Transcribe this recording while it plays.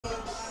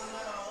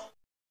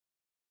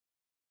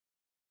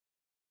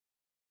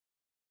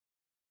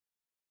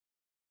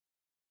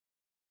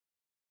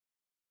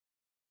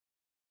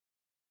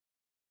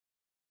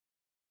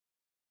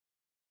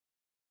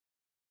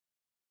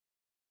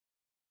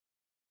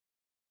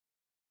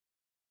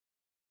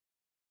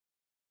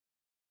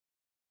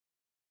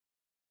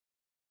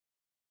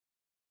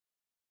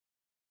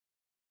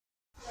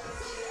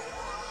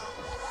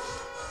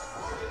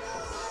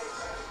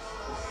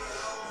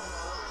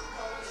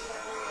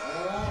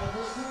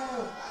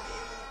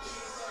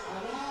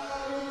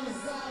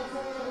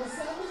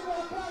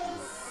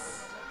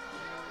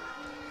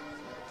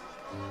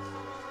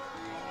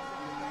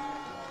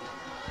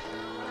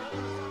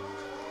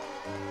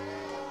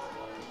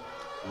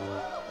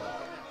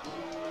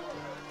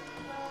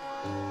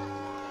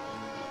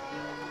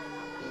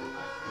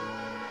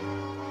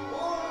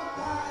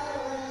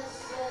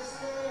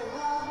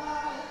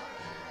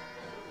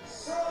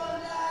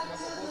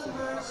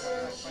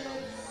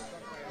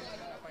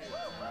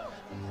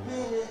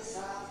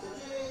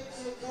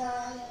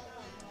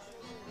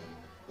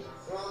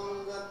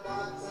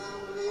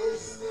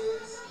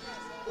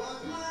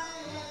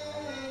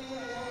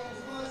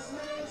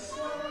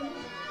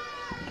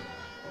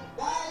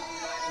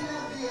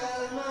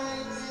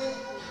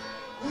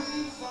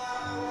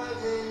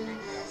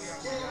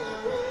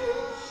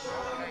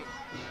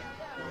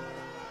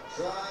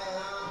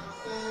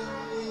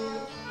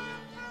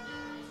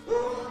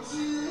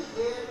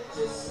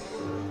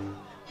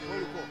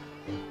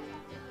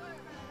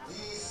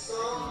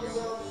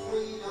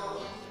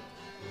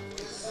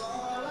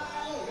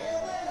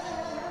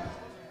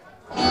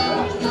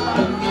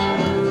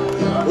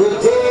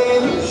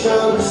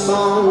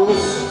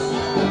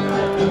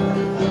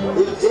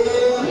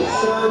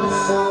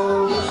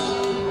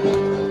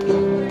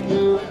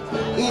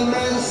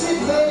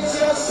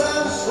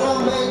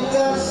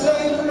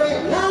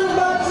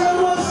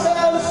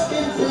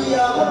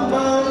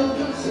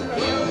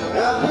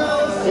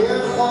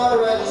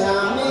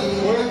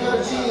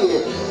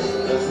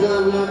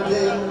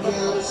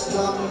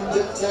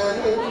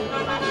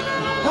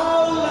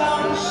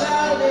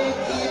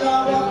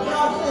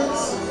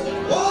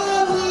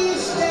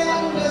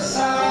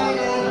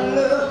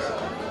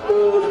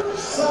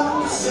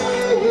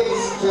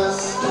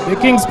The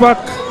Kings Park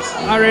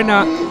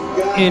Arena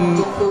in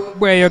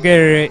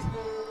Bweyogere,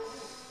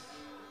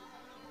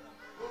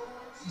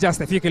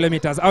 just a few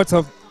kilometers out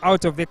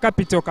of the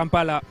capital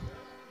Kampala,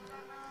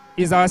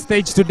 is our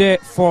stage today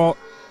for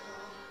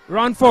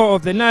round 4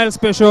 of the Nile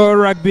Special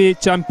Rugby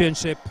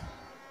Championship.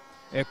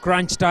 A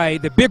crunch tie,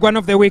 the big one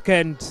of the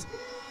weekend,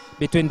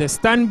 between the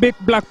Stanbic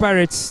Black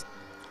Pirates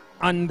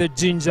and the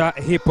Jinja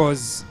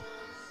Hippos.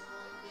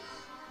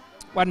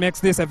 What makes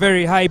this a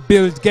very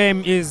high-build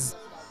game is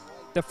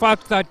the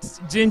fact that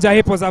Jinja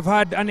Hippos have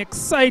had an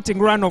exciting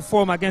run of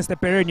form against the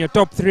perennial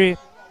top 3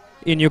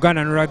 in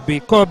Ugandan rugby.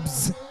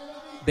 Cobs,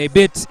 they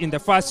beat in the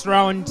first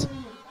round.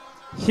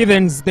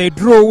 Heathens, they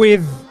drew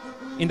with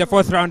in the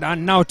 4th round,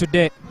 and now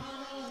today,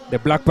 the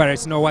Black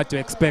Pirates know what to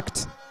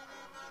expect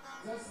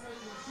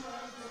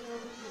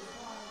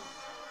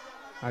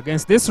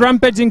against this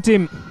rampaging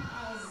team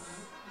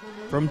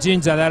from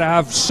Jinja that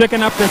have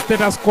shaken up the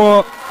status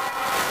quo,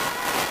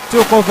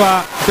 took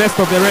over best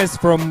of the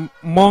rest from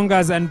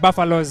Mongas and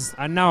Buffaloes,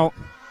 and now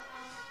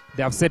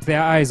they have set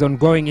their eyes on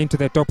going into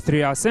the top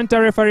 3. Our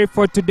center referee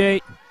for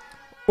today,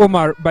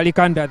 Omar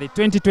Balikanda, the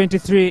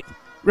 2023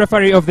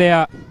 referee of the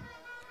year,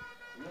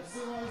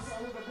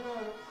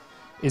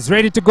 is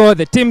ready to go.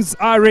 The teams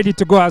are ready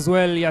to go as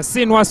well.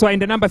 Yasin Waswa in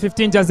the number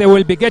 15 jersey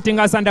will be getting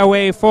us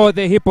underway for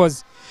the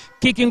Hippos,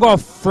 kicking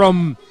off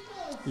from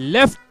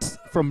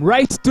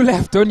right to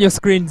left on your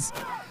screens.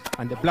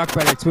 And the Black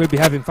Pirates will be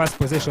having first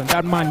possession.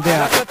 That man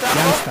there,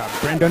 youngster,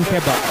 Brendan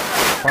Keba,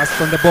 first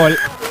on the ball.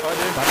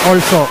 But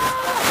also,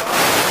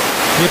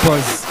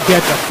 Hippos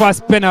get the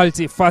first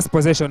penalty, first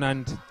possession,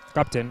 and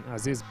Captain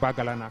Aziz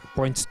Bagalana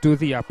points to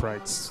the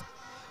uprights.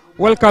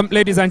 Welcome,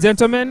 ladies and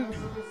gentlemen,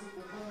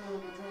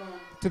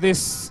 to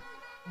this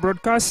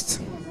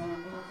broadcast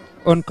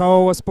on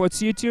Kawowo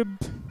Sports YouTube.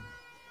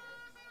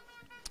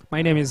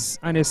 My name is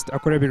Ernest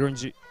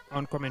Akorebirunji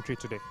on commentary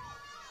today.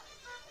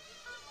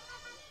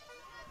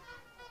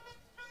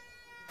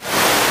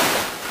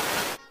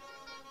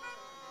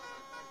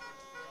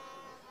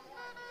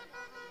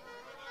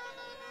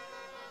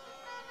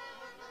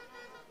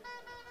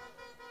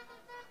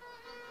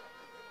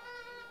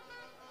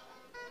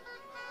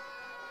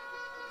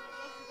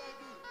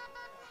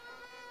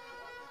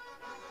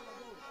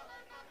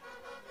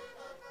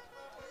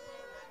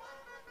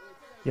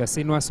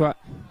 Yasin Waswa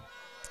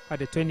had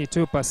a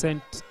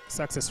 22%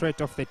 success rate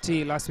off the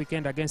tee last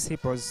weekend against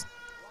Hippos,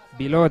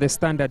 below the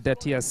standard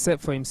that he has set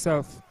for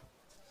himself.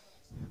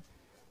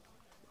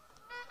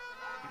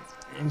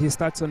 And he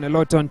starts on a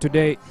low turn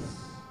today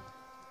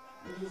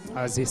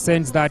as he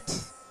sends that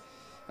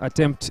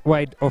attempt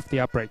wide off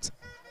the upright.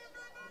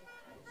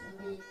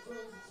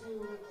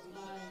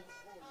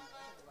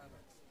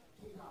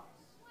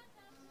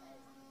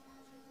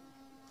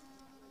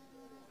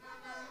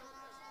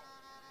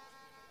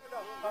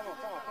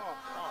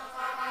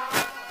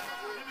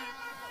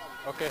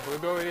 Okay, we'll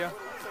go with you.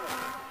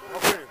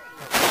 Okay.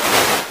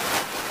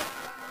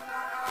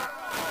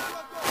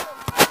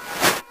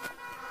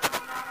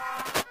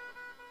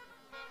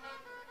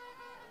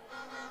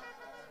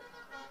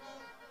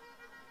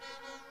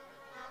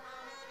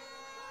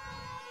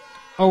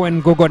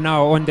 Owen Gogo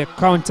now on the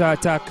counter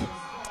attack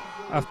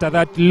after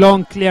that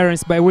long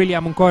clearance by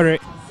William Nkore.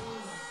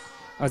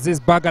 Aziz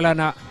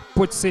Bagalana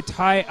puts it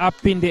high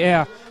up in the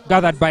air,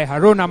 gathered by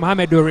Haruna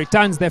Mohamed, who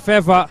returns the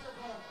favor,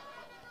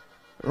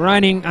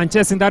 running and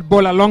chasing that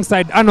ball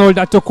alongside Arnold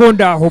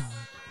Atokunda, who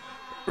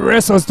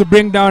wrestles to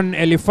bring down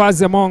Eliphaz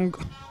Emong.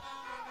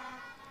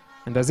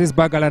 And Aziz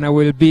Bagalana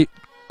will be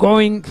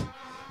going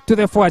to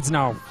the forwards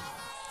now.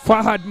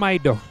 Fahad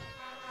Maido.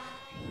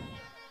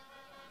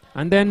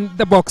 And then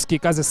the box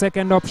kick as a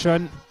second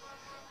option.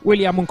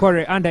 William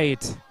Nkore under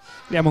it.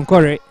 William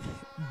Nkore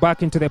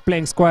back into the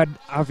playing squad,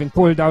 having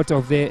pulled out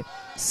of the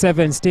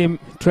Sevens team,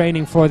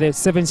 training for the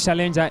Sevens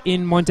Challenger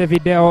in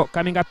Montevideo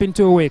coming up in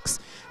 2 weeks.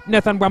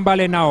 Nathan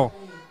Bwambale now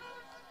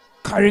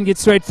carrying it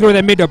straight through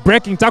the middle,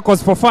 breaking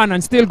tackles for fun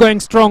and still going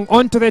strong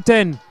onto the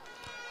 10.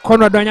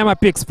 Conrad Wanyama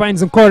picks,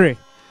 finds Nkore.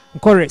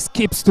 Nkore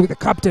skips to the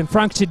captain,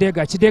 Frank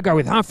Chidega. Chidega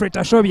with Humphrey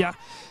Tashobia.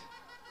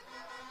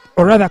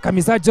 Or rather,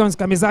 Kamiza Jones.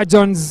 Kamiza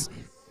Jones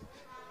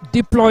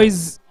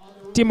deploys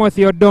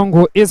Timothy Odong,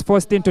 who is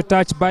forced into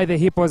touch by the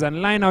Hippos,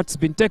 and line-out's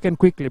been taken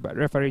quickly, but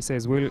referee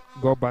says we'll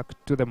go back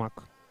to the mark.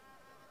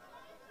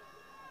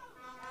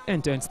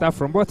 End-to-end stuff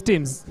from both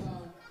teams.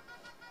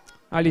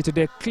 Early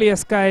today, clear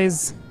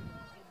skies.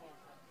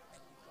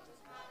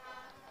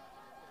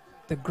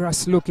 The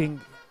grass looking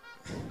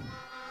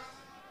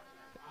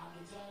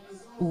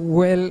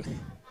well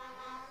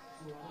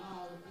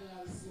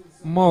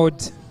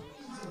mowed.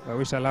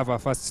 We shall have our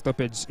first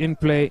stoppage in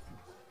play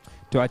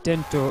to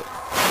attend to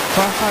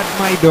Fahad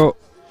Maido,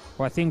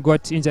 who I think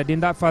got injured in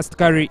that first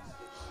carry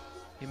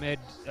he made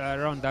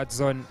around that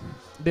zone.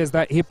 There's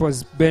that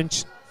Hippos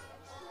bench.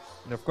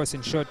 And of course,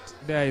 in short,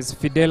 there is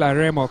Fidel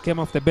Aremo, came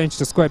off the bench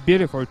to score a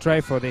beautiful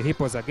try for the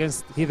Hippos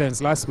against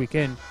Heathens last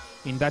weekend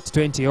in that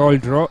 20-all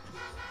draw.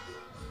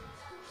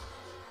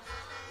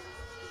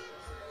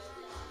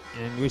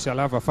 And we shall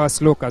have a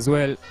first look as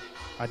well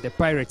at the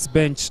Pirates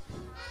bench.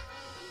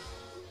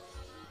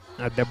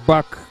 At the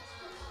back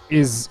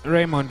is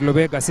Raymond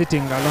Lubega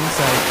sitting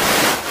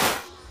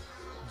alongside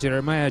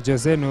Jeremiah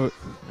Josenu,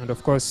 and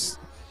of course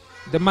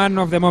the man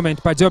of the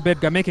moment, Pajob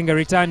Edgar, making a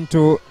return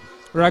to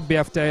rugby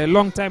after a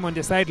long time on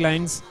the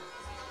sidelines.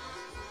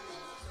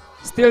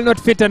 Still not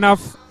fit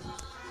enough,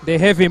 the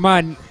heavy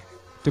man,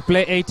 to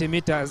play 80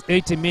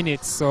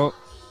 minutes, so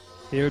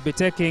he will be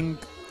taking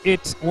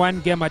it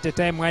one game at a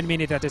time, 1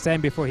 minute at a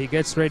time, before he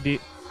gets ready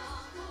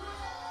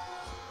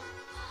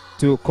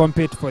to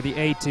compete for the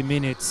 80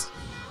 minutes.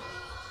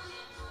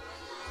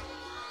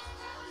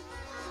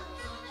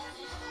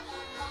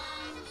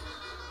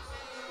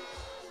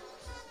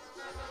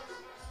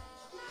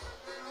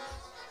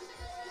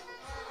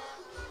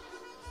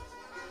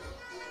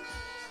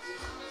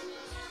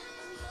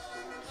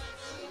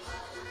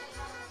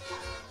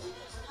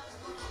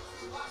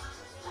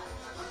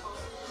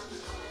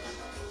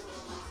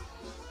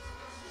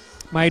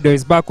 Maido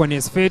is back on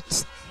his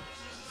feet,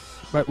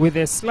 but with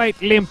a slight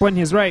limp on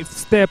his right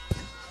step.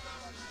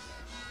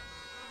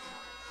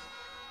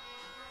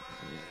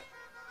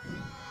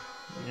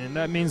 And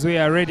that means we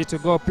are ready to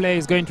go. Play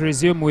is going to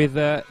resume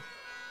with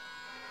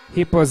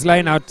Hippos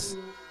line out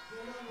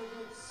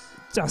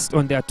just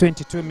on their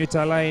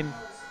 22-meter line.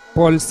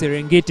 Paul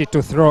Serengeti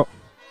to throw.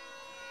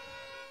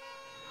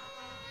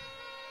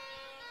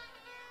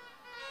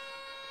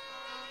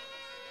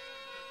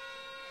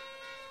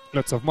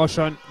 Lots of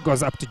motion,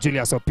 goes up to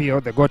Julius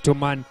Opio, the go-to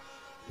man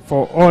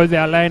for all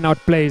their line-out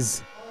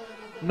plays.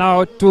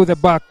 Now to the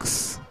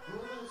backs.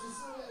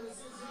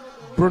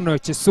 Bruno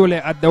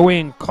Chisule at the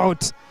wing,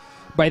 caught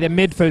by the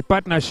midfield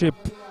partnership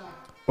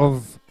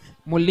of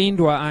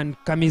Mulindwa and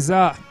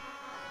Kamiza.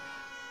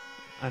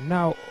 And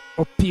now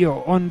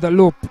Opio on the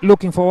loop,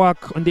 looking for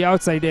work on the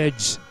outside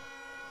edge.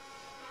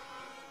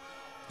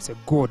 It's a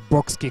good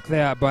box kick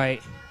there by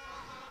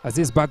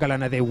Aziz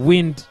Bagalana. The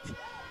wind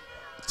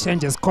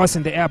changes course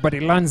in the air, but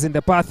it lands in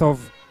the path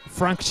of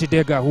Frank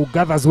Chidega, who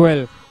gathers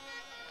well.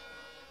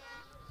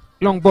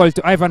 Long ball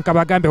to Ivan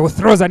Kabagambe, who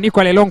throws an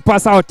equally long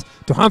pass out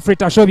to Humphrey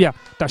Tashobia.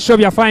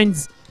 Tashobia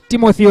finds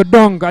Timothy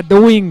Odong at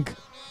the wing.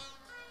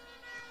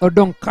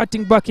 Odong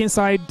cutting back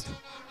inside,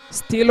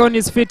 still on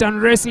his feet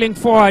and wrestling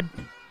forward.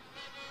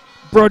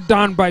 Brought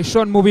down by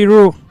Sean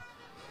Mubiru.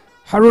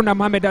 Haruna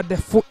Mohamed at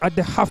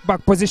the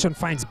halfback position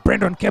finds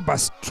Brendan Keba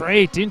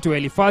straight into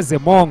Elifaze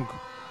Mong.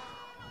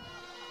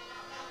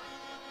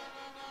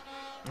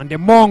 And the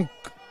Monk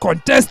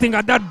contesting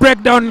at that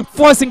breakdown,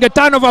 forcing a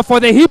turnover for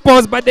the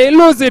Hippos, but they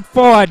lose it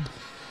forward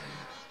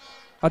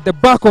at the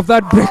back of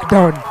that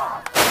breakdown.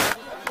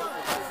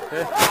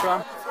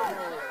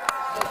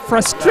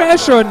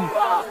 Frustration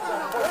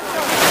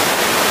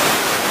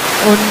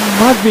on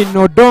Marvin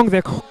Odong,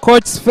 the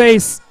coach's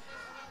face.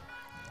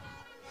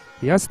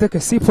 He has to take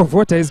a sip of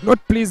water. He's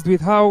not pleased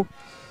with how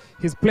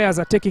his players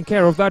are taking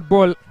care of that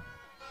ball.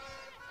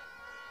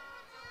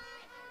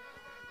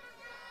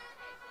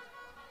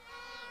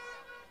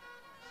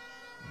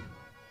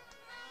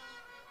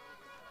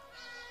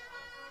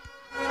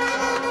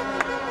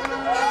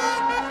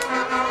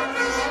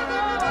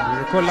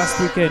 Last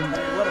weekend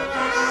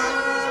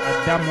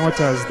at Dam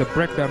Waters, the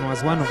breakdown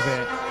was one of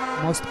the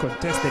most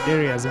contested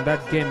areas in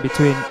that game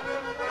between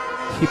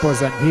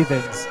Hippos and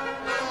Heathens.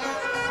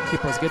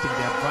 Hippos getting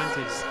the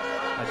advantage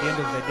at the end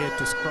of the day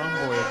to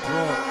scramble a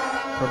draw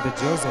from the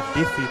jaws of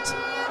defeat.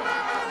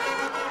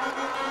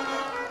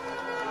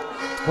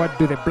 What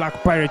do the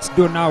Black Pirates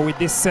do now with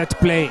this set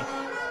play?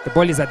 The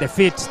ball is at the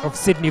feet of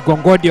Sydney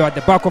Gongodio at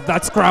the back of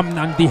that scrum,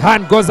 and the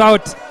hand goes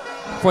out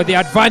for the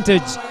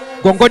advantage.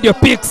 Gongodio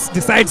picks,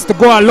 decides to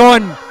go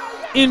alone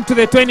into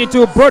the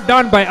 22, brought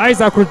down by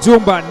Isaac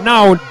Rujumba.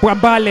 Now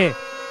Bwambale,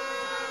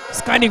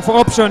 scanning for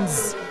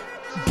options,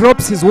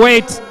 drops his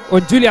weight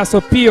on Julius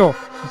Opio.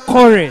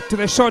 Kore to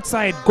the short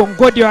side,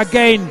 Gongodio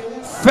again,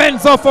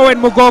 fends off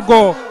Owen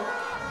Mugogo.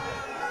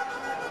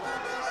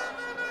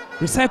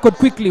 Recycled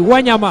quickly,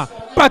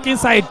 Wanyama, back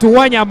inside to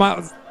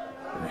Wanyama.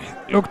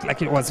 Looked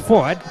like it was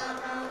forward.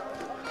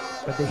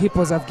 But the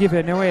Hippos have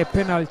given away a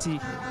penalty.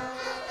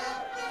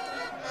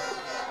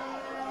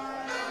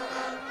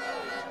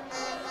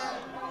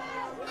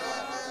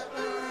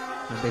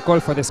 And they call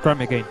for the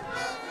scrum again.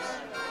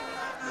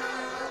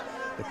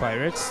 The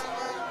Pirates.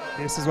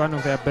 This is one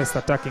of their best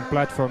attacking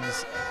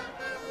platforms.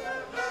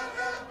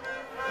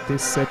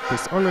 This set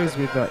is always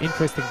with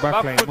interesting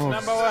backline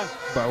moves.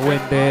 But when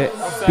the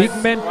big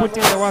men put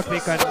in the work, they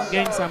can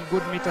gain some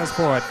good meters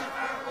forward.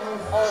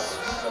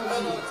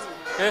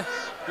 Okay,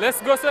 let's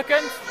go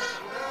second.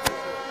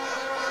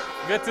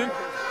 Get in,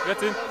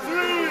 get in.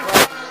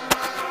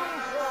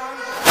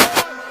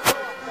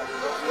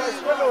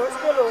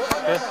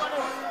 Okay.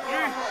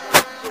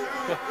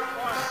 Okay.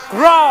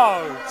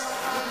 Crouch.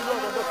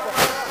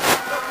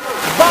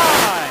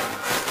 Bind.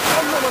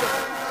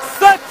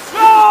 Set.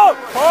 Shoot.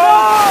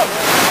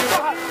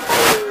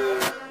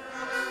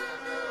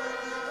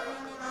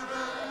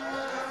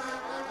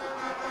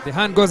 The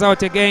hand goes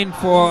out again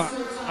for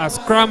a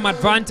scrum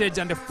advantage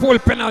and a full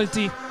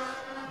penalty.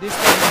 This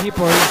time the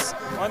Hippos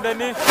On the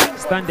knee.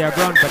 stand their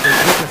ground, but they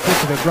get a foot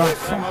to the ground.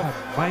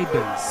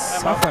 Maido is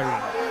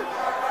suffering.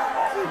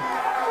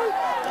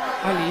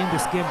 Early in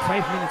this game,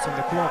 5 minutes on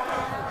the clock.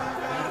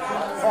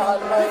 He's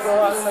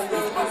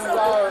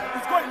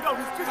going down,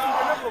 he's twisting the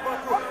leg of our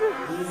court.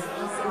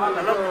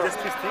 Allow me just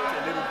twist it a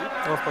little bit.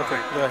 Oh,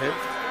 okay, go ahead.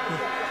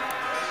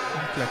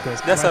 Like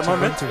he's Just a clutching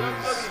moment. onto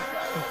his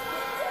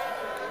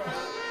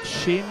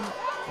shin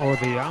or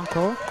the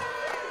ankle.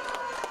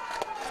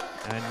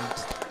 And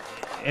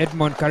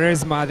Edmond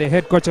Charisma, the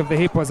head coach of the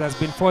Hippos, has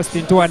been forced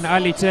into an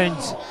early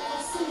change.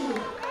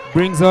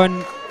 Brings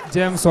on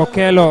James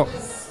Okello.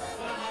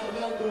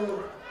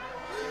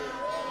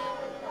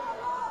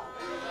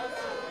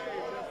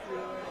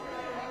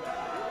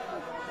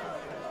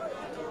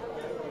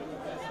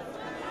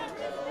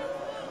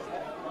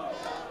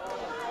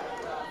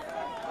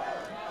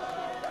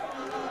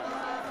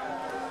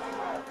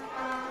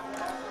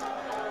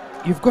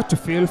 You've got to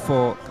feel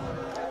for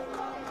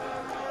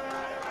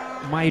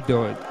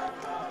Maido.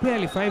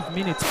 Barely 5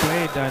 minutes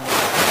played and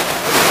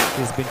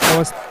he's been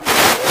forced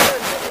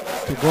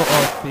to go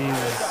off.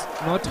 He's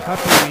not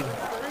happy with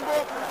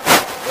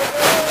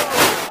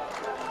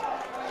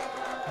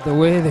the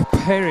way the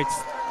Pirates,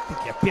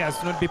 he appears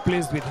to not be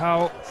pleased with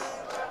how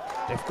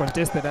they've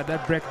contested at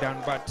that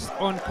breakdown, but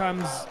on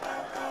comes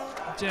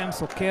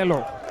James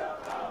Okello,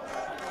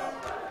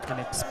 an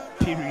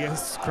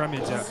experienced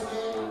scrummager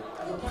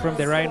from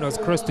the Rhinos,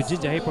 crossed to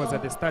Jinja Hippos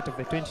at the start of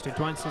the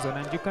 2021 season,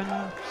 and you can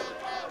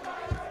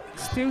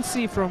still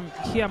see from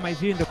here my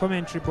view in the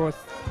commentary booth,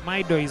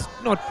 Maido is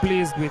not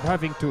pleased with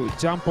having to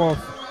jump off.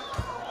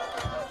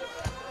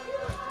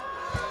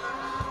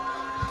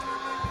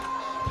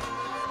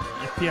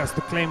 He appears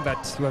to claim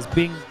that he was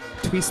being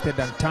twisted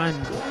and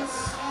turned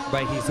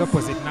by his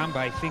opposite number.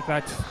 I think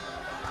that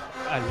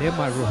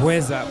Alema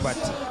Ruhweza, but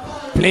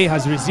play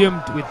has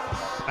resumed with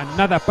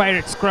another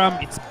Pirate scrum.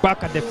 It's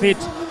back at the feet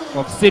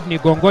of Sydney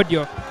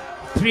Gongodio.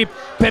 3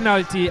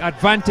 penalty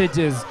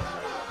advantages.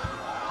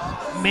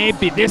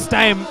 Maybe this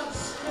time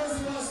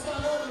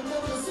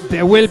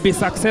they will be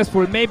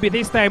successful. Maybe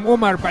this time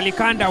Umar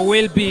Balikanda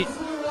will be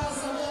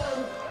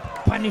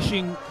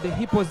punishing the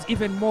Hippos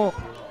even more.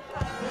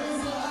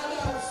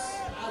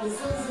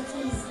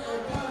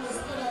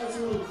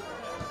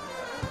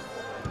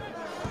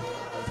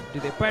 Do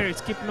the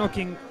Pirates keep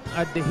knocking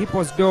at the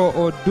Hippos' door,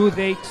 or do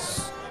they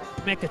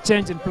make a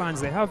change in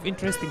plans? They have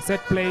interesting set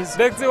plays.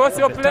 Lexi, what's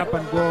your The play? tap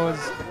and goes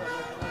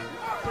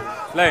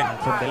Line.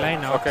 from the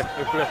line out. Okay,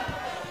 you play.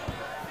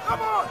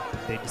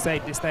 They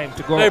decide this time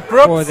to go Hey,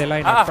 props. for the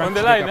line out. On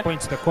the line, Point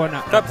to the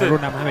corner. Captain,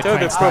 Haruna Mohamed tell the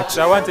finds props.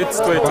 touch. I want it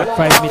straight. About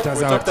 5 meters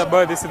We out. talked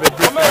about this in the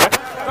briefing.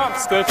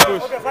 Straight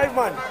push. Okay, 5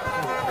 man.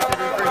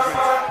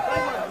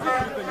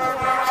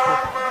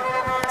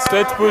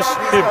 Straight push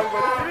him.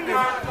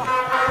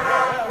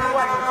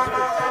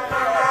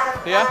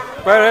 Yeah,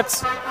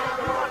 Pirates.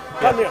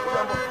 Come here.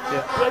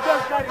 Yeah. We are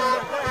just carrying him.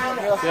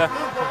 Yeah.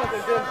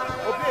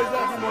 Okay,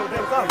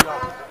 then come.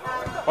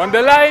 On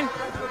the line.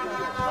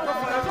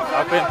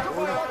 Open.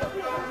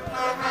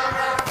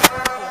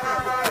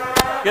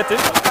 Get it.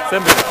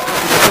 Send it.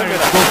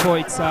 Pirates go for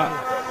it's a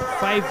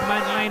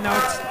 5-man line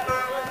out.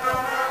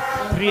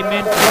 3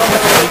 men.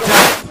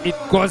 It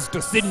goes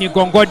to Sydney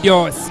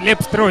Gongodio.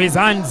 Slips through his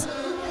hands.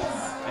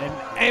 And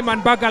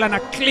Ayman Bagalana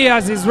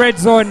clears his red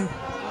zone,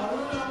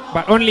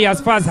 but only as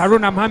far as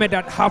Haruna Mohamed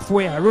at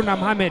halfway. Haruna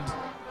Mohamed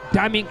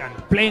damming and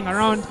playing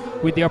around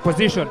with the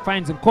opposition.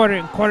 Finds Nkore.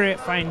 Nkore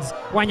finds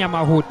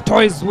Wanyama, who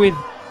toys with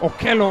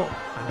Okello.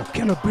 And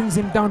Okello brings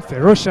him down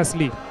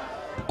ferociously.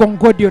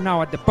 Gongodio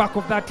now at the back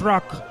of that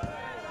rock.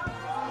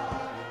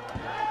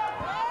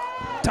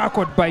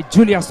 Tackled by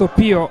Julius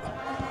Opio.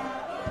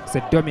 It's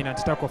a dominant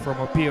tackle from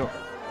Opio.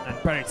 And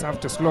Pirates have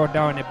to slow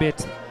down a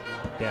bit.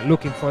 They're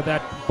looking for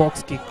that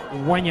box kick.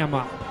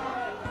 Wanyama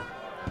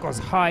goes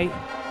high.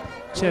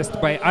 Chased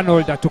by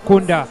Arnold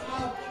Atukunda.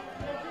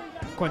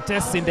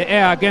 Contests in the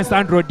air against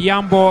Andrew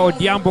Odiambo.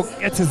 Odiambo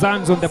gets his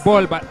hands on the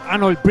ball, but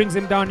Arnold brings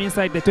him down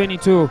inside the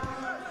 22.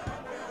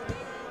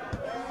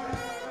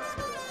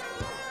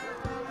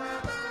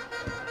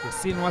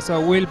 Yasin Wasa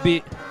will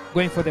be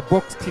going for the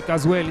box kick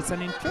as well. It's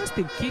an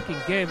interesting kicking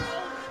game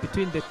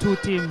between the two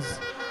teams.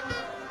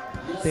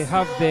 They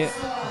have the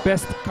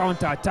best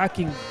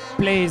counter-attacking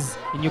plays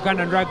in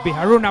Ugandan rugby.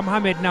 Haruna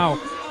Mohammed now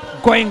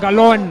going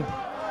alone,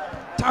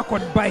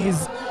 tackled by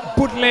his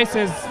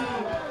bootlaces.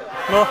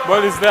 No,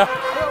 ball is there.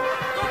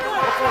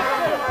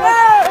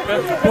 The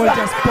ball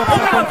just pops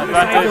up onto the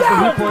side of the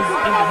Hippos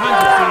in the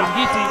hands of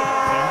Serengeti.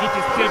 Serengeti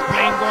is still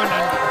playing on,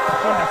 and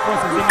Honda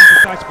forces him into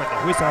touch, but the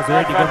whistle has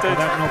already gone for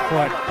that knock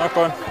forward. Knock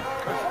on.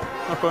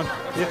 Knock on.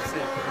 Yes.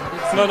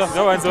 No, no,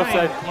 no one's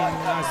offside. In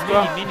as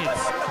many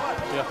minutes.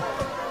 Yeah.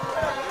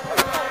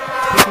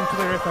 Speaking to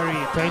the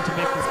referee, trying to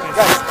make his case.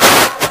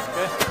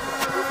 Okay.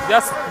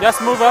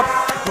 Just move up.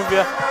 Move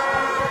here.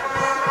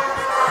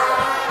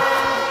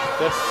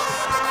 Yes.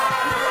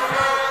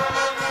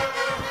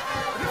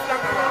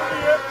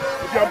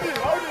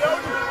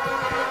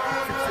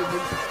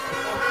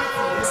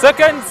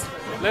 Seconds.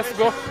 Let's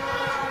go.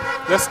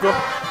 Let's go. 3,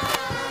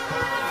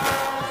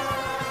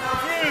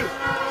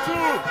 2,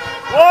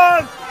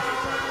 1.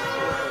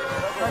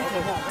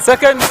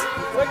 Seconds.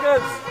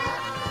 Seconds.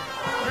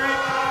 3,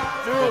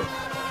 2,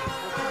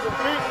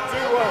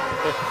 1.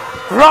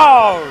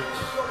 Crouch.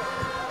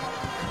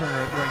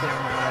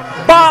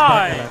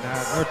 Bind.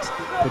 Not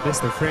the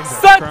best of friends at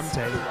Set. scrum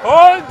time.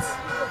 Hold.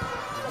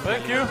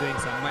 Thank you. Doing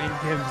some mind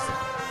games.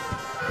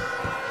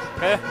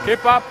 Okay,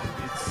 keep up.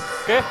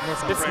 Okay, No it's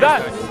surprise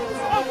done.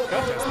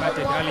 that it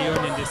started early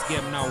on in this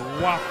game. Now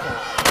Wako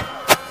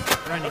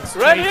running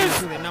straight Ready?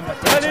 into the number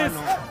 10 Ready?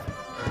 channel.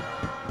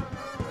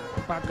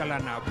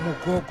 Bagalana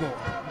Mugogo.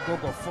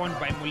 Mugogo phoned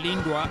by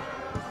Mulindwa.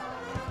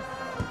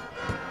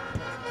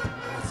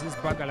 This is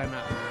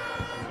Bagalana.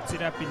 Puts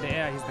it up in the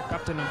air. He's the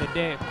captain of the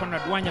day.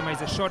 Conrad Wanyama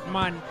is a short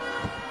man.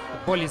 The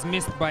ball is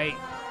missed by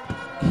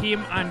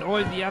him and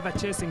all the other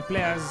chasing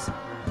players,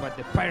 but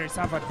the Pirates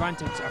have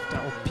advantage after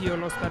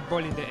Opio lost that ball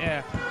in the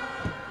air.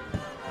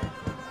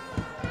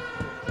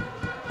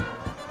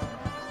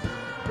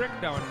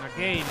 Breakdown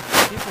again.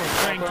 People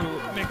trying to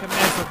make a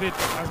mess of it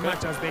as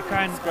much as they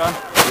can. Scrum.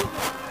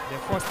 They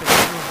forced the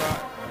turnover.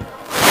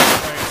 The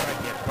Pirates had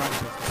the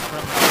advantage. The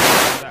scrum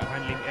had that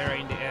handling error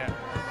in the air.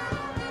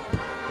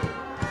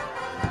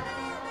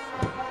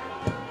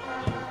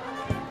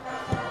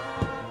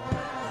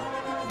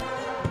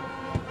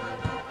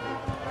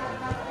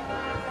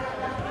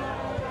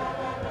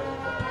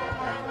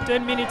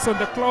 Ten minutes on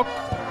the clock.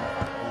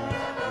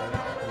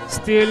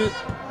 Still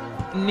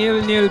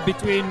 0-0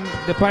 between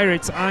the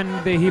Pirates and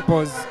the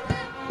Hippos.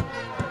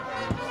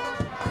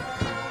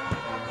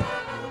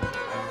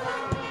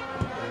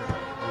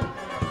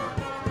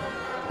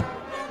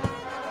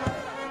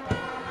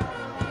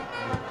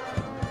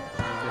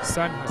 The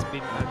sun has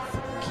been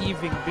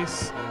unforgiving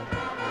this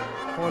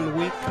whole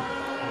week.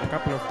 A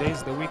couple of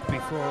days the week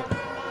before.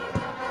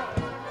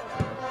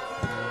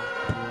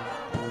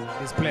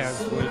 These players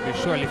will be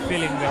surely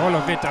feeling the whole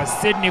of it as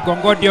Sydney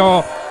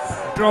Gongodio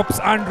drops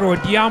Andrew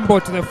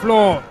Diambo to the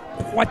floor.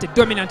 What a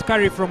dominant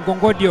carry from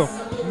Gongodio.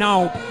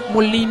 Now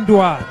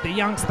Mulindwa, the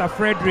youngster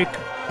Frederick,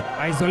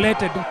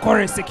 isolated.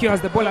 Nkore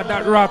secures the ball at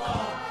that rock.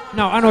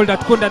 Now Arnold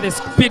Atkunda, the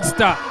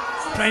speedster,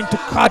 trying to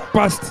cut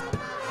past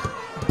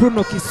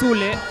Bruno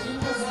Kisule.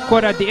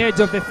 Caught at the edge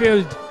of the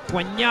field.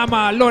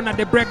 Wanyama alone at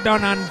the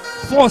breakdown and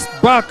forced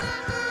back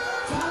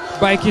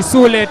by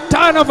Kisule.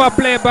 Turnover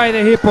play by the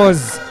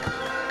Hippos.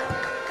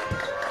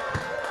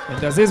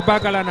 And Aziz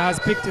Bagalana has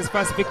picked his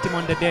first victim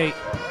on the day in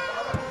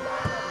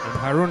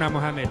Haruna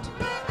Mohammed.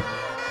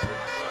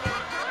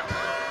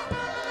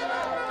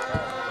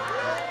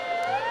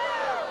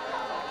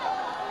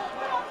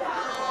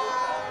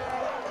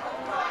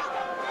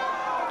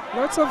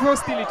 Lots of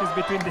hostilities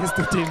between these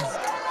two teams.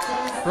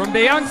 From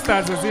the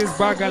youngsters, Aziz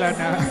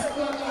Bagalana,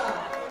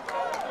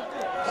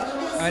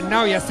 and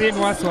now Yasin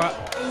Waswa.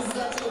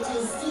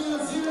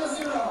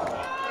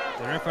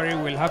 The referee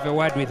will have a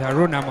word with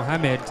Haruna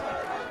Mohammed.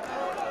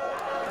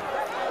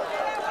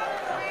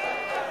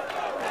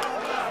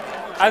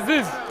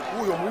 Aziz.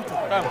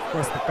 Of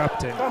course, the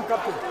captain.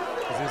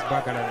 Aziz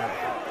Bagalana.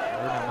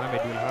 Haruna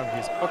Mohammed will have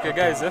his. Okay,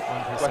 guys, on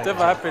his side.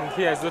 whatever happened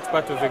here is not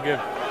part of the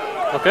game.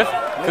 Okay?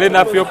 Clean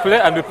up your play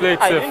and we play it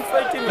safe.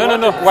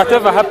 No.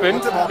 Whatever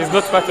happened is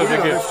not part of the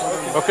game.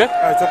 Okay?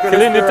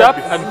 Clean it up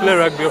and play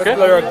rugby, okay?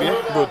 Play rugby.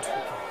 Good.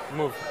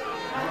 Move.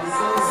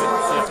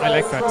 I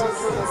like that.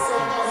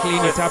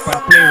 Clean it up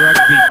and play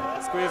rugby.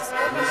 Squeeze.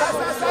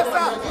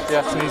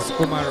 Yeah. Says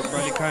Kumar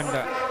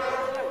Balikanda.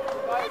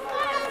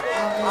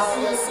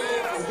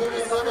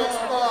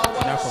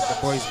 Enough of the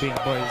boys being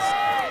boys.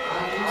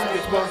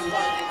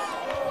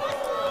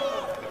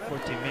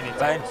 40 minutes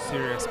Fine. of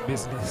serious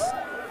business.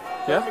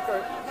 Yeah?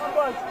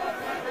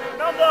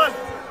 Numbers.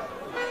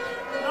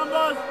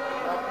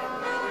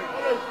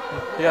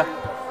 Yeah.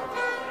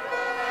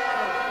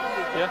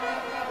 Yeah.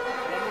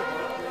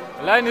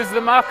 Line is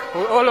the mark.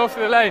 We're all off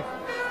the line.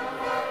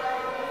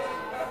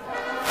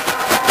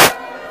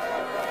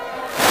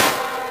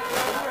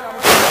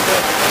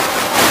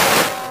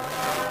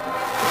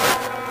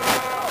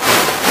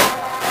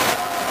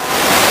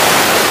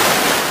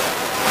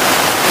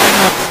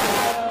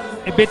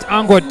 a bit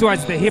angled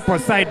towards the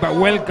Hippos side, but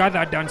well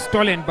gathered and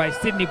stolen by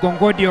Sydney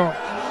Gongodio.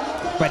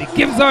 But he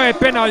gives away a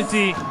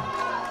penalty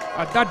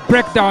at that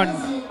breakdown.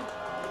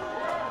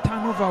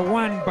 Turnover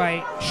won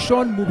by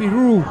Sean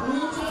Mubiru.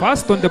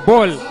 First on the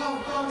ball.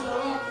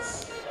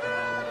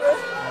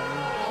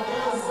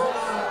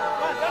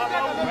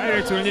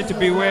 Pirates will need to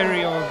be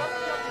wary of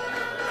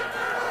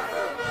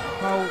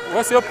how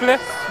What's your play?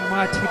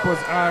 smart Hippos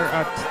are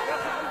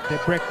at the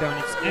breakdown.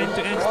 It's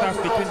end-to-end stuff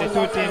between the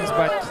two teams,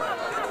 but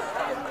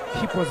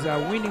Hippos are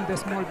winning the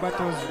small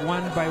battles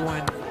one by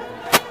one.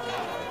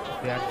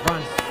 They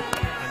advance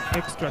an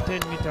extra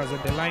 10 meters on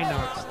the line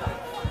out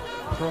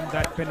from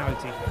that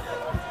penalty.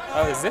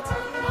 How is it?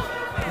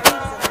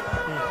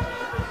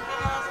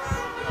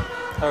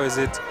 How is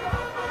it?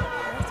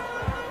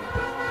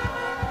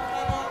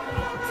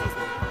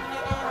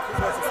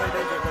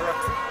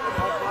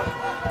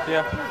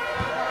 Yeah.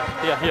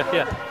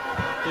 Yeah.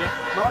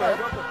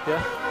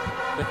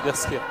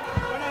 Just here.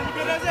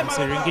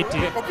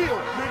 Serengeti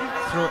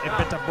throw a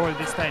better ball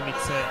this time.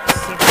 It's a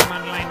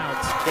 7-man line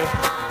out. Okay.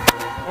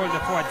 All the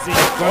forwards in.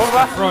 Goes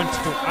to front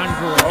to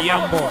Andrew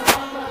Diambo.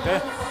 Okay.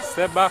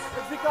 Step back.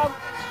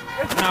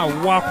 Now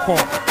Wako.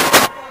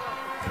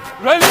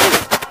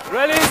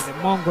 Release. The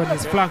Mong on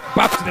his flank.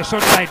 Back to the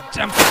short side.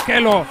 Jump to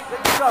Kelo.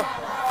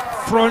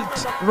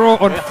 Front row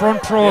on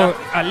front row.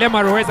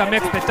 Alema Rueza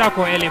makes the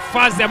tackle.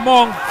 Elifaz the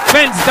Mong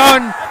bends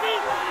down.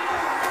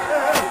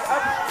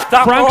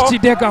 Frank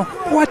Chidega,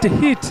 what a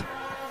hit.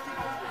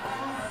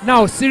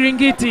 Now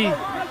Serengeti.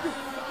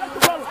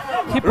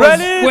 Hippos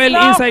well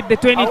now. Inside the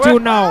 22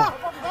 now.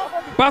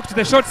 Back to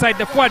the short side,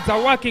 the forwards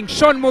are working.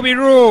 Sean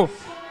Mubiru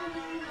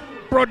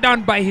brought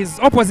down by his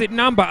opposite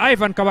number,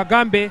 Ivan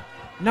Kawagambe.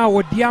 Now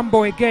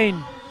Odiambo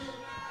again.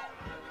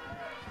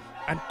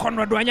 And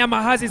Conrad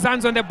Wanyama has his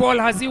hands on the ball.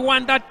 Has he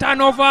won that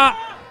turnover?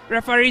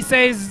 Referee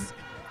says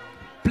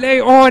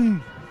play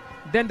on.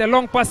 Then the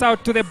long pass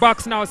out to the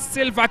backs now.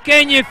 Silva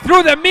Kenyi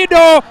through the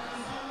middle.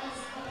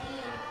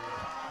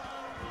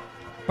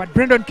 But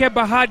Brendan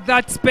Keba had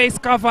that space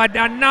covered,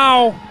 and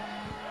now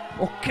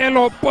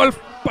Okello ball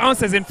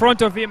bounces in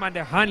front of him, and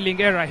the handling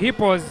error.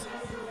 Hippos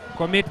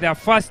commit their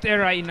first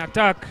error in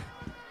attack,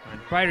 and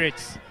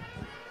Pirates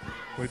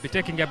will be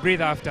taking a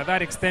breather after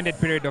that extended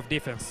period of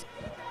defense.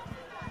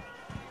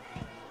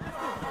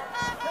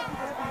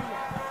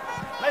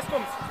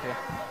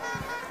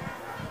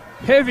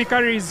 Heavy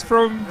carries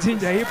from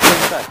Jinja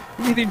Hippos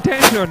with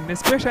intention,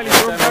 especially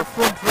from that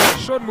front row.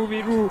 Sean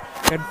Mubiru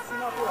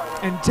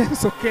and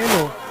James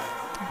Okello.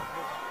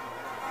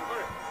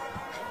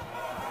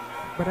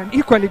 But an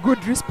equally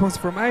good response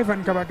from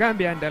Ivan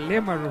Kabagambi and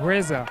Alema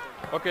Rueza.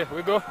 Okay,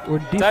 we go. On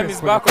Time defense is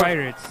for back the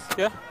Pirates.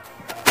 Yeah.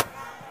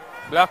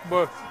 Black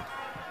ball.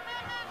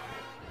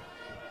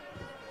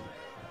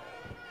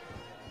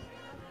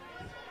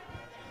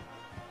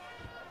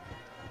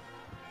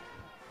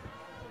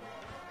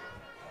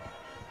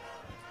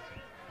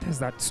 There's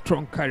that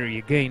strong carry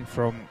again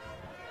from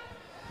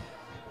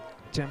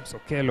James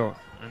Okello,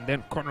 and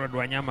then Conrad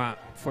Wanyama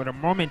for a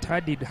moment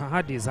had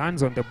his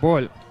hands on the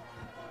ball.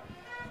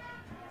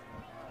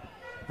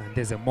 And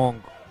there's a Mong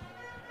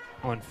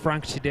on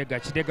Frank Chidega.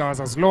 Chidega was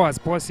as low as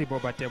possible,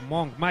 but a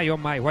Mong, my oh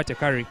my, what a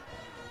carry.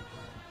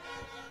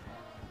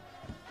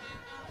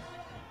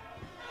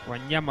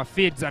 Wanyama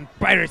feeds and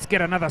Pirates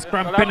get another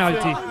scrum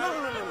penalty.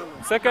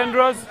 Second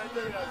rows.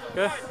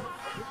 Okay.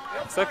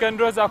 Second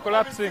rows are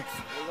collapsing.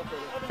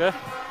 Okay.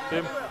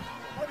 Team.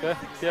 Okay.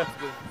 Yeah.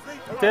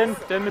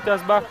 10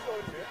 meters back.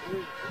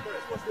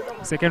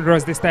 Second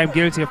rows this time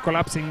guilty of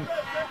collapsing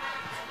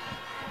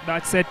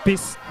that set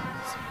piece.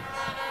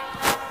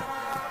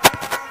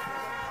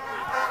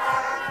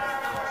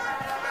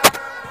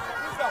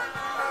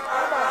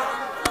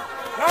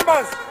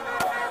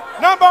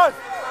 Numbers!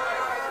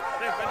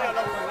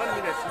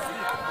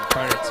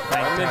 Pirates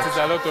find 1 minute is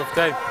a lot of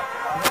time.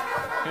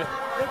 Here.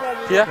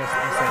 Yeah.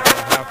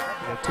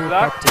 The two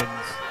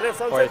captains,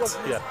 White.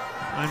 Yeah.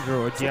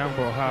 Andrew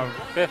Odiambo, have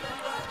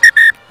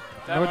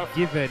not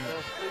given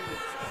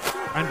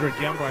Andrew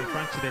Odiambo and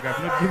Frank Chidega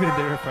have not given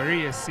the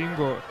referee a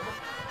single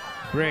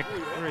break.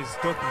 Where he's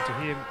talking to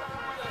him.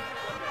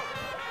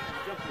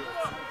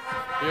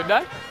 You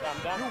done?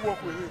 You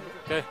walk with me.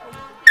 Okay.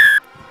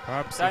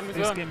 Perhaps if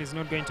this game is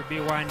not going to be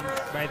won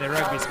by the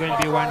Rugby, it's going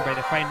to be won by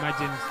the fine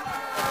margins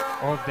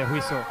of the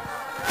whistle.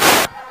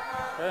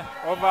 Okay.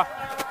 Over.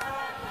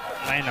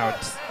 Line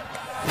out.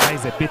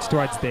 Flies a bit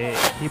towards the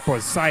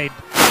Hippos side.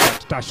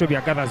 But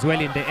Tashobia gathers well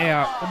in the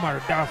air.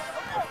 Omar Duff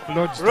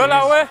lodged Roll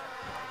away.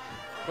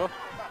 Go.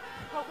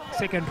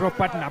 Second row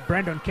partner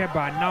Brandon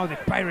Keba, and now the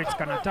Pirates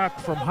can attack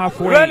from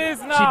halfway.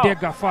 Release now.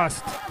 Chidega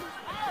first.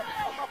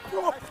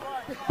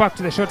 Back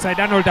to the short side.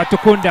 Arnold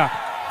Atukunda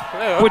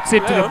puts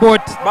it to the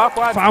boat.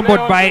 Backwards,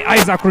 Fumbled by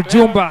Isaac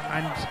Rujumba,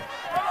 and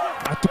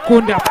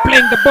Atukunda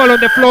playing the ball on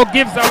the floor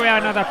gives away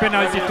another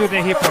penalty to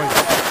the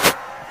Hippos.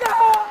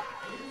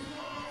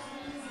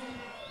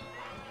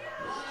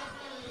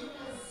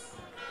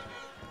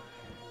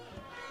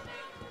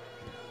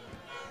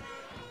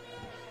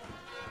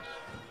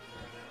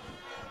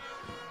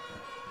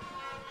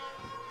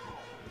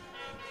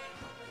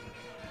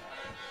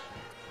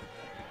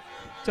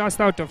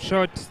 Just out of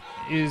shot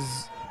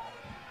is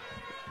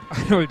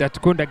Arnold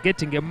Atkunda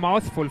getting a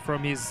mouthful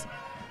from his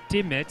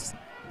teammates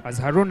as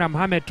Haruna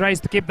Mohammed tries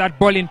to keep that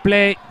ball in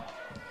play.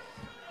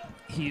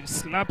 He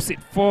slaps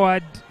it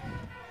forward.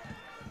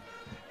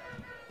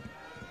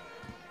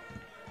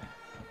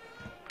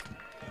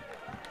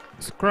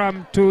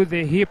 Scrum to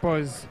the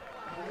Hippos.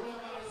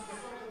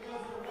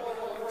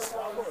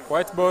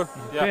 White ball.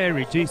 Yeah.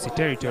 Very juicy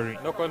territory.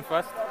 Knock on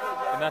first.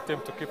 An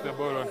attempt to keep the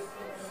ball on.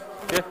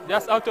 Okay,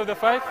 just out of the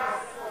 5.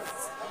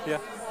 Yeah.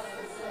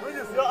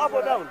 You're up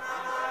or down?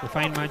 The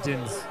fine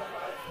margins.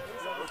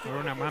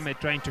 Haruna Mohammed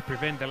trying to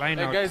prevent the line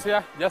Hey out. guys,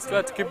 yeah, just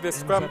try to keep the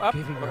scrum up.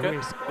 giving Okay,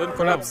 away don't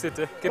collapse it.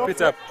 Keep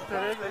it up.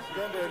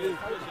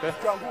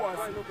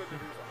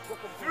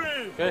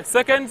 Okay,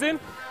 seconds in.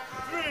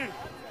 3,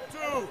 2,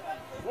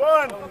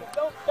 1.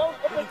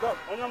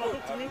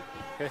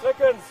 Okay.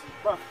 Seconds.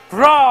 Back. It's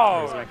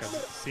Proud. like I'm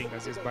seeing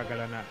Aziz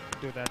Bagalana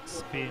do that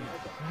spin.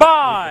 with the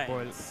Bye.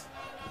 ball.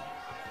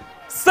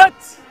 Set.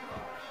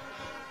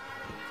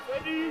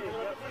 Ready.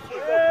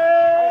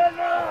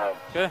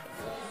 Okay,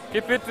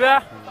 keep it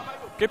there.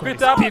 Keep He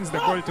it up. spins the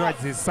ball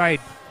towards his side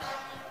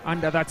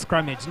under that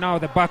scrummage. Now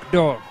the back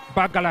door.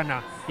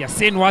 Bagalana.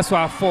 Yasin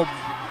Waswa for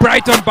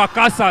Brighton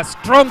Bakasa.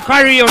 Strong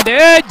carry on the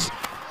edge.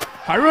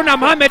 Haruna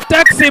Mohammed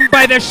takes him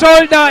by the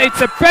shoulder.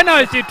 It's a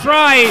penalty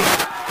try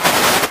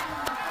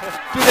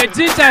to the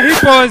Jinja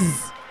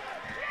Hippos.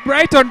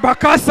 Brighton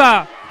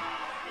Bakasa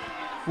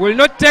will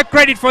not take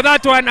credit for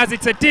that one as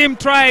it's a team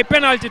try,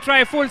 penalty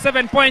try, full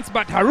 7 points.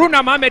 But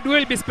Haruna Mohammed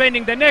will be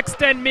spending the next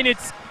 10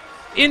 minutes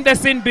in the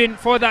sin bin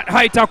for that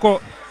high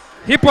tackle.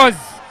 Hippos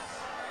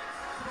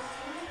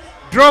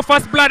draw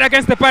first blood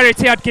against the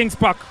Pirates here at Kings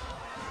Park.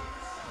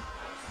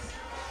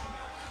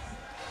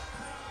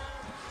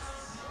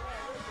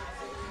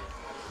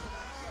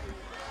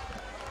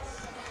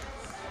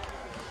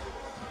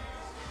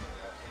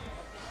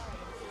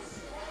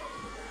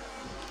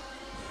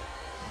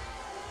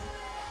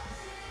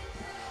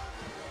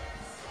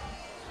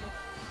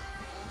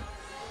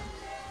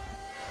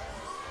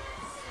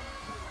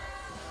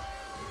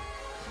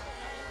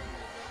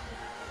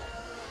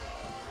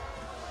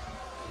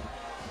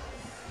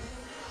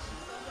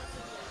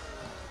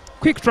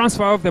 Quick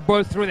transfer of the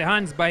ball through the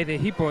hands by the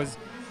Hippos,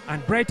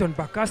 and Brighton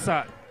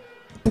Bakasa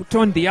put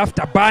on the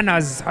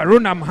afterburners.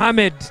 Haruna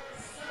Mohammed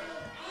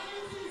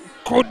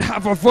could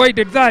have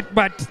avoided that,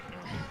 but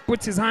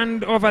puts his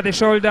hand over the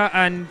shoulder,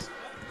 and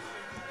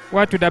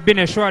what would have been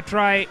a sure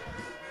try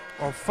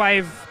of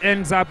 5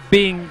 ends up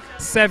being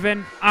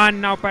 7,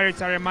 and now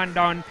Pirates are a man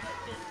down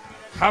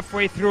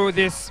halfway through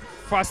this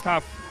first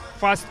half,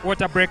 first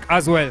water break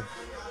as well.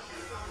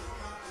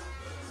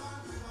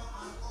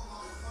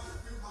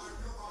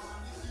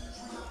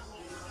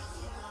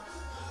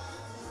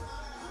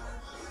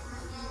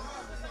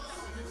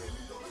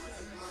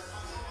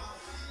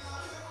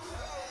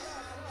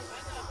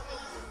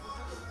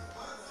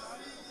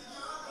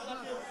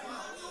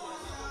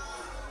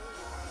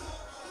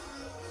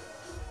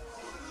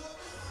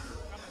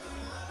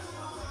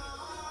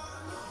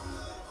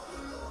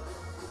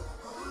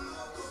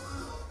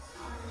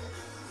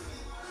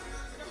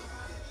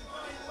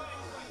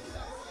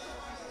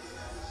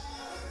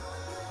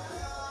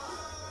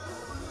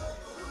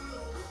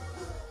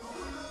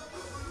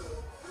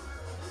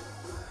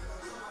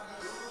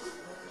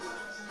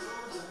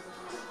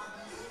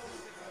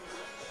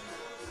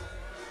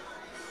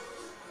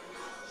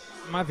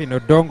 Marvin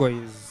Odongo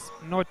is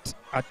not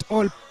at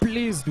all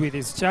pleased with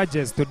his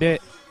charges today.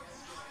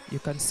 You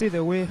can see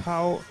the way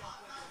how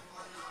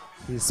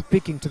he's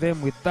speaking to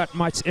them with that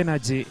much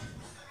energy.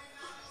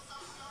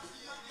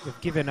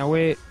 They've given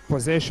away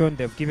possession,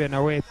 they've given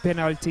away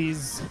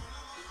penalties,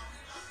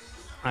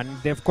 and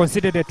they've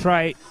conceded a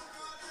try,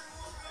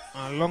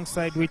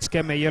 alongside which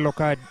came a yellow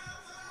card.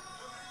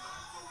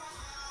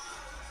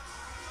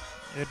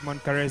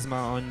 Edmond Charisma,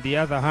 on the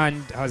other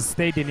hand, has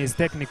stayed in his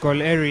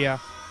technical area,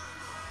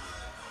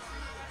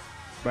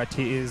 but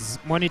he is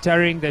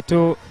monitoring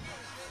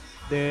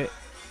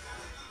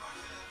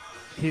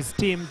his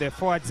team, the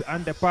forwards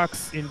and the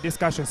backs, in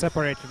discussion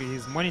separately.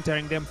 He's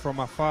monitoring them from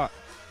afar.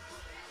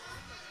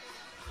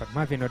 But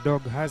Marvin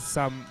Odog has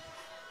some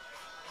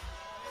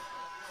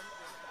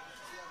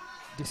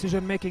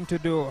decision making to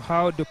do.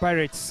 How do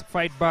Pirates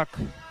fight back?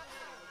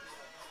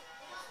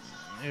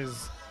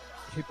 Is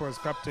Hippos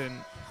captain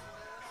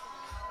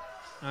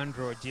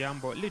Andrew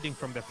Giambo leading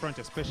from the front,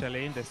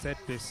 especially in the set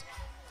piece.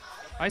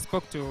 I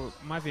spoke to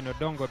Marvin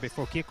Odongo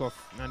before kickoff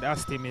and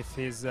asked him if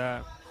he's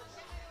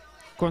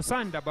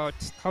concerned about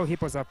how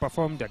Hippos have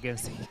performed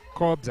against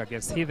Cobs,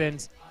 against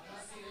Heathens,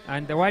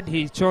 and the word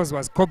he chose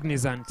was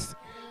cognizant,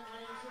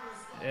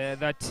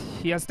 that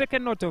he has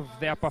taken note of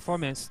their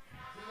performance.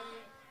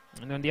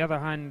 And on the other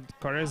hand,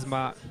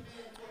 Charisma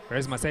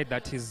said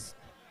that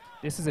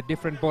this is a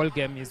different ball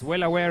game. He's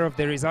well aware of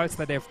the results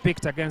that they've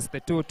picked against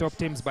the 2 top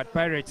teams, but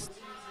Pirates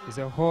is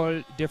a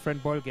whole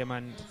different ball game.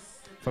 And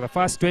for the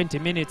first 20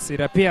 minutes, it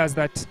appears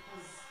that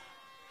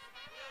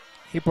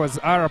Hippos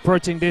are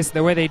approaching this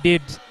the way they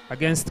did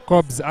against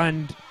Cobs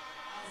and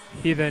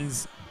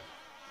Heathens.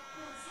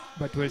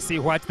 But we'll see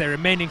what the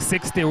remaining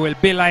 60 will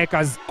be like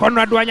as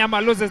Conrad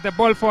Wanyama loses the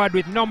ball forward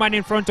with no man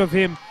in front of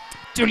him.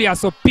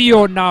 Julius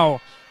Opio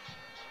now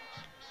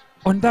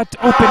on that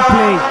open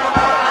play.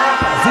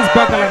 Aziz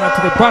Bagalana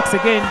to the box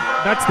again.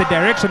 That's the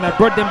direction that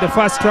brought them the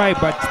first try,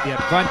 but the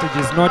advantage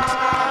is not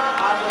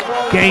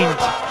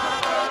gained. So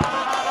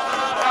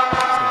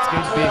it's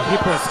going to be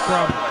Hippos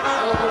from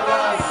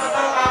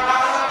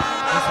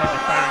inside the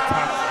Pirates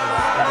half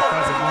and the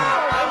Kawowo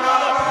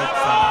with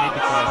some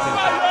medical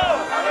attention.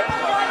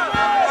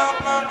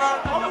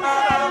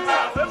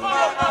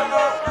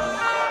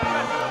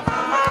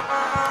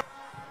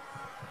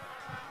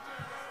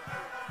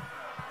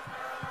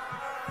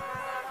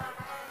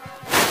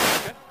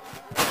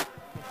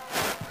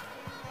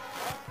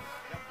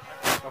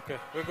 Okay,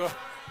 we go.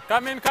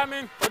 Come in,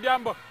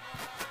 Odiambo.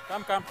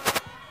 Come.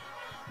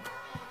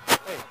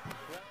 Hey.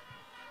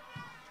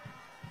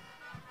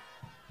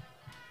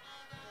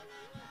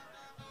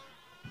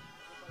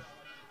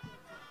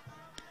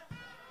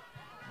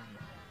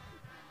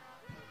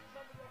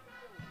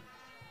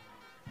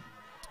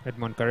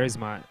 Edmond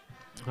Charisma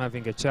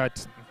having a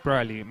chat,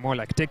 probably more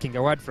like taking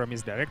a word from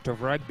his director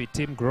of rugby,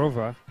 Tim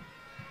Grover,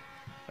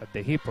 at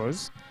the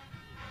Hippos.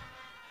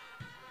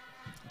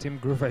 Tim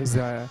Grover is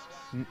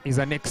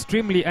an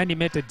extremely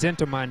animated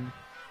gentleman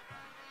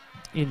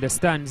in the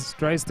stands,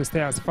 tries to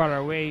stay as far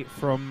away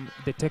from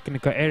the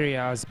technical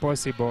area as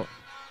possible.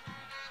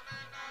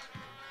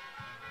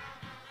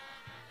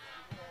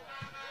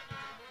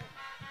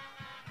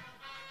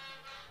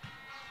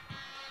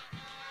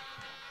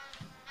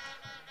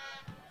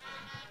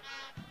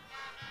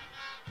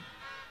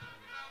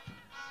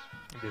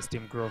 This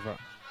Tim Grover,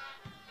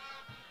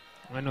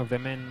 one of the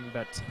men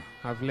that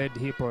have led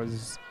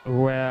Hippos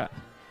where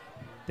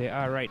they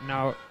are right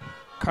now,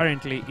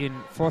 currently in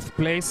 4th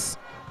place,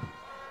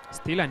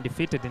 still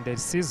undefeated in the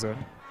season,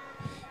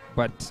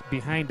 but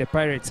behind the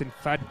Pirates in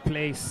 3rd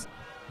place,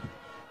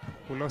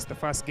 who lost the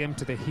first game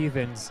to the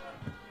Heathens.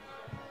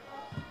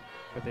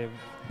 But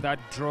that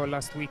draw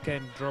last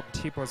weekend dropped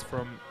Hippos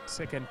from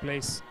 2nd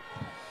place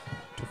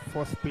to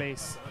 4th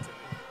place.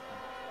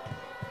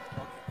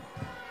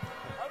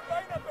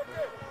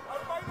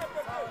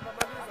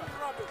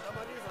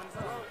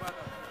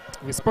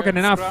 We've spoken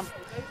enough,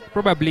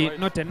 probably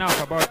not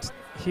enough, about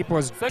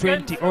Hippos'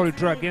 20-all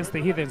draw against the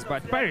Heathens,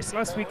 but Paris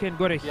last weekend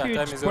got a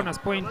huge bonus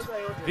point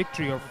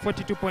victory of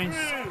 42 points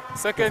to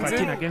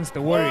 13 against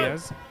the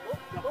Warriors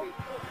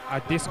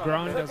at this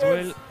ground as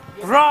well.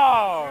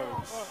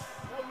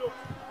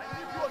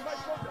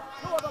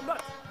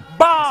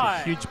 It's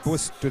a huge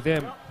boost to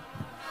them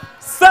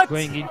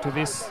going into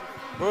this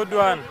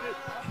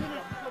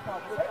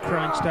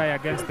crunch tie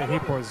against the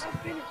Hippos.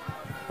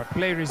 But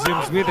play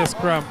resumes with the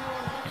scrum.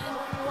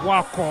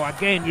 Wako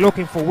again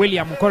looking for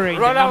William Mukore in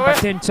the number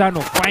 10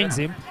 channel, finds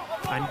him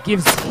and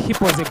gives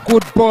Hippos a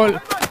good ball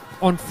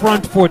on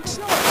front foot.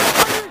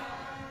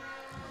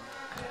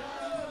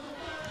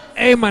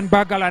 Ayman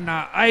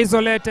Bagalana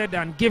isolated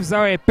and gives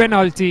away a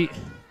penalty.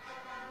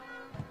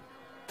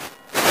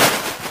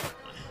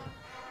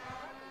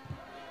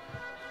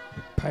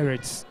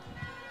 Pirates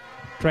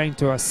trying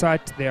to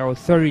assert their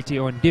authority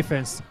on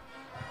defense,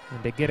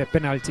 and they get a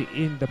penalty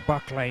in the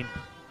back line.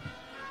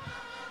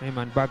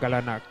 Ayman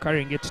Bagalana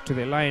carrying it to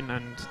the line,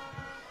 and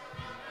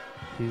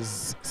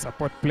his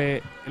support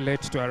play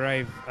late to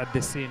arrive at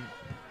the scene.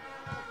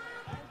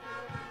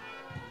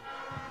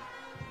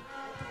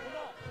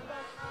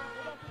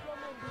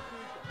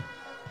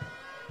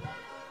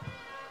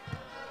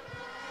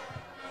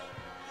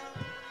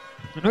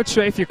 I'm not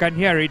sure if you can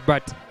hear it,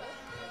 but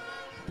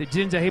the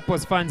Jinja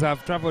Hippos fans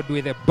have traveled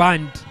with a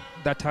band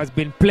that has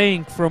been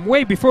playing from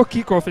way before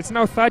kickoff. It's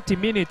now 30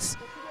 minutes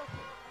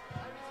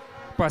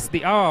past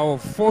the hour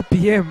of 4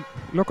 p.m.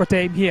 local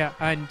time here,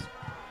 and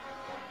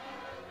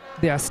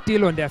they are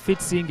still on their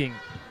feet singing.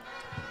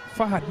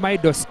 Fahad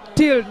Maido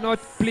still not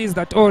pleased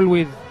at all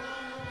with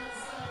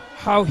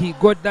how he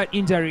got that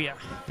injury. I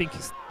think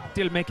he's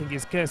still making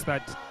his case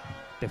that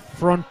the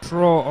front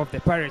row of the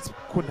Pirates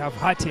could have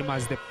hurt him,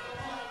 as the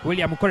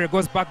William Mukore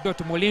goes back door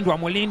to Mulindwa.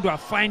 Mulindwa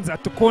finds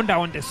Atukonda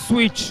on the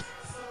switch.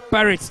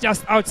 Pirates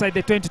just outside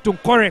the 22.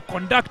 Mukore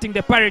conducting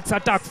the Pirates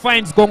attack,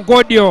 finds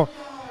Gongodio.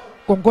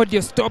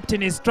 Gongodio stopped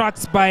in his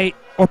tracks by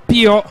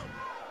Opio.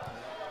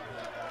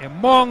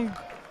 Emong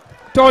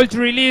told to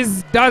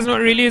release, does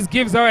not release,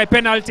 gives away a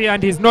penalty,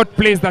 and he's not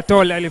pleased at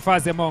all,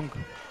 Elifaz Emong.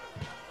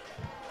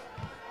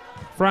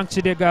 Frank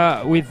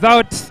Chidega,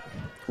 without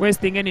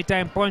wasting any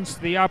time,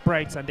 punched the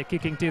uprights, and the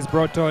kicking tee is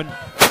brought on.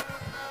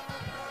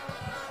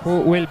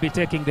 Who will be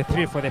taking the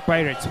 3 for the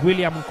Pirates?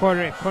 William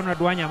Mukore, Conrad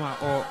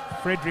Wanyama, or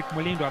Frederick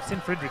Mulindwa? I've seen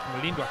Frederick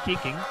Mulindwa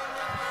kicking.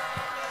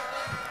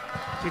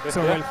 Kicked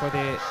so well for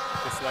the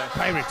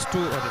Pirates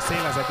too, or the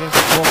Sailors against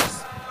the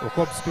Hawks, or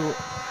Cobs too, a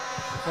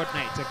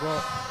fortnight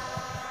ago.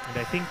 And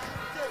I think,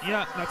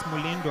 yeah, that's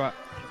Mulindwa.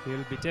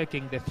 He'll be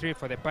taking the 3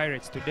 for the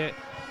Pirates today.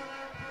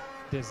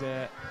 There's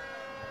a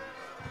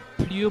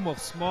plume of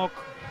smoke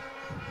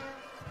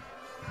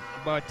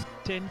about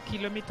 10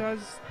 kilometers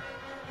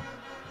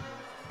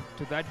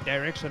to that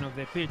direction of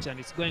the pitch, and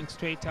it's going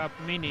straight up,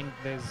 meaning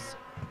there's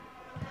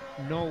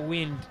no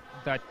wind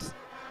that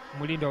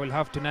Mulindwa will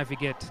have to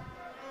navigate.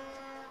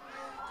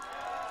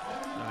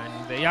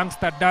 And the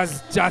youngster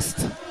does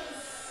just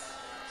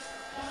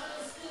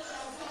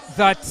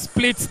that,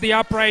 splits the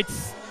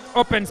uprights,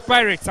 opens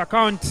Pirates'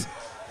 account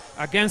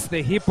against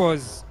the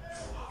Hippos.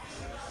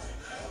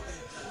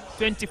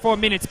 24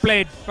 minutes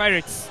played,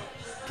 Pirates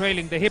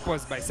trailing the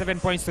Hippos by 7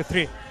 points to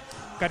 3,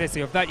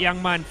 courtesy of that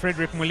young man,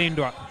 Frederick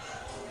Mulindwa.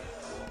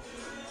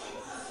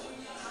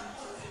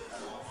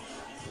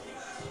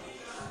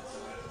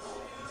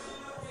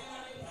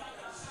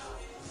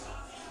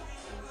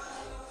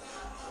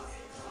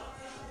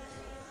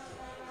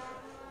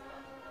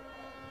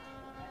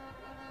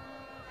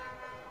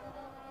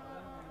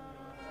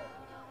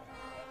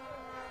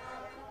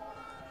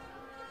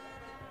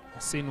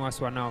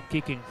 Sinwaswa now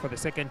kicking for the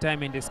second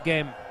time in this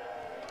game,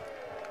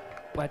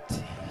 but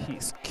he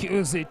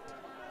skews it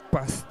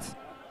past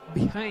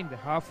behind the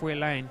halfway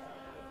line,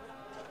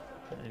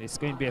 and it's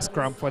going to be a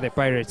scrum for the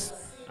Pirates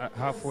at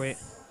halfway.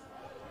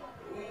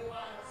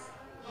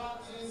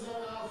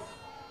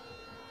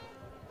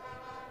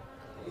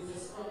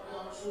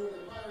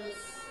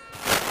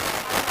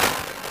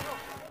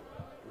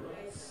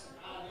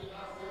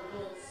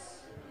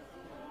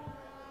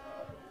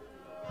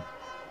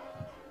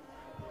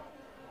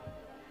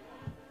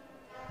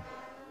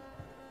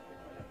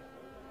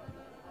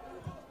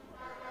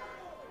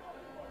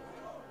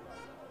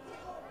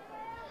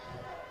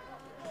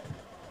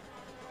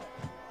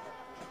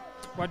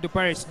 What do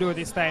Pirates do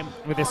this time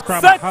with the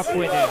scrum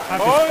halfway there?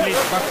 Half is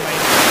split back line.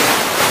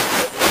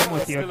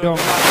 Timothy Odom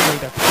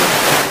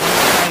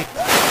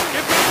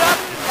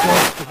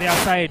goes to their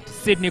side.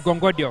 Sydney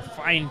Gongodio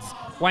finds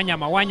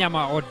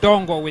Wanyama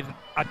Odongo with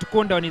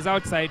Atukunda on his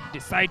outside,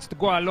 decides to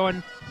go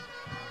alone.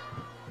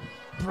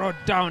 Brought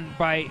down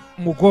by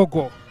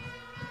Mugogo.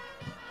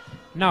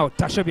 Now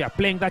Tashobia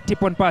playing that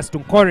tip-on pass to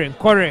Nkore.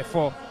 Nkore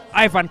for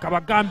Ivan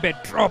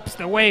Kabagambe, drops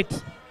the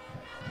weight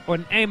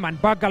on Ayman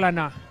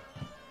Bagalana.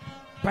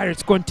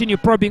 Pirates continue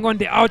probing on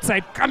the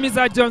outside.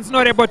 Kamiza Jones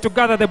not able to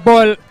gather the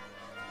ball.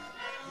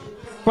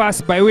 Pass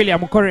by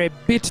William Nkore, a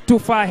bit too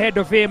far ahead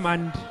of him,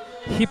 and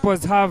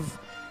Hippos have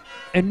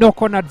a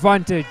knock-on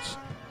advantage.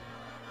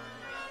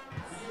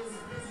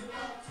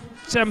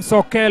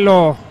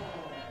 Chemsokelo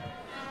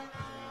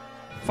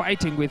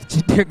fighting with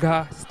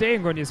Chidega,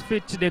 staying on his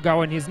feet, Chidega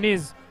on his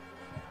knees.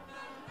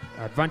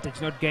 Advantage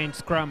not gained,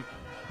 scrum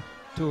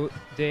to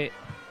the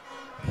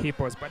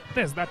Hippos, but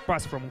there's that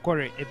pass from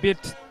Nkore, a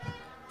bit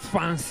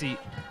fancy,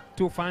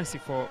 too fancy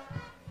for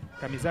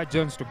Kamiza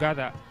Jones to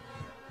gather,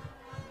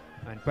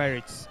 and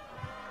Pirates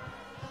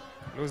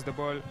lose the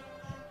ball,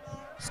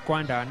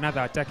 squander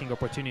another attacking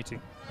opportunity.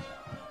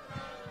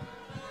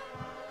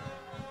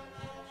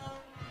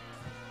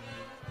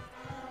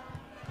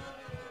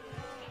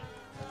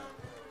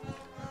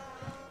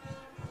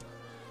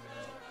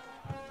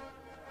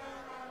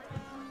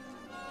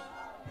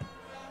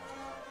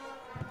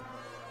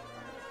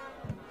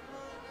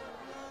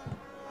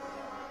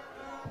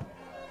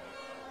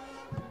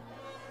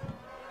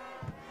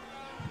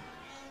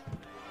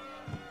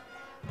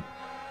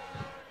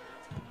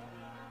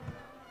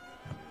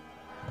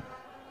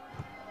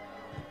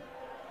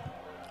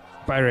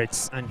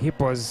 Pirates and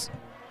Hippos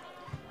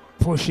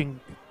pushing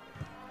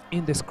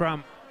in the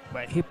scrum,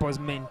 but Hippos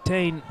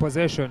maintain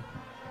possession.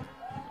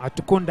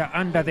 Atukunda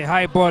under the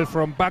high ball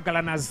from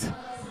Bagalana's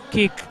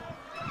kick,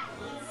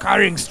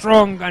 carrying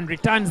strong and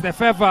returns the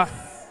favor.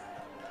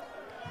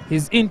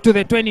 He's into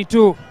the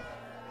 22.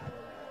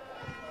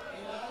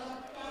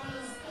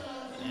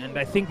 And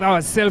I think that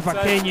was Selva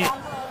Kenye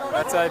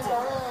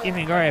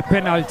giving her a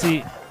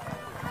penalty,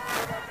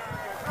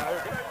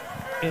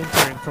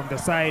 entering from the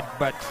side,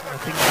 but I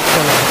think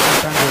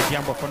that's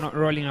Jambo for not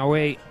rolling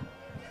away.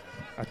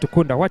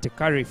 Atukunda, what a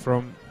carry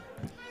from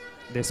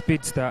the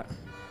speedster.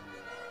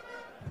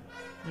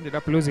 Ended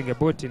up losing a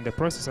boot in the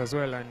process as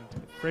well, and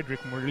Frederick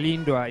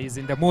Mulindwa is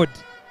in the mood.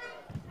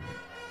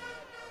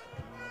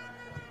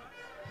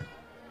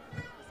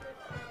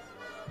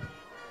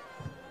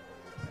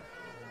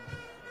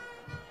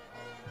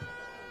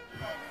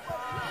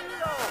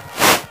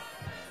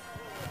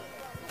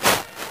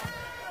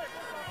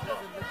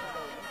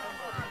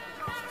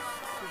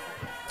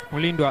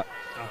 Mulindwa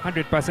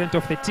 100%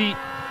 of the tee.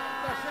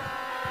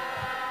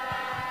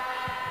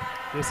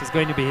 This is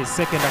going to be his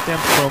second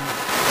attempt from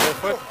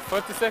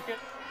 40 seconds.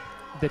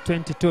 The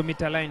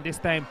 22-meter line, this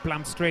time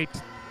plumb straight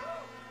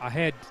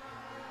ahead.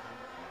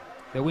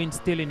 The wind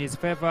still in his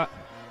favor.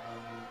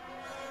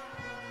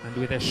 And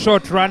with a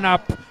short run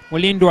up,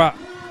 Mulindwa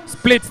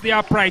splits the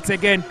uprights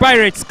again.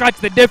 Pirates cut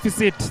the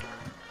deficit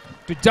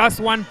to just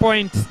 1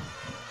 point.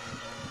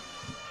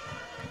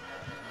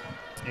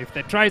 If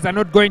the tries are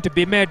not going to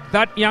be made,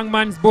 that young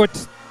man's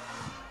boat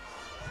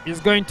is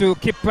going to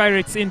keep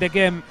Pirates in the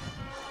game.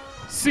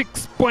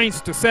 6 points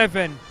to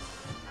 7.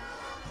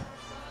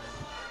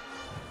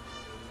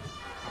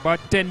 About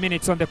 10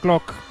 minutes on the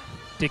clock,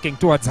 ticking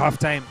towards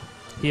halftime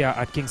here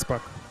at Kings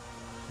Park.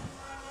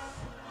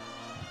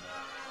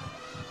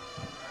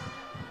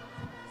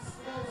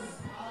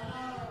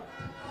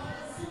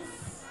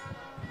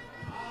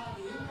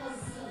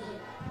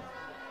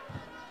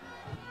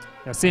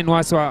 Yasin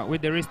Waswa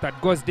with the wrist that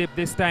goes deep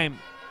this time.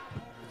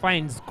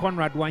 Finds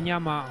Conrad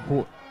Wanyama,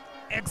 who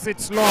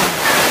exits long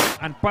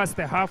and past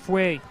the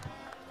halfway.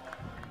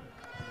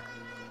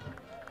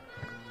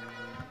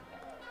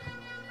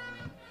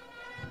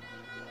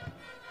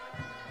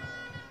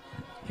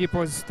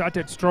 Hippos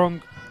started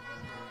strong.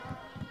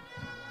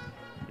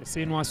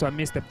 Yasin Waswa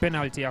missed the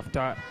penalty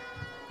after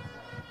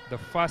the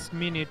first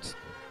minute.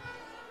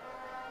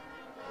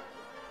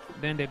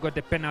 Then they got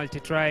the penalty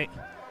try.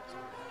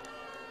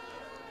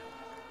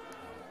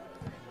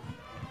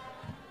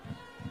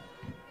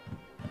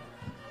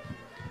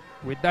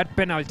 With that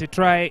penalty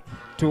try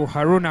to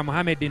Haruna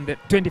Mohammed in the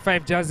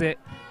 25 jersey,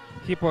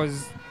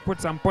 Hippos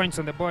put some points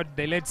on the board.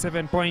 They led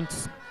 7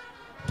 points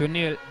to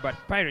nil, but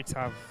Pirates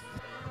have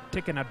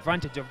taken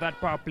advantage of that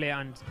power play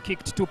and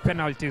kicked 2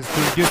 penalties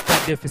to reduce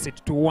that deficit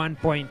to 1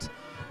 point.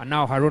 And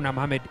now Haruna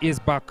Mohammed is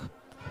back.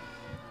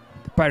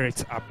 The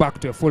Pirates are back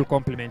to a full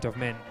complement of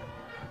men.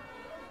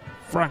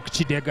 Frank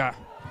Chidega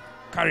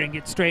carrying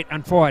it straight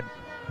and forward.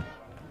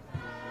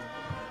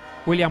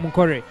 William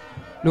Nkore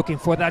looking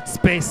for that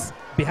space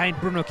behind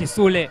Bruno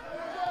Kisule.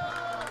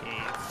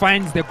 He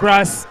finds the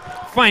grass,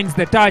 finds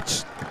the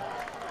touch.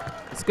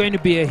 It's going to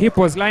be a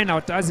Hippos line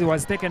out as he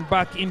was taken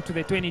back into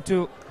the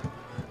 22,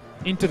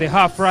 into the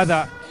half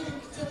rather.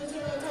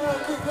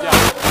 Yeah.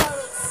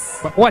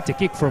 But what a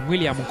kick from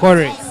William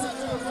Nkore.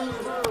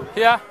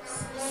 Here.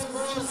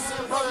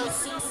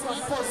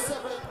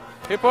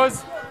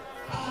 Hippos.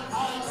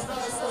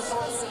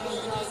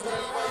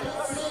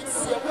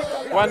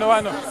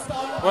 1-1.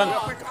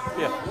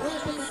 Yeah.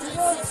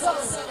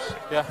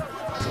 Yeah.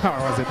 That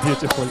was a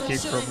beautiful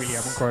kick from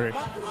William Nkore.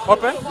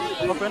 Open.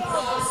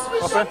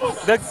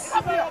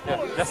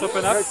 Yeah, just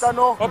open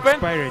up. Open.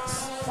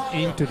 Pirates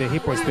into the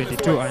Hippos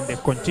 22 and they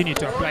continue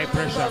to apply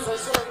pressure.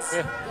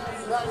 Yeah.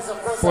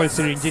 Paul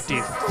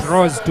Siringiti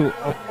throws to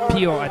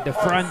Opio at the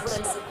front,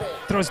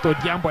 throws to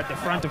Odiambo at the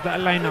front of that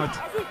line out.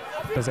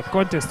 There's a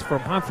contest from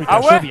Humphrey to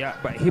Shobia,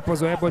 but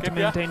Hippos were able to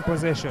maintain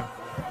possession.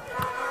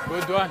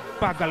 Good one.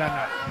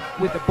 Pagalana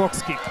with the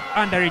box kick.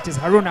 Under it is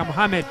Haruna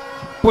Mohammed.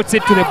 Puts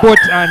it to the boat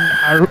and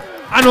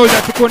Arnold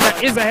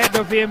Atukunda is ahead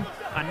of him.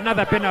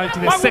 Another penalty,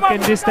 the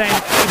second this time,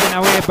 given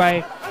away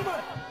by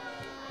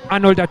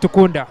Arnold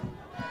Atukunda.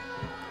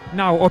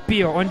 Now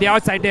Opio on the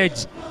outside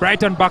edge.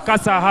 Brighton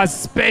Bakasa has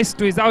space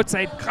to his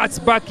outside, cuts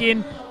back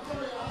in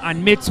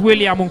and meets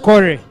William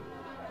Nkore.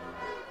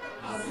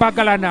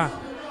 Pagalana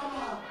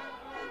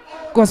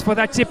goes for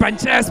that chip and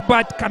chest,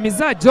 but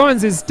Kamiza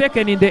Jones is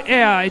taken in the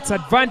air. It's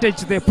advantage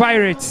to the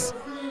Pirates.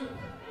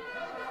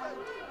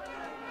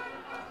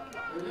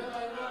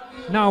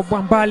 Now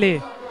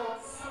Bwambale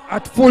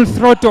at full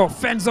throttle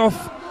fends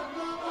off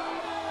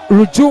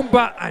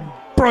Rujumba and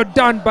brought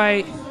down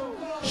by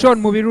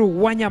Sean Mubiru.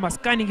 Wanyama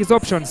scanning his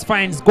options,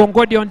 finds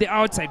Gongodio on the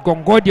outside.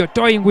 Gongodio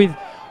toying with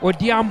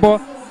Odiambo.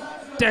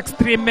 Takes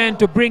 3 men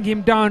to bring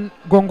him down,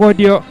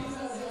 Gongodio.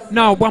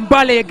 Now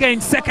Bwambale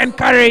again, second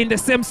carry in the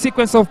same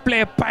sequence of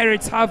play.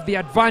 Pirates have the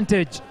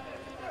advantage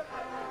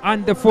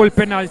and the full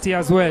penalty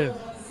as well.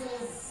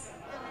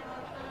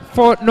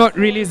 For not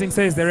releasing,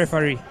 says the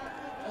referee.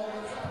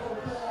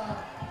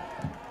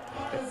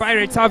 The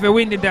Pirates have a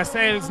wind in their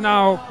sails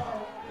now.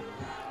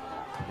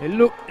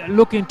 They're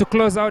looking to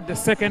close out the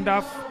second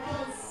half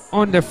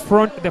on the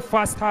front, the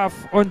first half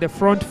on the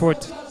front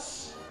foot.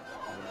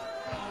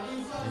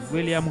 And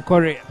William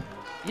Nkore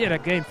yet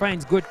again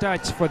finds good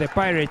touch for the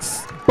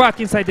Pirates. Back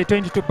inside the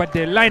 22, but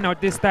the line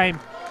out this time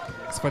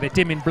is for the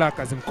team in black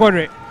as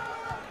Nkore,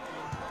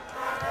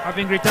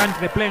 having returned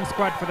to the playing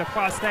squad for the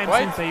first time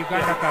since the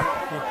Uganda Cup.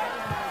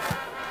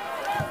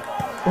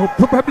 Or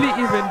probably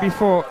even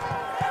before.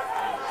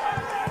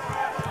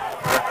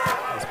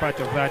 As part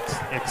of that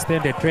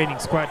extended training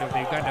squad of the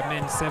Uganda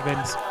men's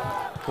sevens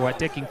who are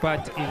taking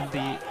part in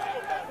the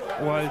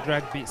World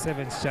Rugby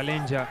Sevens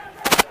Challenger.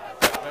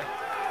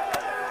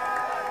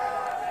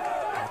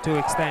 2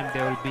 weeks' time,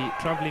 they will be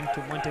traveling to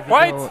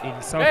Montevideo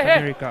in South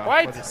America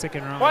for the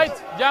second round.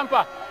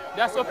 Jumper,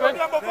 just open.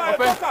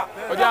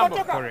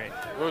 Correct.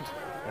 Good.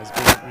 Has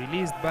been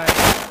released by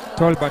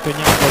Tolbert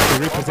Onyango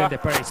to represent the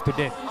Pirates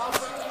today.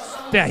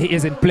 There he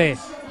is in play.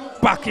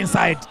 Back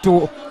inside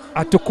to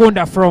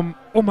Atukunda from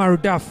Omar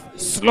Duff.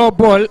 Slow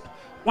ball.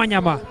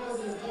 Wanyama.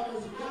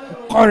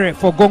 Kore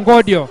for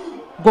Gongodio.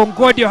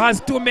 Gongodio has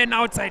 2 men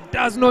outside,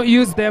 does not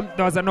use them.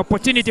 There was an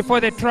opportunity for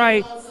the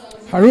try.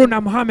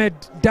 Haruna Mohammed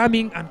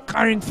damming and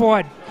carrying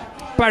forward.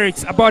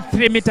 Pirates about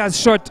 3 meters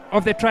short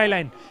of the try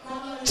line.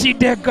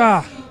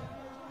 Chidega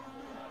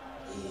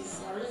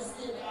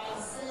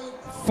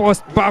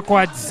forced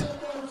backwards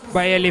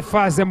by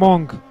Eliphaz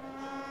Emong.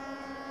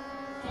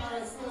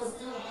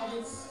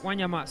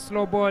 Wanyama,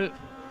 slow ball,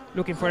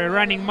 looking for a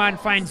running man,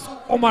 finds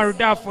Omar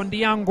Duff on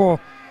the angle.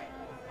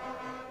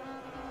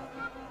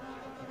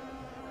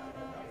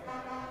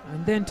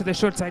 And then to the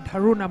short side,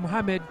 Haruna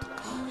Mohammed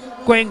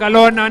going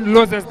alone and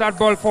loses that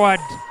ball forward.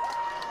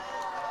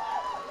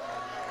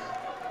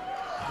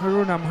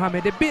 Haruna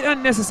Mohammed, a bit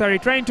unnecessary,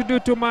 trying to do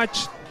too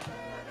much.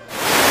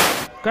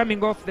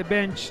 Coming off the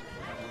bench.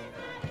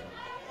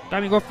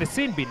 Coming off the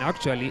sin bin,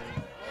 actually.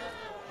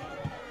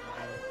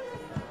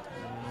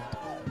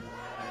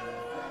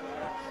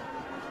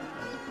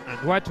 And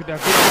what would have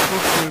been a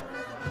fruitful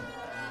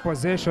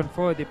possession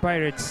for the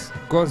Pirates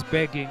goes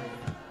begging.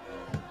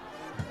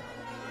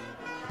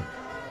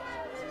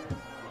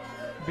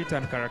 Bit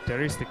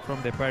uncharacteristic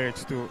from the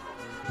Pirates to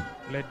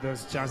let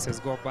those chances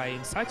go by.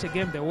 In such a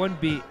game, there won't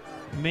be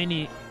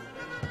many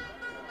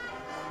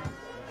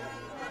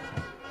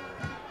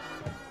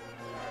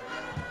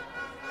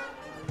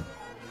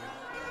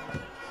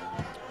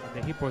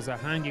the Hippos are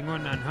hanging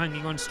on and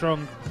hanging on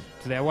strong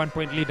to their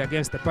 1-point lead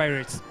against the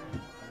Pirates.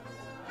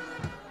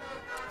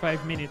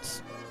 5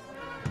 minutes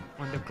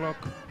on the clock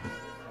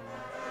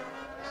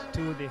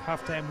to the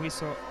halftime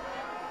whistle.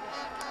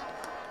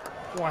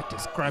 What a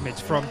scrummage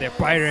from the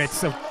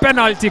Pirates. A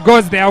penalty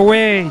goes their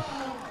way.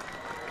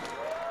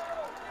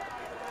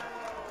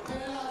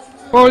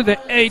 All the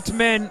 8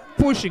 men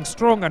pushing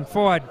strong and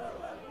forward.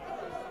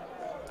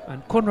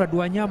 And Conrad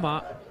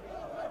Wanyama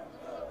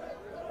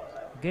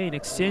again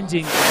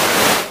exchanging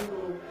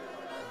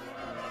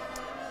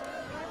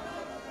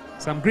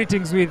some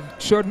greetings with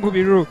Sean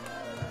Mubiru.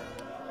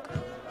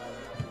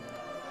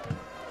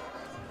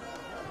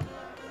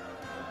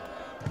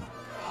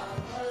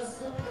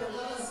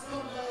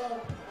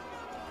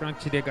 Frank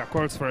Chidega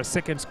calls for a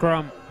second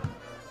scrum.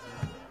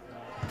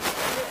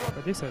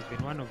 But this has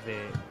been one of the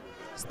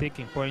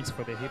sticking points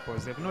for the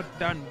Hippos. They've not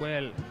done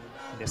well in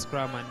the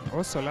scrum, and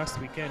also last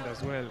weekend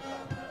as well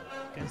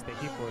against the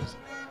Hippos,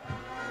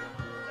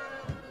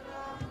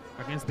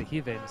 against the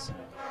Heathens.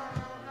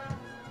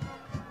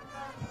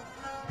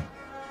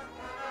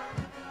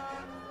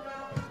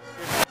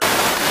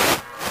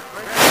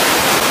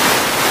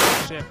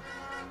 Shape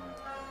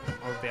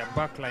of their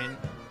backline.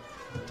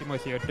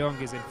 Timothy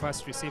Odong is in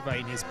first receiver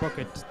in his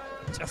pocket.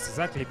 Just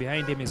exactly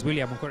behind him is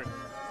William Okore.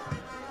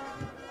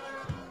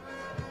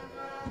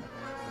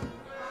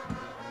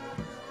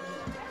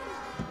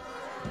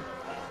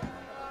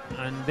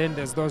 And then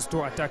there's those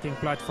 2 attacking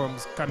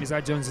platforms.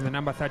 Kamiza Jones in the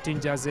number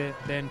 13 jersey,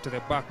 then to the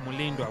back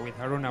Mulindwa with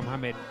Haruna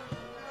Mohamed.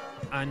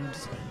 And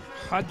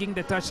hugging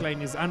the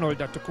touchline is Arnold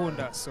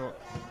Atukunda. So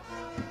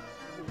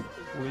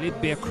will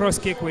it be a cross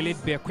kick? Will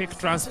it be a quick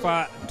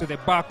transfer to the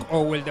back,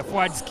 or will the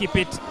forwards keep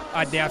it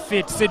at their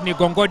feet? Sydney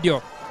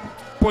Gongodio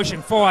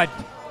pushing forward.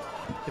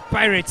 The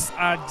Pirates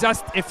are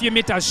just a few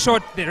meters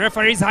short. The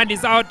referee's hand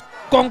is out.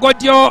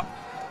 Gongodio,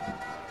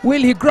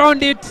 will he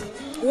ground it?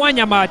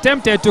 Wanyama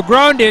attempted to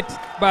ground it,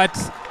 but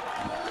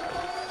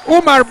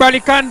Umar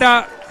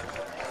Balikanda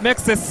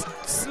makes a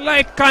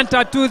slight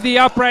counter to the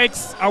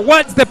uprights,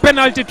 awards the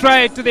penalty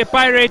try to the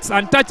Pirates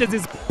and touches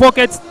his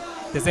pockets.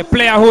 There's a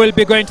player who will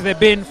be going to the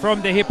bin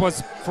from the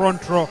Hippos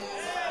front row.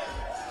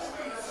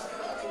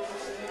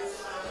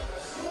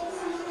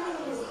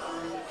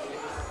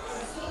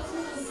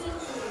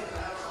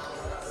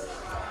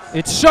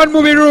 It's Sean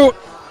Mubiru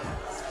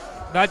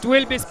that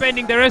will be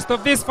spending the rest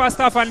of this first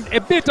half and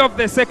a bit of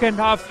the second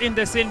half in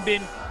the sin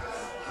bin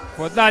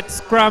for that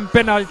scrum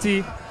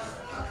penalty.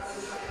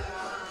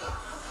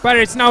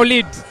 Pirates now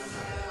lead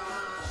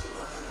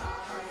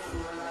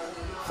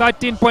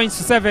 13 points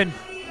to 7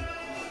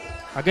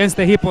 against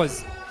the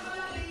Hippos.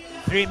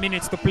 3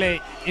 minutes to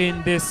play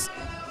in this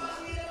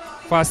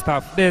first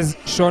half. There's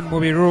Sean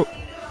Mubiru.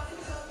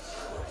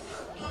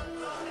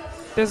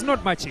 There's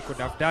not much he could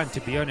have done,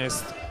 to be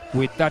honest,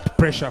 with that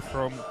pressure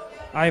from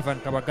Ivan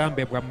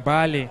Kabagambe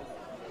Bwambale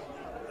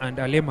and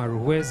Alema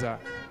Ruweza.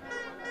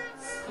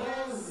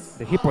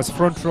 The Hippos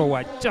front row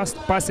were just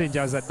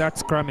passengers at that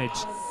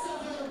scrummage.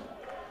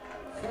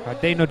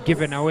 Had they not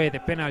given away the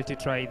penalty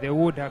try, they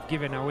would have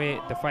given away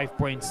the 5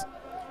 points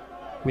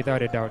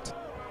without a doubt.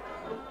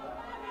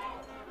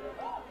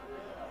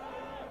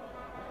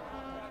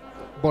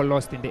 Ball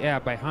lost in the air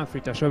by Humphrey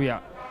Tashobia.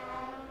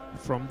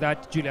 From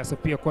that Julius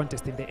Opio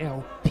contest in the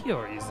air,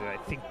 Opio is, I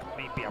think,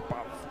 maybe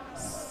above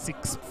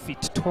 6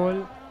 feet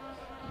tall.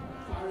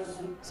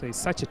 So he's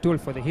such a tool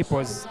for the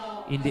Hippos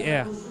in the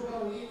air.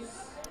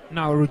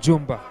 Now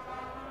Rujumba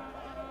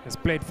has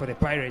played for the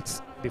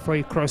Pirates before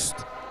he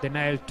crossed the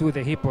Nile to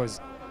the Hippos.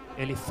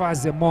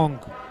 Elifaze Mong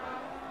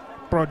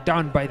brought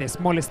down by the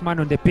smallest man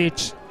on the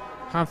pitch,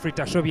 Humphrey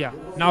Tashobia.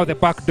 Now the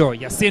back door,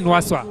 Yasin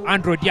Waswa,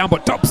 Andrew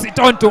Diambo tops it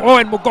on to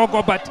Owen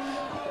Mugogo, but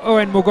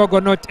Owen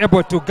Mugogo not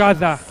able to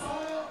gather.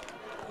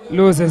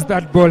 Loses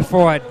that ball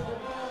forward.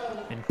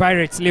 And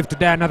Pirates live to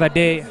die another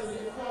day.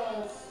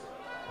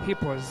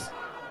 Hippos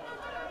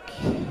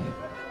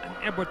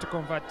unable to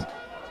convert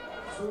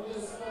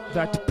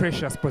that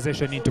precious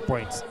possession into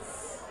points.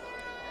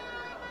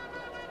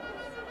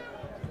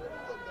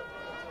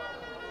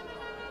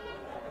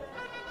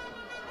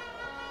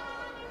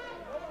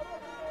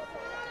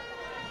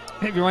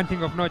 Maybe one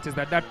thing of note is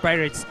that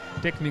Pirates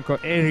technical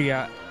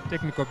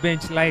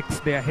bench likes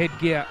their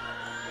headgear.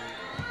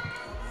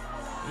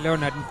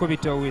 Leonard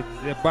Nkubito with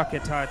the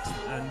bucket hat,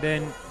 and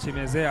then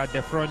Chimeze at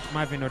the front,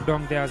 Marvin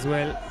Odong there as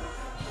well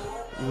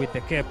with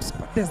the caps.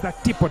 But there's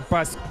that tip on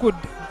pass, good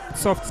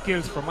soft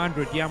skills from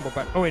Andrew Diambo,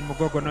 but Owen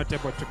Mugogo not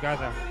able to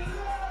gather.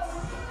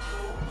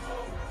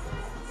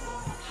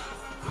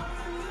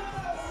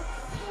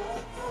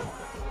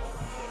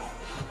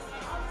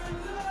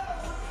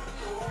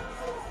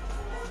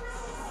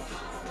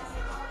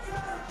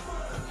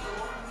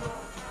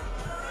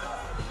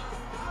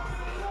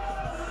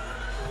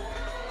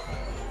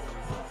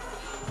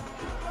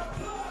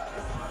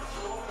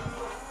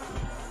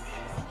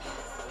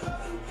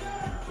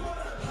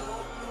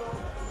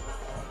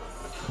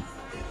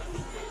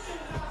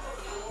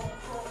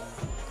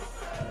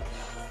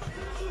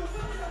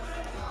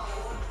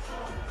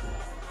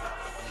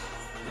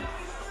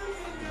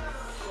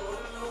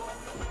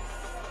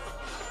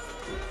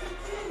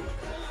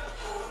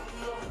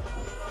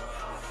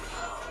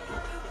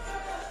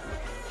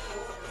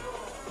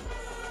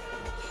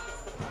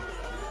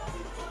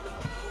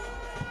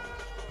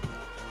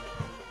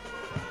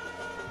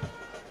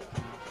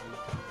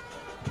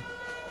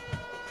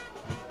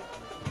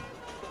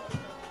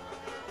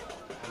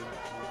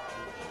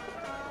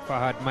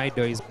 Fahad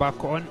Maido is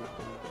back on.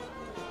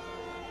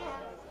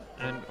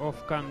 And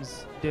off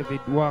comes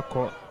David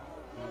Wako.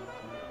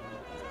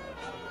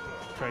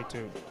 Try to,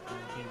 in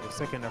the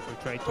second half, we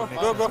try to make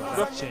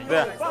some change.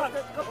 There.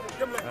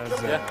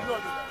 As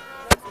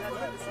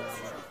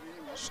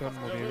Sean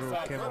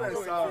Mubiru came off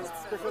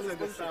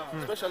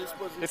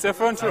It's a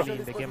front row. early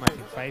in the game, I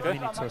think 5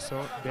 minutes or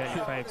so, barely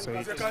 5, so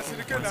it's a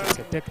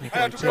technical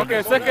change.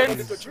 Okay, second.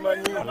 He's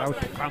allowed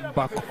to come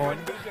back on.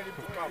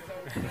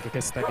 I think the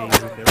case study is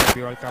in the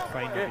Rugby World Cup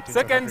final between South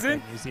Seconds Africa in.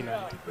 and New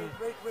Zealand.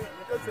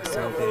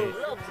 So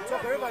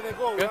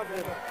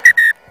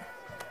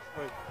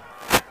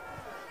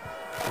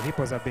the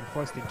Hippos have been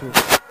forced into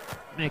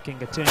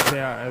making a change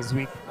there as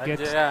we get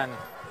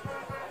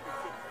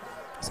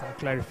some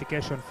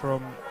clarification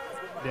from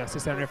the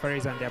assistant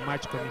referees and their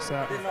match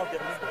commissar.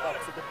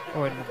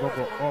 Owen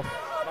Mugogo off.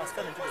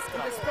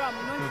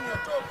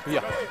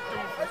 Yeah.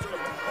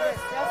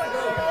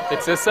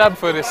 It's a sub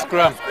for the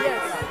scrum.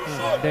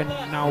 And then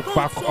now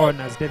back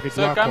on as David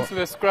So it comes to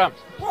Wako the scrum.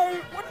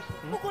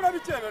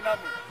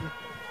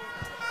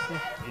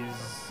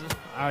 is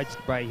urged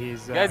by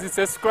his Guys, it's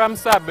a scrum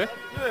sub. Eh?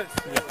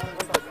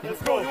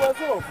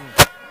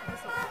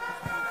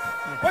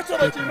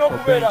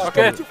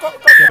 Okay.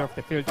 get off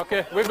the field.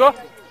 Okay, we go.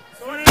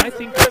 I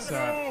think it's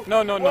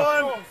No.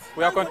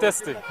 We are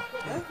contesting.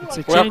 it's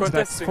a We are change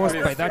that's contesting, forced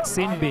please. by that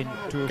sin bin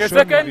to Okay, show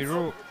second.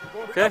 Mubiru.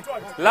 Okay.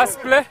 Last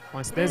play.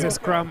 Once there's a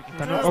scrum, you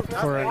cannot opt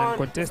for an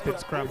uncontested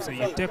scrum, so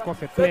you take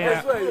off a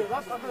player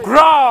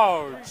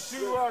Crouch.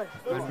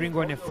 and bring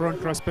on a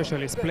front row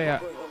specialist player.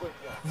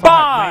 Fine.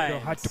 Fahad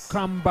Maido had to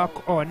come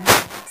back on,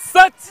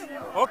 Set.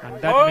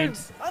 and that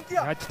means he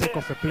had to take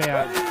off a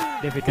player.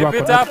 David Keep Wako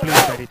it not up.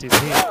 playing, but it is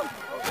him.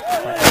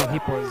 But the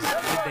Hippos,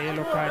 with the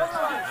yellow card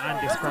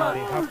and the scrum,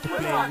 they have to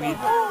play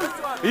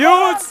with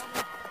Use.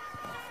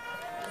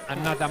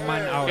 another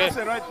man out. Okay.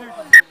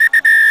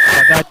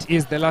 But that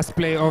is the last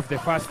play of the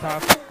first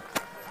half.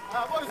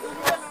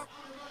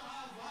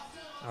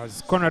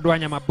 As Conrad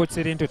Wanyama puts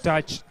it into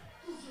touch.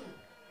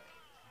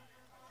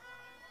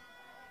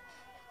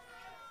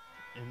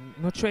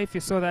 I'm not sure if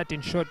you saw that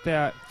in short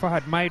there.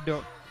 Fahad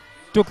Maido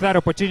took that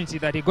opportunity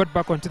that he got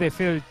back onto the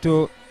field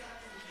to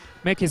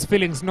make his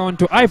feelings known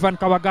to Ivan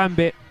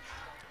Kawagambe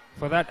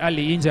for that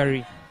early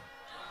injury.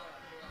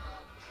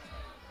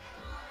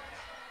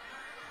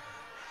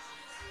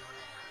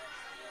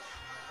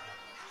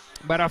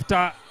 But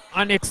after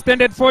an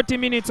extended 40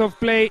 minutes of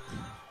play,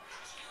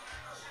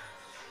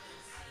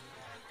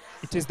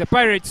 it is the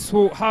Pirates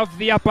who have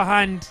the upper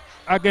hand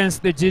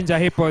against the Jinja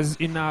Hippos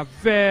in a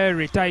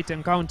very tight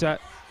encounter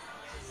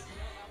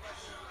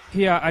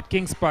here at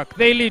Kings Park.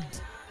 They lead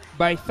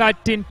by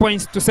 13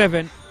 points to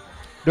 7.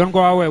 Don't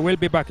go away. We'll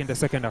be back in the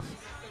second half.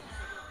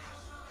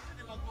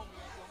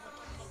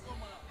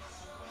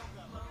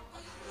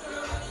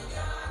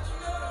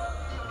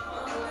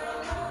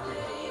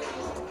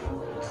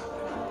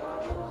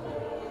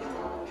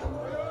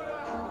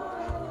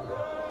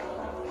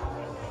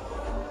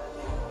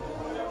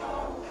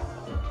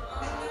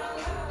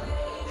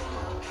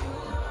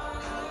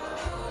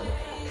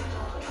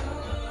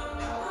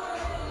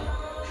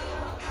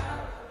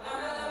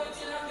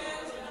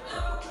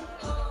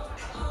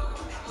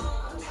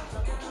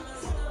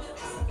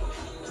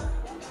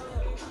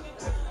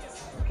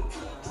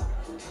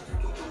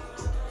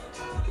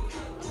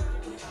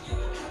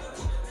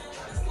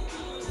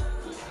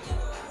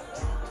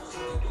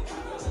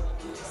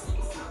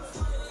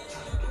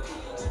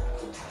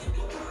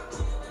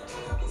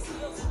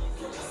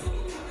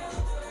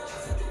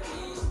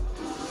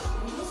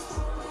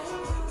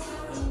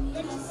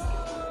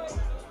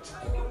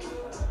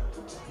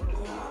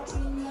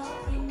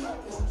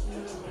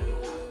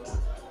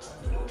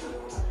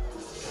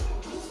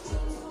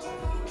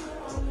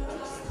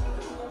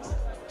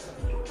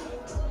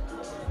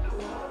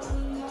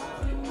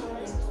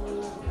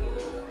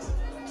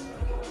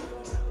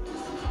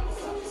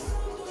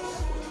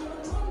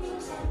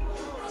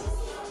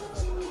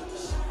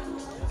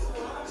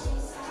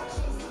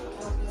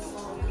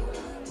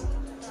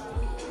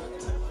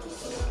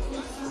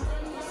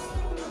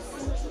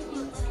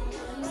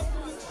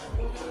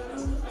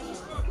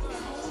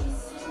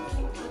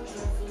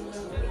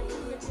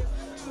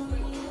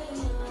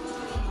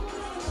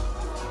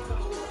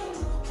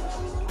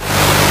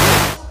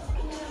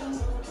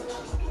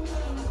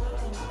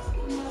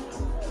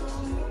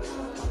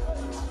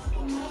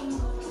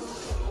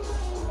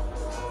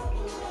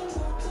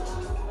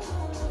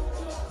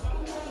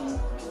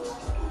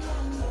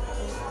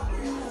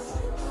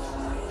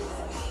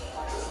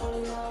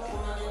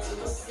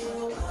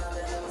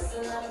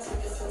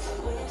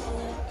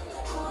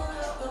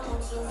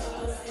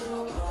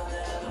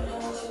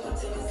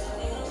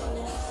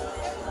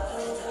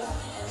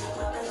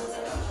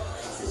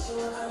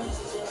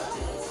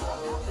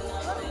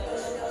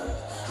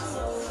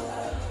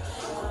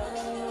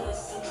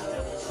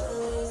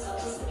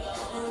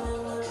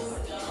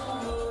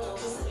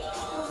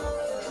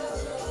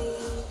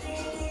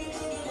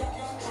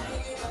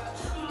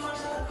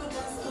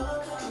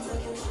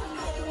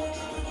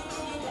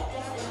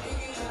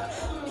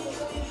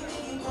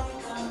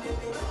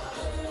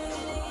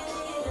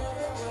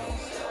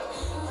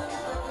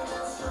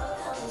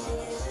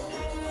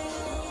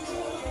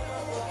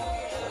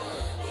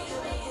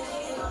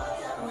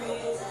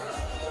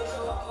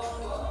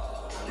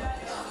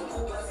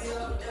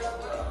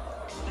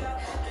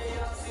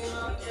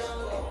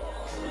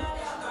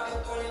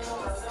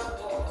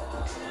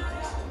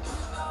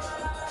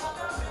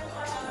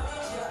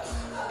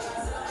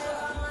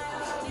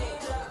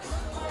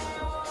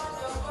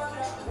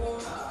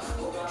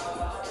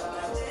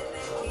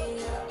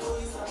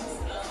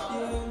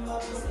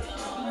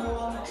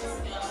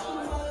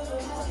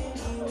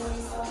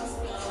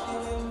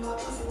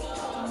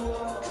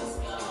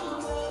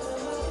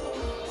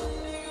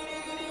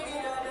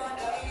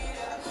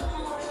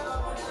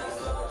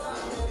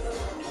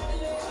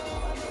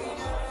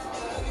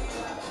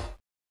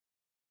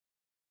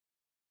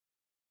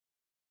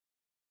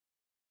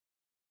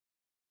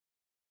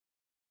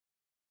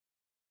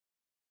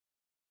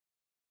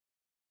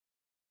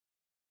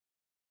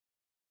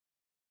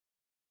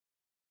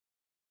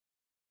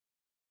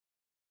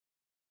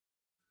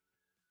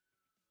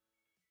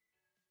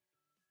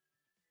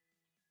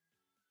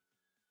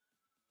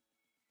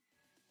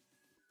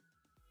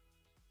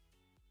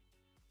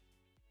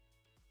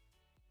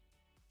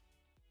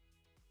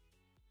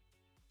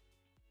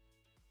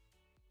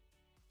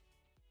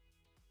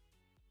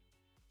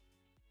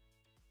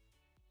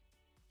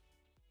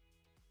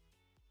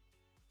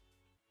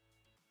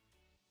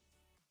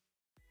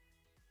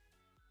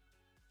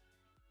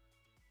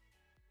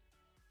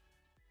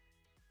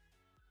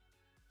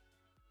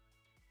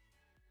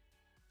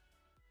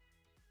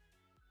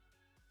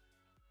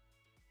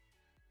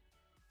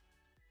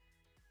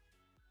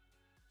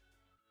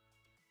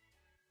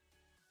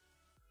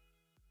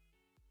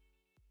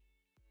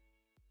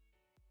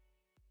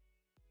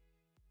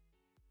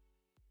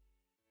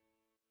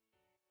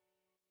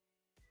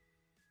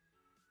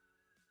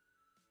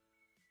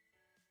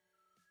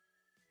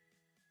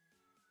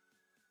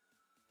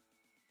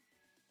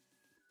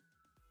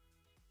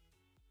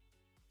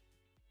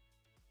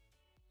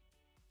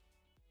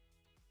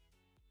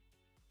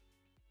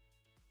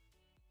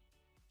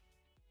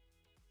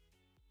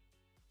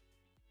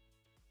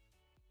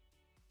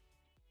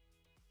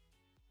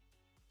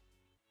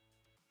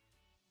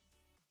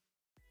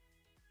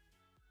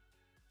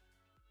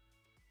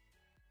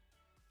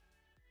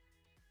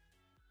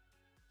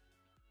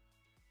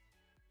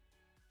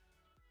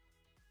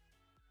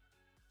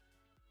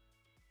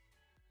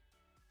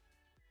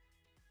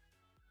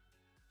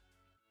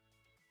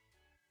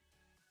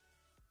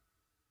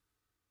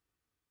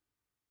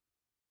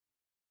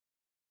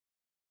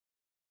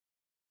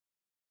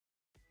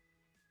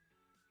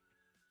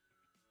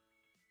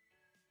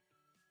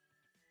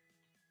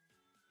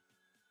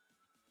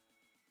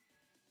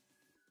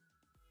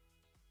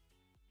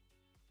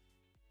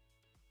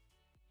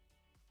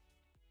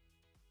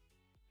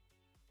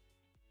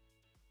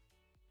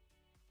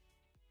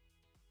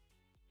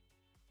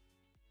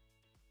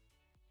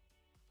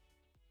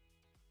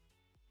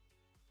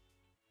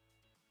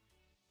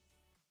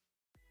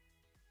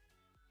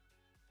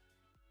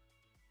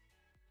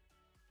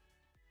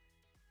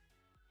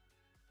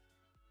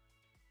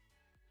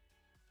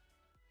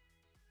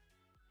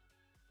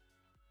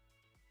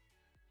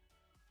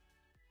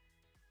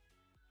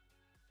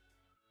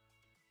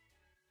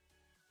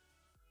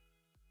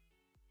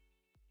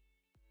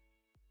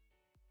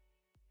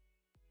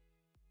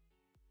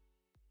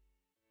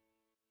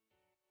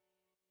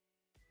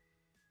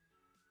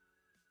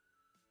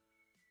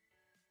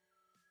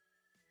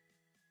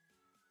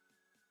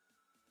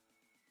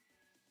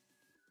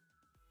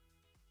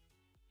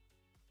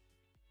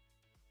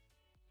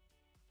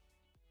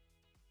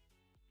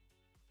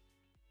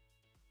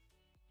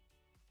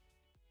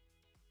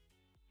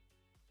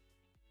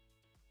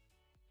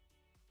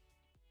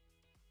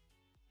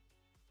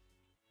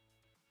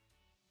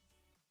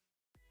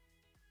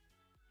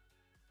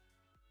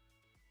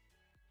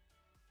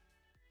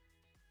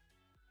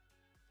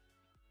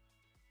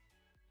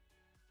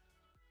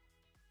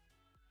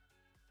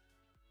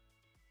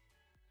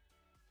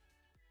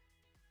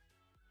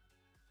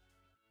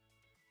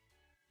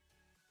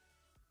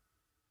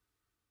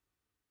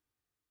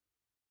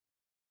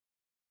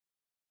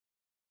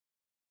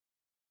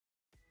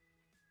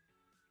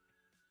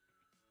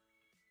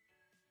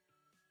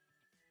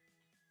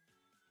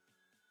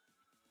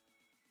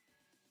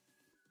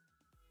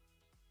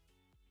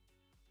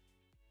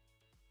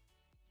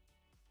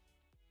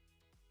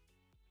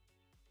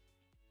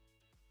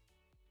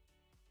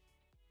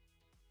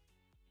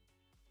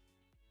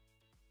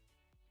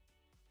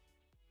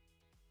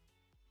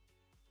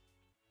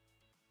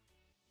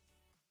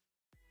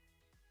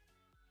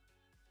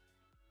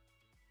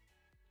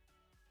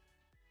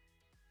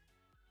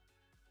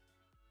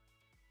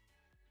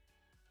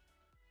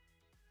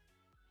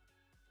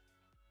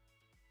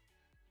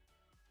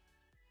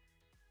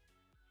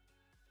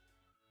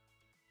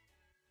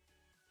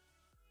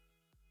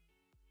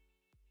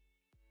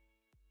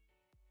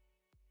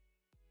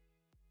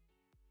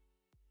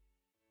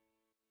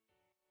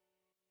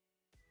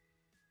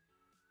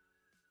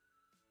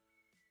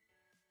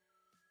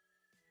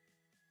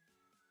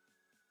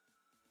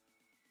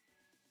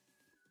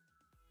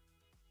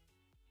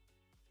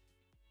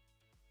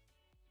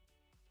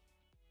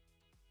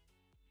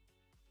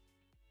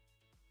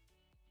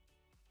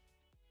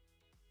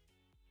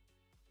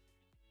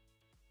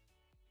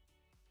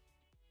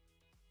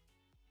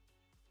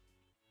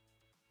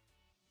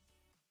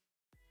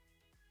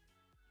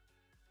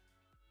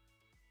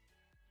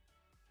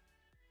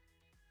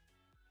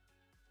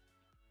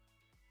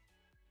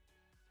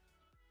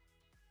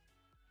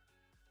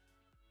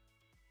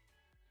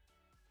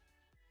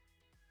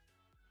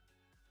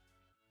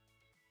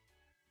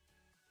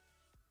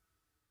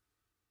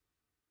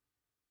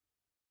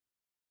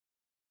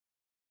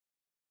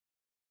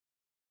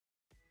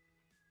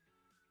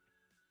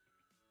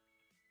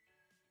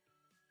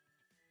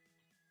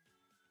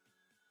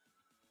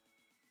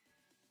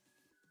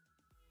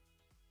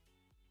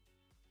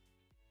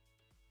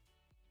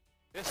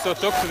 So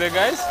talk to the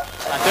guys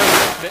and tell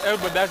them the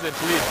elbow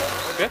doesn't lead.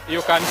 Okay?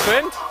 You can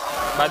trend,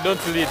 but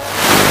don't lead.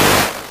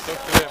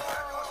 Talk to them.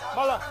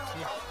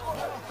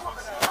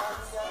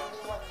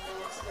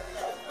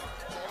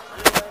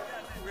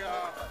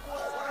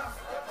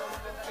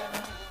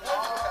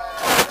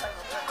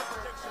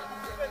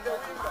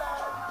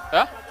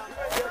 Huh?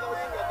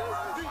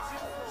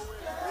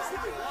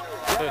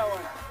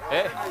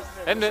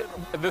 And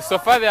so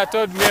far they are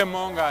told me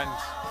Mong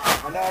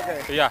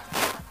and yeah,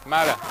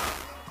 Mara.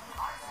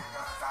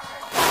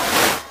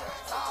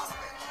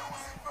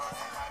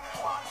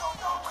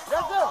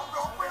 Let's go.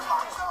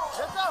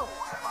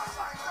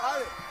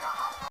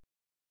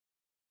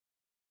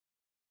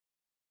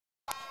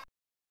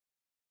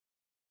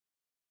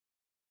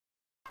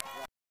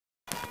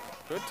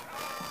 Good.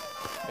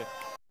 Okay.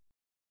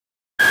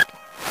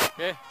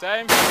 Okay,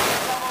 time. The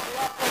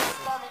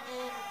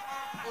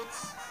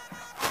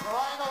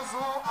Rhinos who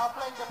are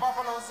playing the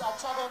Buffaloes at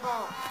Chabendo.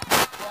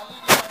 They are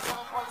leading by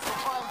 7 points to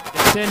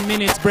 5. 10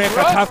 minutes break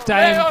at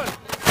halftime.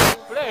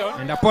 Play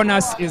on. And upon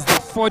us is the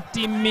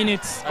 40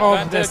 minutes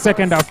of the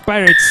second half.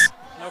 Pirates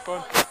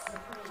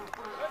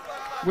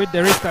with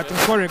the restart.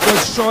 Nkore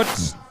goes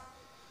short.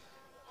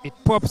 It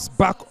pops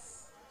back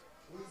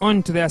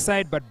onto their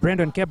side, but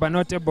Brendan Keba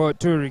not able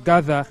to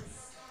regather.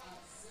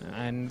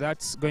 And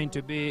that's going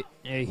to be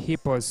a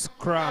Hippos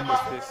scrum.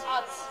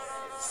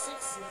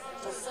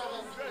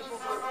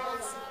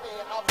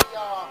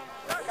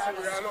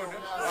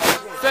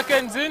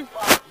 Seconds in.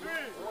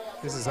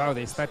 This is how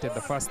they started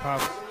the first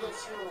half.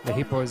 The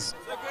Hippos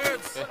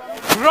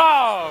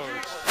Crouch.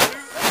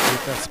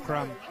 with the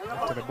scrum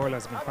after the ball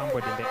has been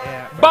fumbled in the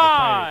air. By the Bang.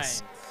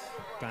 Pirates.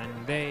 Can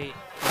they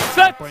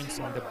Set. points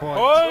on the board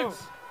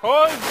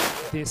Hold.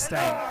 this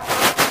time?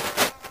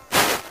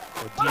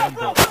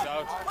 Odiambo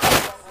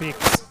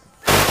picks.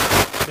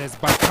 There's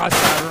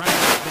Bakasa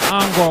running the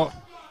angle.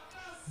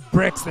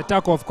 Breaks the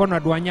tackle of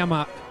Conrad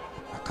Wanyama.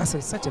 Bakasa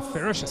is such a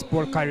ferocious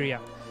ball carrier.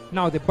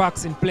 Now the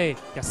backs in play.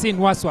 Yasin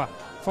Waswa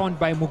found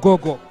by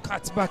Mugogo.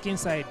 Cuts back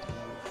inside.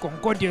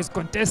 Concordia is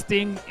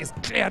contesting. Is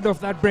cleared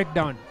off that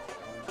breakdown.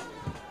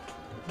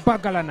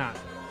 Bagalana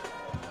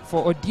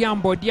for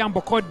Odiambo.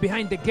 Odiambo caught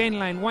behind the gain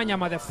line.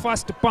 Wanyama the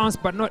first to pounce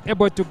but not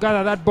able to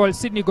gather that ball.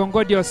 Sidney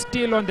Gongodio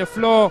still on the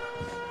floor.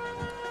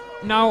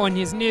 Now on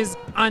his knees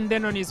and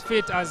then on his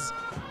feet as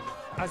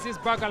this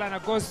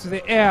Bagalana goes to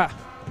the air.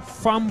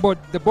 Fumbled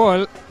the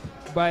ball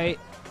by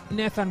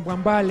Nathan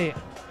Bwambale.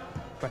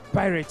 But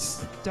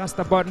Pirates just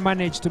about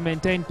managed to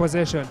maintain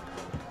possession.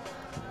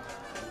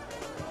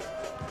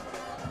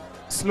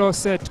 Slow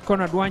set,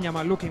 Conrad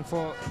Wanyama looking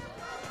for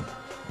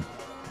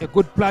a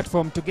good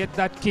platform to get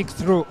that kick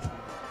through.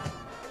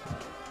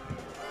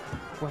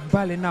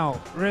 Bwambale now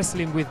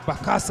wrestling with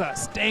Bakasa,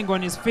 staying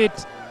on his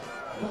feet.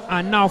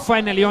 And now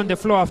finally on the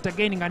floor after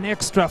gaining an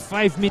extra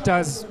 5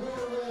 meters.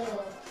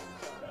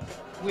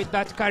 With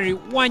that carry,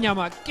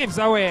 Wanyama gives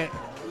away.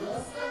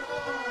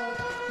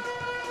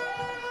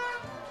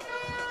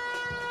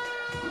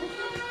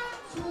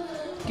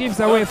 Gives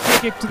away free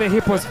kick to the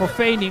Hippos for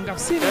feigning. I've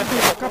seen him do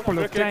it a couple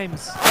of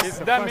times. He's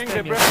The damming first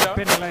the time he has been breakdown.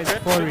 penalized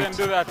for Shouldn't it.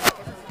 do that.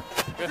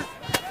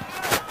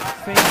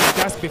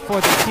 Feigning just before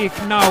the kick.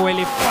 Now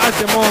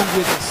Elifazemong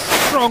with a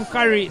strong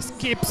carry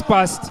skips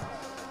past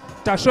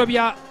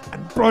Tashobia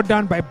and brought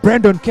down by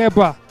Brendan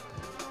Keba.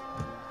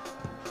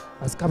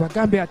 As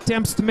Kabagambe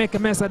attempts to make a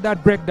mess at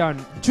that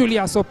breakdown.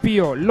 Julius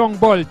Opio, long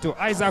ball to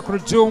Isaac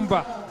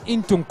Rujumba,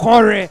 into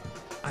Nkore,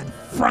 and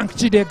Frank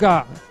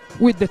Chidega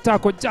with the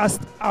tackle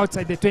just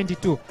outside the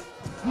 22.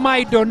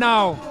 Maido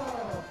now.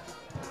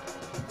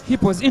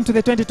 Hippos into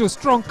the 22,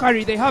 strong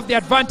carry. They have the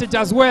advantage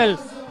as well.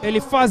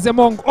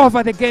 Elifazemong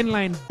over the gain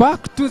line,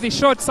 back to the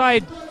short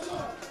side.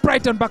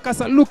 Brighton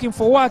Bakasa looking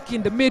for work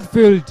in the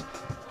midfield.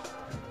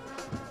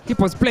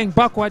 Hippos playing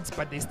backwards,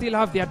 but they still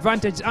have the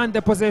advantage and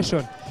the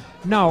possession.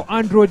 Now,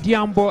 Andrew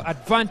Diambo,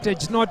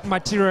 advantage not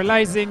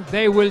materializing.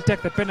 They will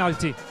take the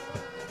penalty.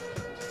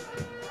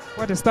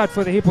 What a start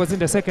for the Hippos in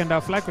the second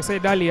half. Like we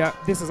said earlier,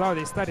 this is how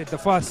they started the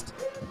first.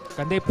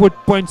 Can they put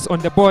points on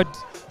the board?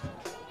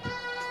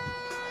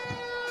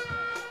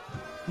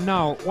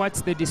 Now,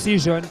 what's the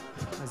decision?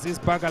 Aziz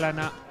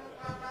Bagalana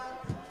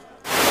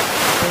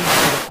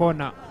points to the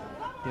corner.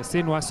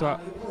 Yasin Waswa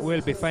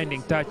will be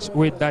finding touch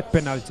with that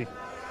penalty.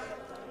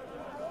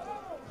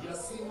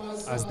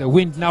 As the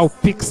wind now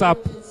picks up,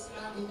 you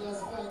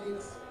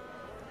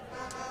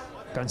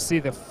can see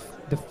the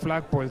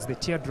flagpoles, the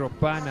teardrop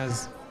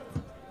banners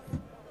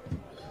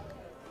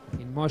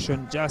in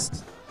motion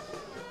just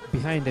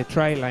behind the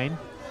try line.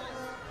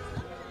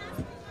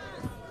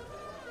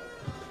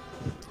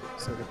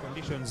 So the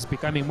conditions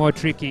becoming more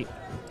tricky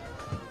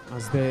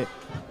as the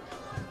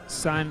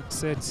sun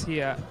sets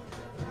here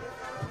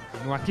in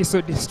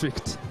Wakiso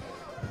district.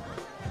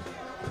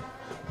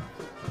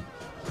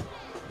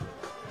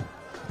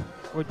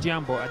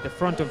 Odiambo at the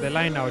front of the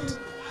line out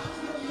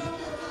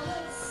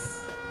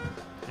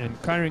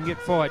and carrying it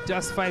forward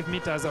just 5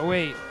 meters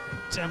away.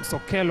 James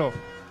Okello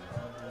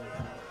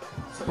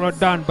brought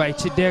down by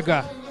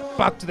Chidega.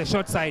 Back to the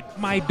short side.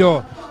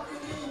 Maido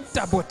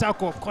double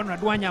tackle of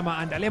Conrad Wanyama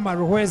and Alema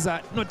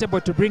Ruhweza, not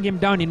able to bring him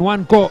down in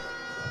one go,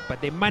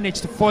 but they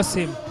managed to force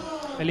him,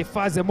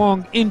 Elifaze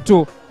Mong,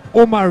 into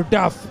Omar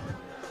Duff,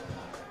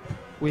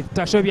 with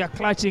Tashovia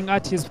clutching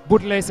at his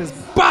bootlaces.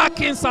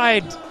 Back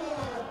inside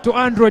to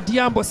Andrew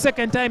Diambo.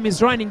 Second time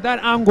he's running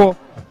that angle.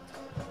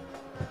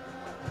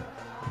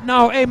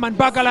 Now Ayman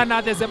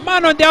Bagalana, there's a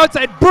man on the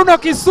outside. Bruno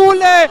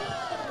Kisule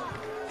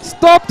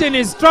stopped in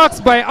his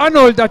tracks by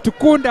Arnold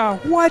Atukunda.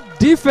 What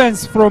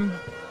defense from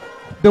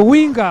the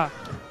winger.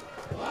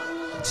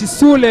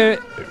 Chisule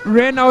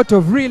ran out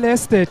of real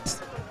estate.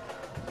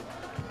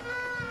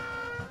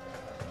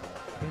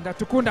 And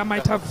Atukunda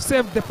might have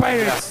saved the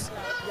Pirates.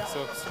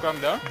 So scrum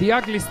down. The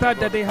ugly start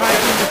that they had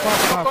in the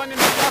first half.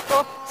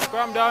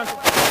 Scrum down.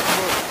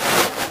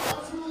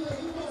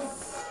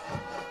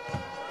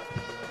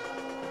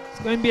 It's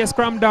going to be a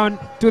scrum down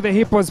to the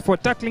Hippos for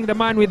tackling the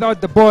man without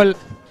the ball.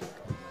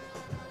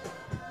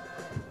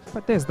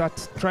 But there's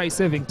that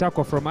try-saving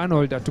tackle from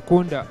Arnold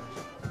Atukunda.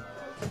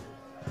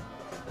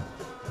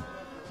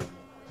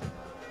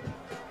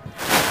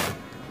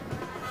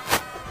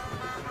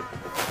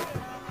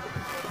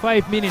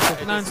 Five minutes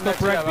of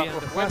non-stop rugby,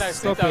 and the first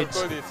stoppage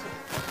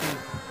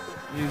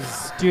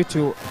is due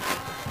to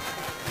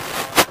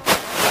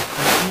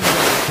an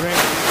injury break.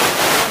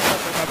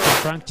 Captain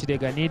Frank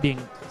Chidega needing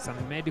some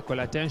medical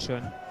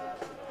attention.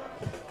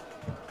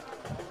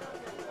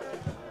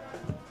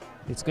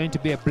 It's going to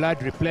be a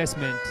blood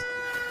replacement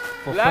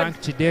for Frank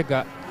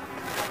Chidega,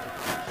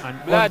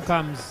 and on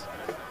comes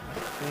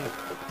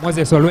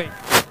Moses Olwe.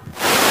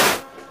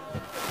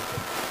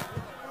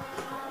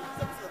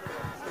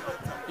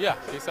 Yeah,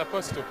 he's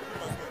supposed to.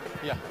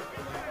 Yeah.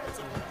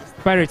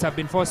 Pirates have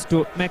been forced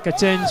to make a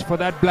change for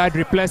that blood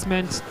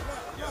replacement.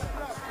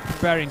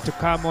 Preparing to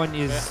come on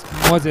is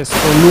Moses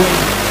Olwe.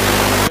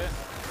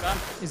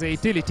 He's a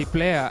utility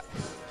player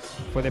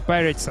for the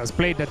Pirates, has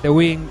played at the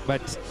wing,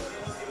 but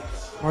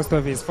most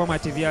of his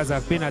formative years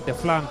have been at the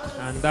flank,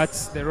 and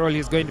that's the role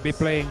he's going to be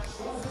playing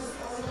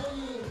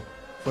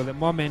for the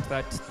moment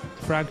that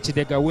Frank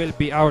Chidega will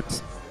be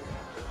out.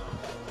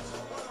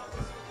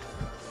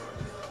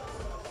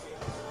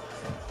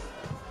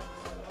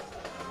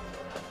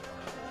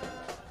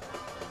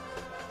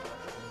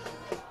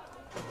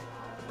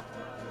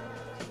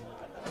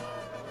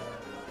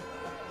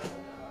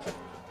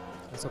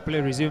 So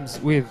play resumes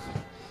with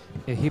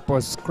a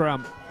Hippos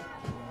scrum.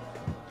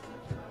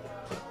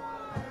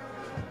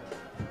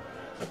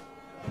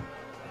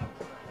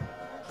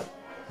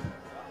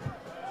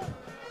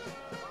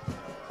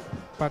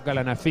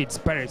 Bagalana feeds.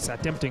 Pirates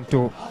attempting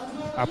to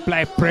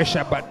apply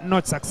pressure but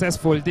not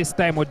successful this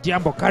time.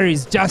 Odiambo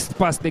carries just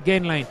past the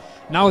gain line.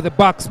 Now the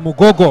backs,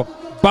 Mugogo,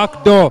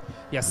 backdoor.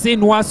 Yasin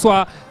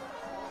Waswa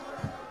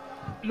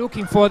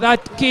looking for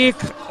that kick.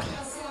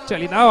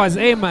 Actually, that was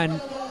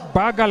Ayman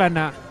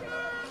Bagalana,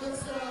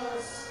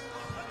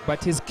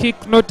 but his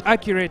kick not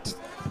accurate,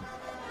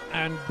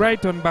 and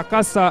Brighton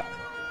Bakasa,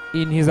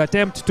 in his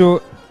attempt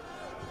to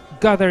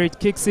gather it,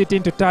 kicks it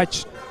into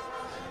touch.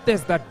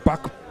 There's that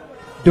back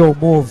door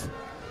move.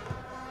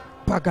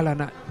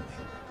 Bagalana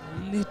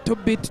a little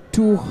bit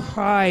too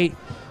high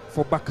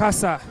for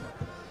Bakasa,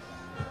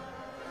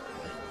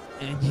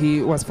 and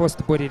he was forced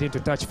to put it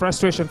into touch.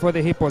 Frustration for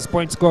the Hippos,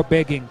 points go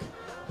begging.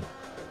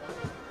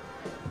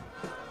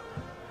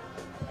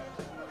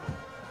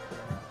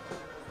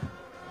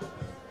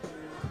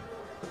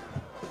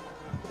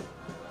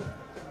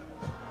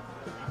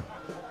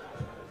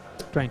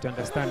 Trying to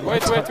understand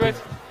what's happening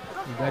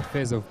in that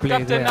phase of play.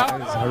 Captain there now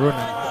is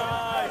Haruna.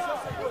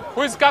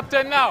 Who is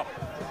captain now?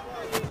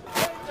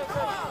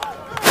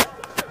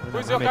 Who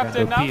is your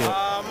captain now?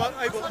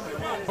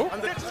 Who?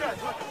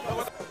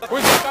 Who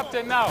is your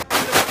captain now?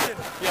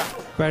 Yeah.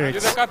 Pirates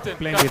You're the captain.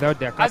 playing Come. without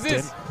their captain.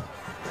 Aziz.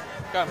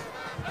 Come.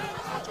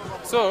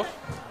 So,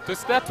 to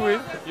start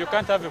with, you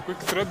can't have a quick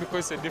throw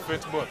because it's a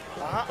different ball.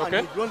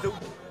 Okay?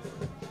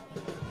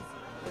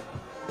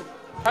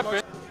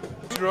 Happen.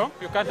 Wrong.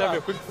 You can't have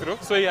a quick throw.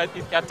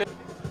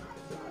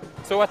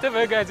 So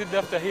whatever you guys did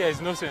after here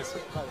is nonsense.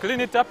 Clean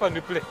it up and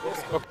we play.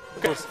 Okay.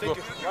 Go.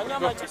 Okay.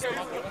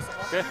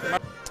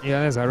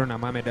 Yeah, there's Haruna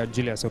Mohamed and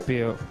Julius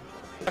Opio.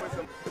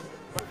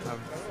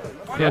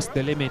 Crossed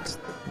the limit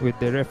with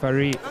the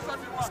referee.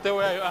 Stay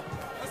where you are.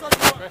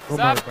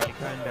 Omar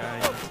Balikanda,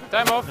 and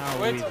time off.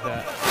 now Wait. with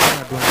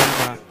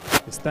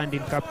Adwanama, the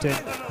standing captain.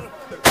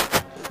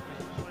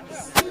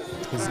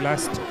 His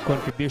last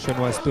contribution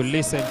was to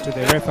listen to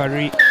the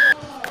referee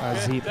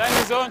as he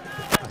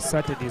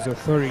asserted his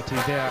authority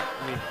there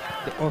with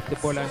the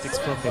off-the-ball antics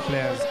from the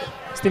players.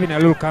 Stephen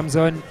Alul comes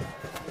on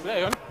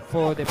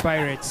for the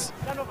Pirates.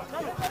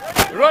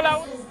 Roll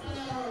out.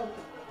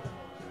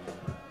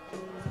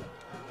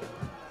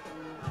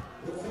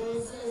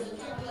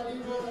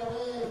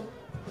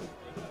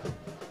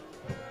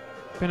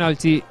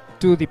 Penalty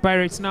to the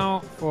Pirates now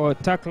for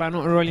tackler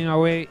not rolling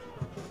away.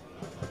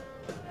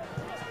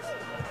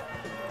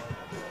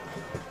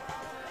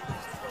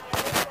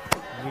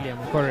 William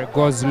Kore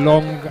goes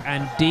long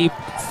and deep,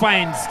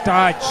 finds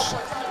touch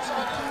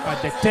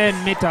at the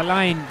 10-meter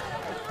line.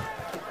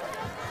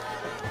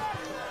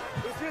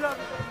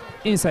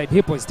 inside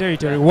Hippos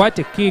territory. What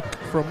a kick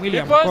from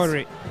William Hippos?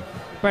 Corey.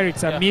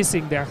 Pirates are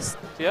missing their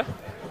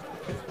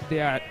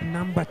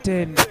number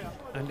 10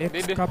 and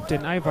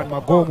ex-captain Ivan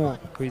Magomo,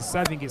 who is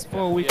serving his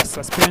 4-week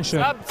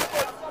suspension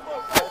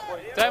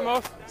Time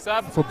off.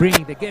 Sub. for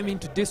bringing the game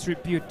into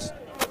disrepute.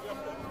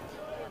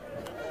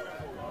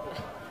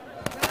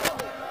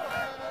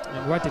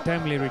 And what a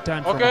timely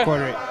return from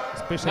Corey,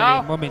 especially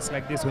in moments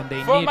like this when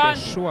they need a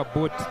sure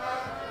boot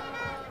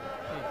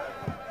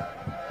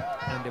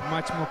and a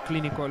much more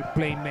clinical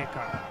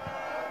playmaker.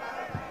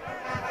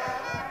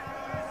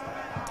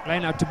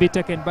 Line out to be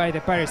taken by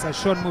the Pirates as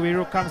Sean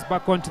Mubiru comes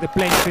back onto the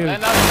playing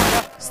field.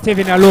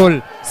 Stephen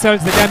Alol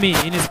sells the dummy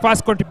in his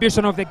first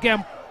contribution of the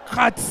game.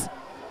 Cuts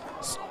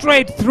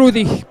straight through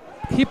the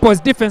Hippos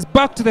defense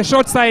back to the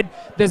short side.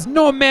 There's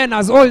no man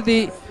as all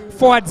the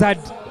forwards had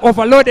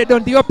overloaded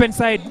on the open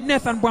side.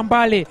 Nathan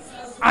Bwambale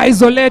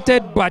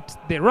isolated, but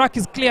the ruck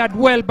is cleared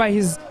well by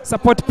his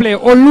support player.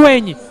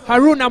 Olwenyi,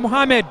 Haruna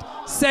Mohammed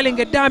selling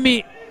a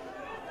dummy.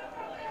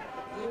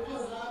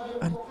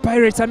 And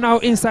Pirates are now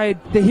inside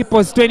the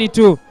Hippos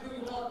 22.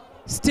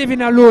 Stephen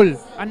Alul,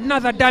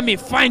 another dummy,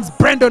 finds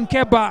Brandon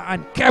Keba,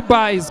 and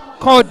Keba is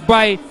caught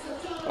by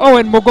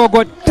Owen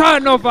Mogogo.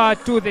 Turnover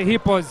to the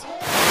Hippos.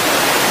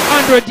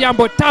 Andrew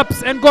Diambo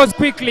taps and goes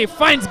quickly,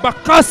 finds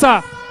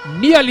Bakasa,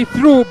 nearly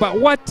through, but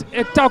what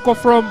a tackle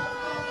from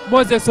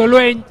Moses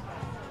Olwenyi.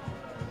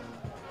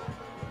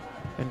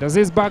 And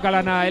Aziz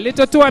Bagalana, a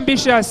little too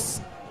ambitious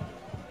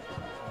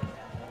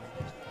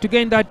to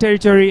gain that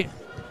territory.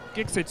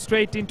 Kicks it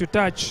straight into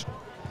touch.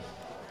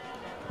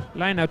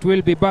 Lineout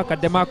will be back at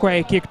the mark where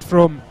he kicked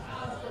from.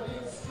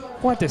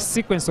 What a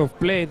sequence of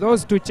play.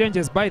 Those two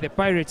changes by the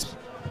Pirates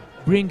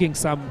bringing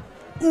some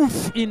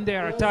oomph in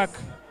their attack.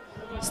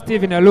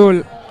 Stephen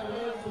Alul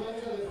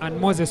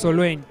and Moses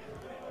Olwenyi.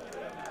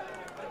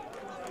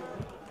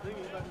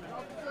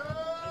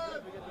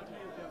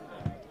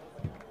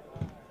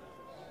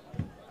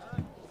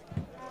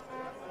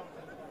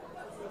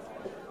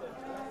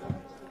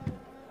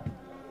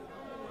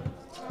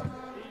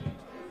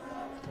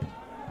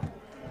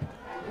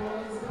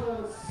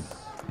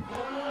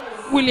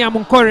 William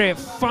Nkore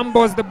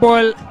fumbles the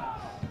ball.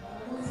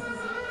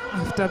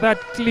 After that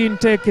clean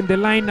take in the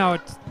line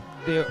out,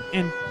 the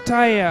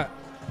entire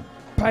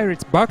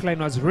Pirates backline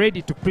was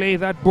ready to play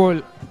that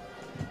ball.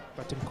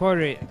 But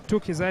Nkore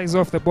took his eyes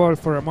off the ball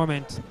for a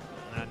moment,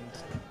 and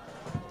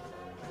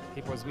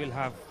Hippos will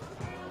have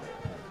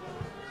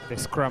the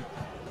scrum.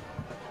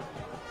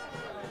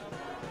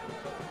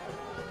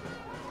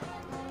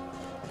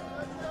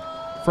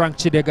 Frank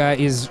Chidega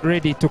is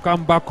ready to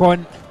come back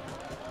on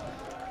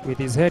with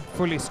his head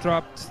fully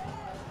strapped.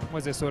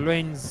 Moses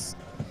Olwenyi's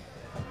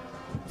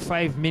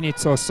 5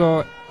 minutes or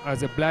so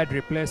as a blood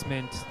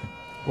replacement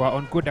were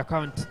on good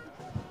account.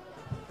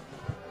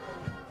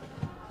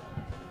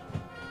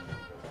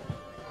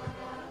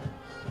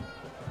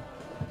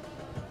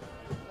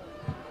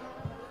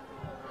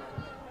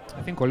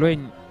 I think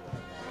Olwenyi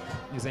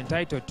is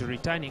entitled to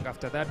returning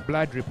after that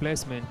blood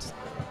replacement.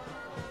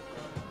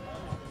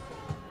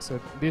 So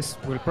this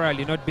will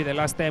probably not be the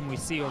last time we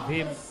see of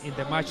him in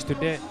the match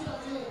today.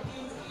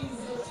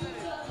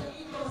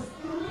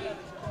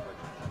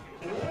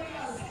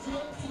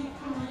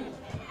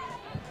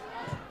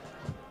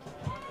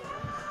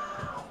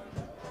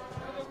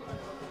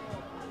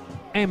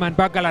 Ayman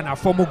Bagalana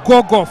for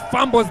Mugogo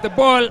fumbles the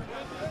ball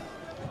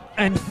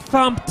and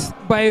thumped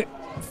by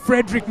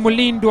Frederick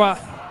Mulindwa.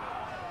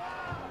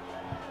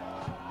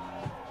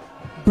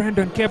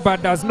 Brandon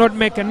Keba does not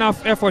make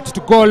enough effort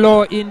to go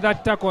low in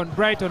that tackle on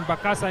Brighton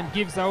Bakasa and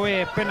gives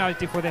away a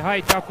penalty for the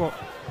high tackle.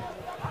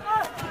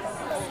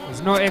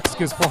 There's no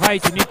excuse for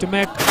height. You need to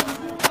make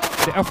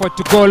the effort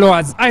to go low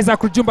as Isaac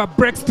Rujumba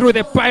breaks through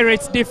the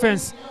Pirates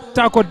defense,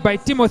 tackled by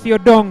Timothy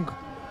Odong.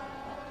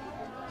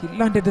 He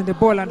landed on the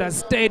ball and has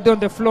stayed on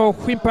the floor,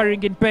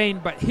 whimpering in pain,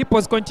 but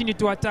Hippos continue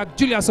to attack.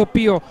 Julius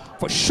Opio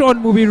for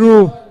Sean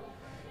Mubiru.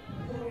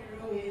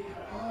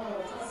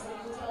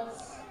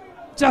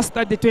 Just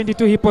at the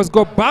 22, Hippos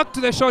go back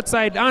to the short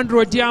side.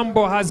 Andrew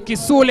Diambo has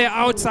Kisule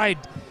outside.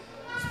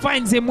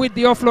 Finds him with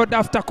the offload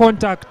after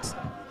contact.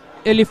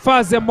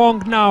 Elifaze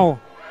Mong now.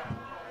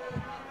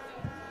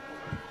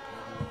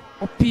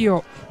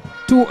 Opio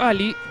too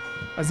early.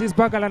 Aziz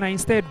Bagalana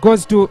instead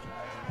goes to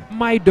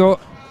Maido.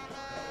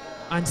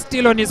 And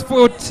still on his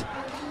foot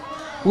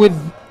with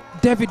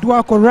David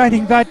Wako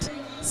running that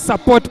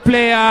support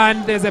player.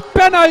 And there's a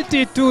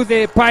penalty to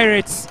the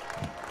Pirates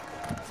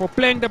for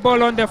playing the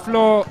ball on the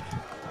floor.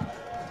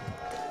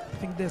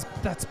 I think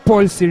that's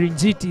Paul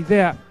Siringiti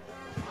there.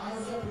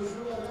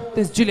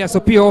 There's Julius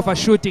Opio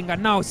overshooting,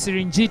 and now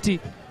Siringiti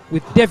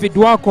with David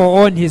Wako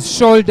on his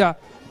shoulder.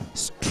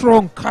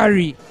 Strong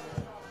carry.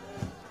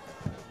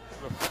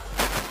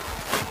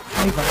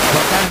 Ivan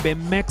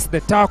Bagambe makes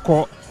the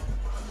tackle.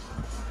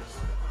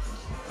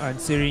 And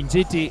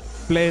Siringiti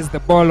plays the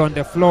ball on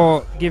the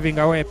floor, giving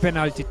away a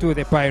penalty to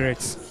the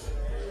Pirates.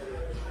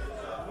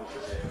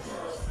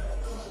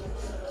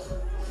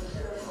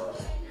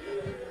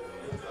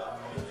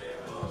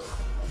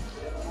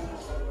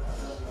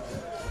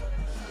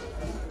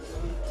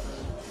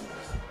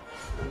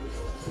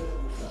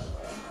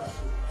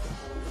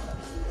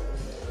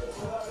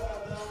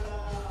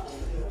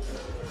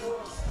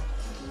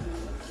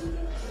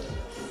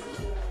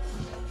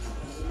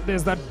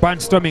 There's that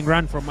barnstorming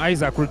run from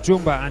Isaac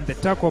Rujumba and the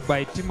tackle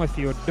by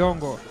Timothy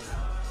Odongo.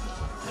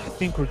 I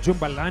think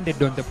Rujumba landed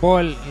on the ball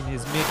in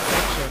his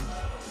midsection.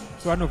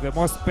 It's one of the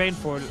most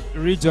painful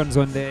regions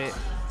on the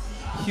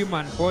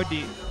human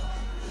body.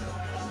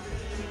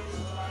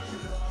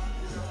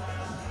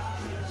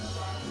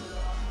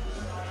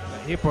 The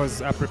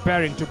Hippos are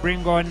preparing to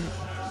bring on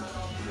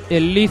a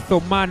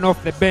lethal man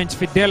off the bench,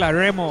 Fidela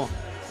Remo.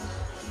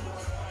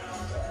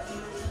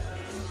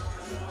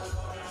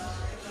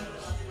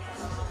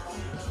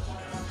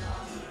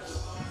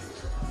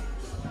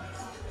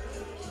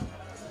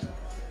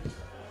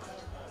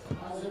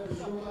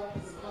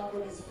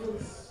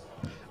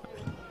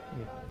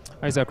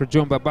 Isaac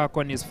Rujumba back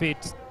on his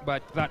feet,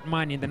 but that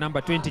man in the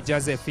number 20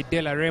 jersey,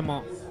 Fidela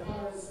Remo,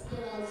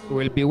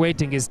 will be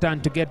waiting his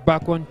turn to get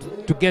back on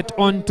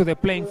onto the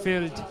playing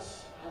field.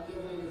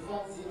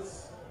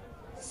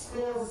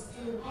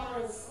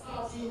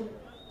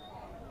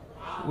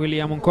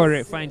 William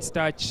Nkore finds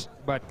touch,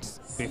 but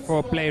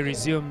before play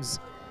resumes,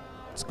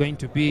 it's going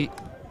to be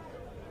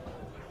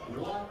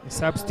a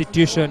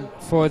substitution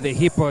for the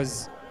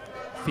Hippos.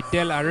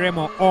 Fidela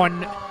Remo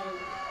on,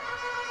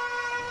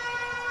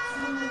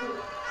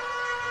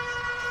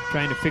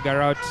 trying to figure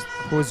out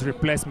whose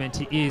replacement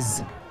he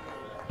is.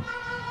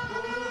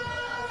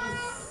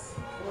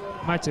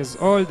 Matches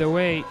all the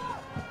way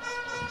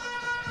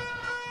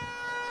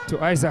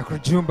to Isaac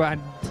Rujumba,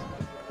 and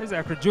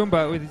Isaac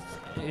Rujumba with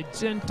a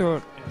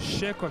gentle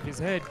shake of his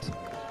head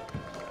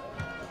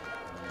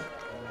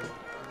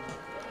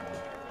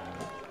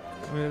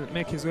will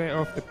make his way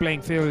off the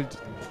playing field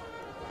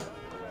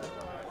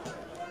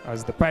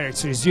as the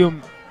Pirates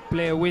resume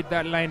play with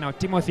that line out.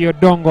 Timothy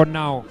Odongo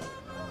now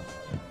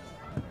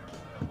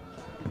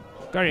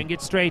carrying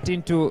it straight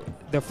into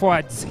the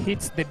forwards,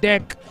 hits the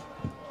deck,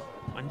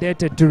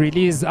 mandated to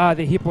release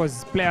the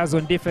Hippos players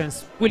on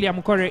defense. William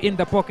Nkore in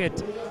the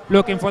pocket,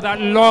 looking for that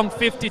long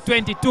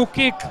 50-22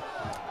 kick,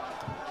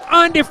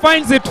 and he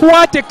finds it.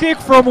 What a kick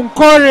from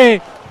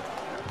Nkore!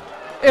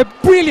 A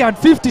brilliant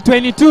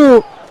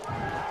 50-22.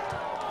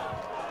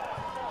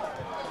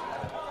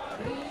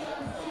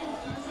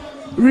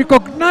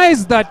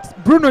 Recognized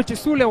that Bruno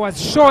Chisule was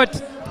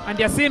short and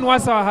Yasin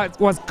Wasa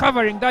was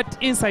covering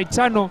that inside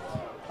channel.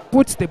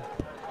 Puts the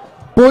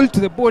ball to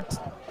the boat.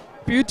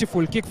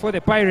 Beautiful kick for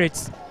the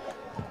Pirates.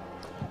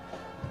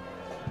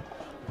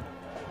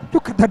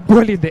 Look at that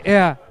ball in the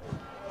air.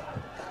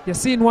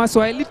 Yasin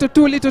Waswa a little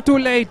too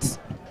late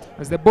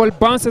as the ball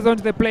bounces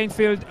onto the playing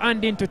field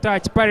and into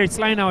touch. Pirates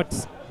line out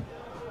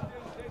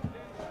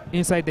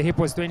inside the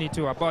Hippos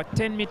 22, about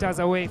 10 meters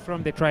away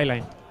from the try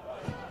line.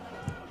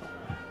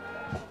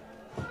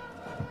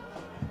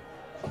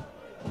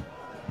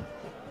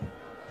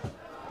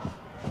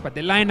 But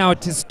the line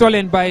out is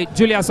stolen by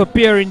Julius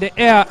Opier in the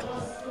air.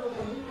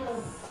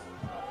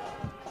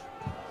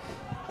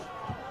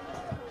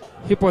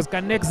 Hippos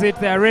can exit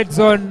their red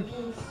zone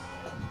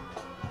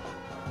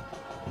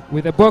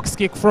with a box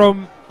kick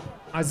from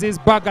Aziz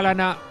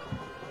Bagalana.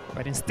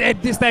 But instead,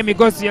 this time he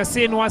goes to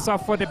Yasin Wasa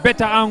for the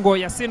better angle.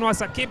 Yasin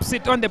Wasa keeps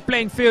it on the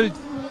playing field.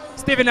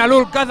 Stephen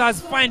Alul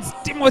gathers, finds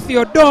Timothy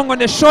Odong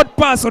on a short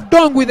pass.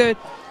 Odong with a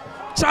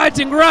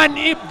charging run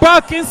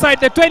back inside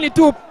the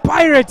 22.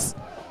 Pirates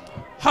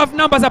have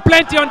numbers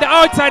aplenty on the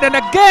outside, and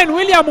again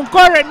William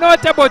Nkore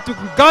not able to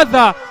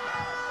gather.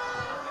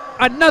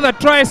 Another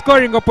try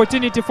scoring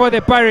opportunity for the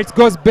Pirates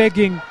goes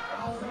begging.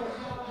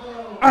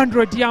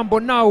 Andrew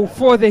Diambo now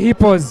for the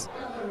Hippos.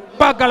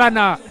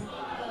 Bagalana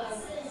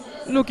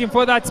looking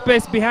for that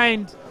space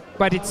behind,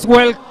 but it's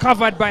well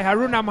covered by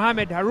Haruna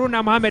Mohammed.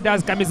 Haruna Mohammed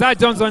has Kamiza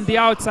Jones on the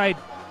outside.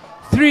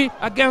 3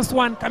 against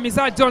 1.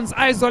 Kamiza Jones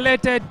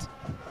isolated,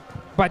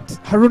 but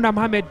Haruna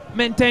Mohammed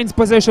maintains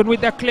possession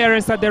with the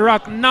clearance at the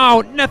ruck.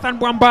 Now Nathan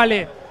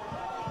Bwambale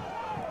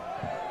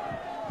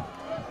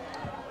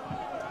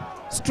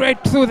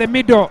straight through the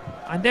middle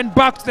and then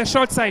back to the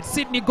short side.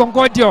 Sidney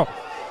Gongodio,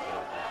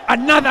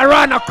 another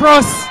run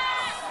across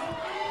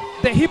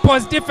the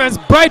Hippos defense.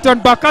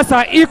 Brighton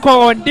Bakasa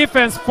equal on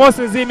defense,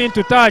 forces him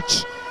into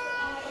touch.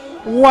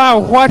 Wow,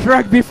 what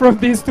rugby from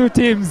these two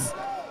teams.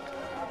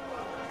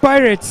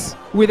 Pirates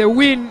with a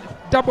win,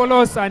 double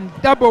loss and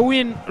double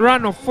win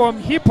run of form.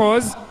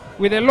 Hippos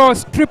with a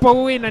loss,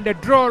 triple win and a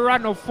draw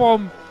run of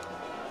form.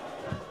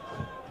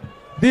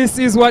 This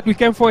is what we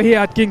came for here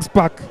at Kings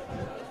Park.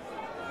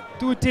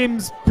 Two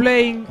teams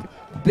playing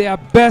their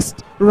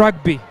best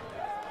rugby.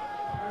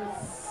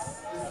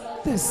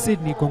 There's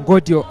Sidney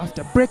Gongodio,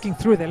 after breaking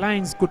through the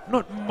lines, could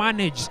not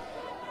manage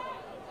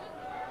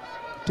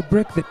to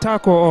break the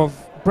tackle of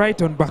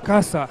Brighton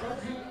Bakasa.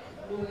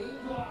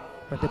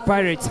 But the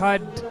Pirates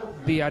had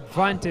the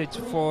advantage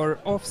for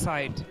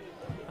offside,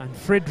 and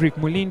Frederick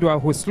Mulindwa,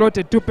 who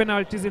slotted 2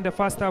 penalties in the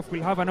first half,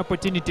 will have an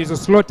opportunity to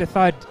slot a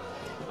third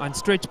and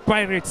stretch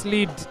Pirates'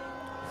 lead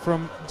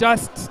from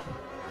just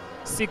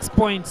 6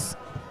 points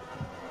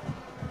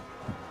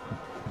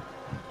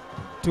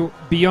to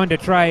beyond a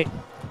try.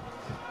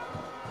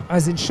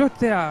 As in shot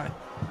there,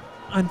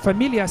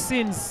 unfamiliar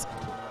scenes.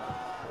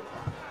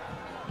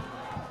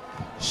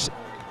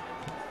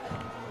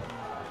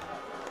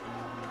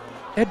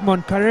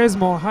 Edmond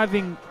Quaresma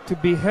having to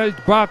be held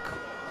back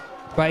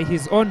by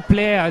his own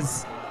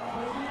players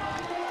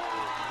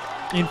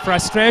in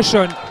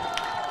frustration,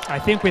 I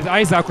think, with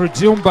Isaac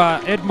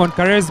Rujumba, Edmond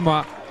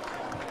Quaresma.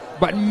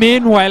 But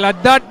meanwhile,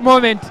 at that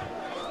moment,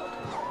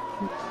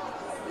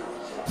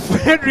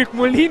 Frederick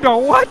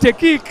Mulindwa, what a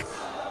kick!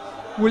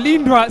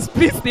 Mulindwa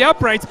splits the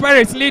uprights,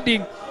 Pirates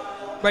leading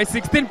by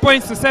 16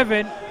 points to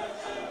 7.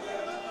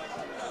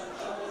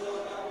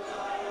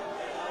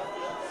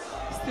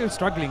 Still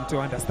struggling to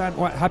understand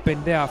what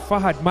happened there.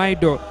 Fahad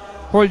Maido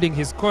holding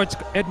his coach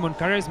Edmond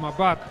Quaresma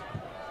back.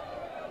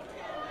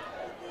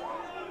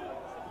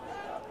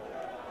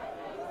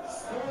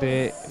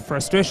 The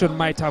frustration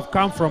might have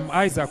come from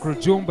Isaac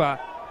Rujumba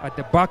at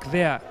the back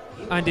there,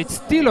 and it's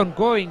still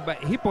ongoing,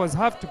 but Hippos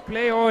have to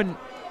play on.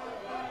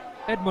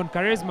 Edmond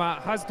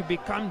Quaresma has to be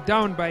calmed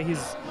down by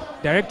his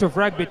director of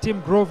rugby,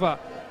 Tim Grover.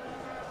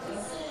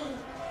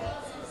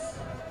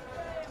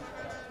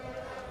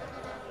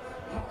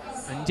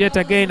 And yet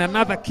again,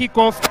 another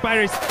kickoff.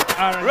 Pirates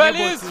are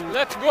able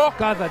to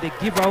gather the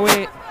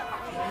giveaway.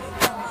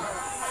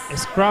 A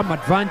scrum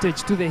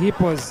advantage to the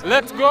Hippos.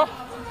 Let's go.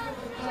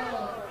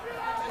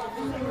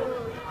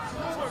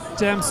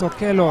 James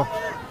Okello.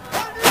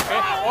 Okay,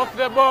 off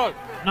the ball.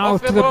 Now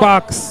off to the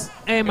backs.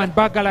 Eamon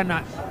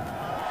Bagalana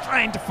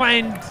trying to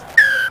find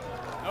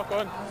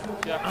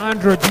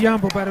Andrew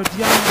Diambo, but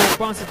Diambo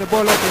bounces the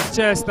ball off his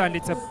chest, and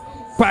it's a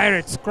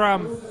Pirate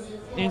scrum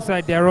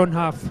inside their own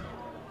half.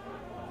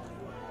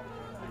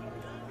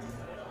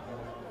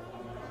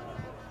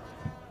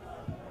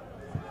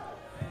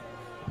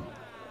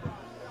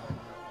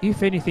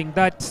 If anything,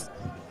 that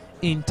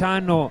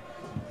internal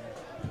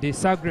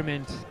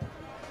disagreement,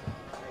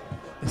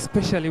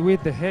 especially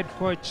with the head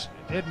coach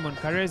Edmond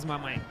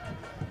Quaresma,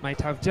 might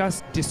have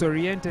just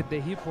disoriented the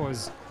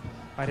Hippos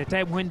at a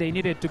time when they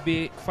needed to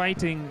be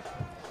fighting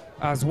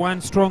as one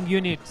strong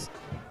unit.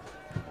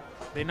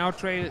 They now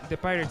trail the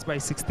Pirates by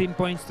 16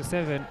 points to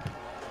 7.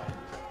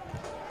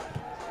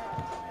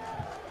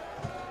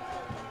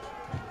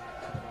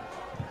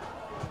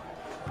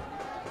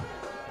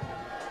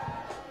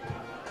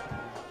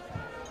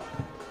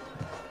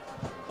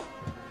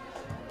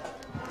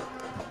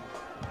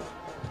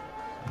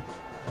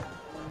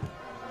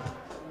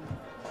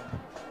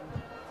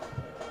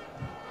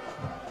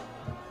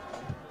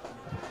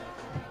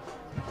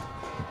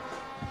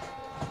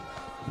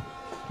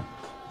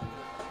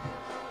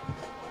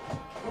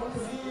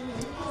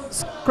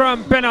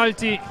 Scrum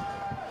penalty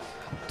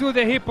to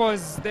the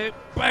Hippos. The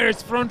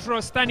Pirates front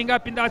row standing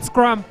up in that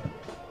scrum.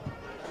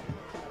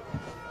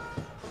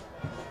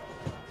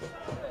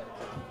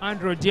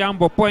 Andrew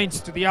Diambo points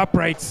to the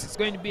uprights. It's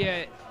going to be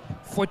a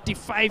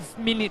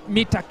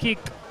 45-meter kick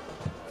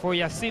for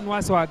Yasin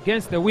Waswa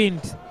against the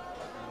wind.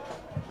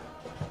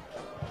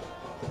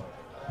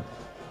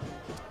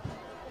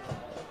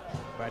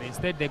 But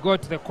instead they go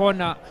to the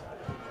corner.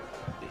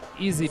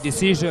 The easy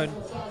decision.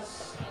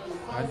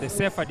 And the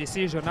safer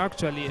decision,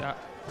 actually,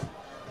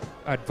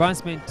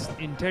 advancement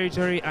in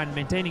territory and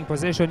maintaining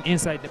possession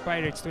inside the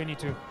Pirates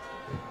 22.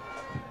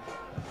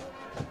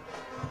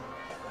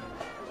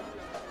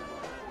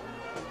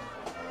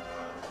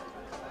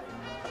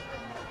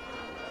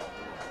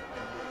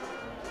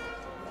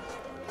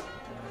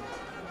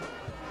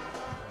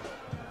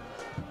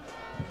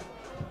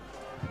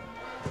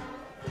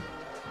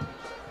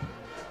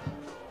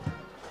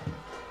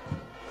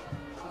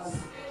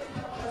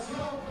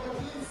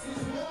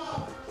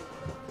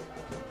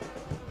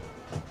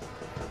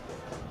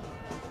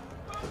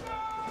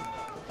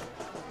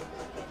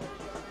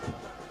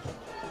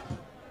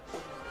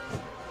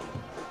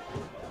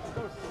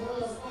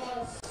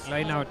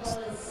 Line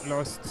out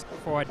lost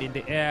forward in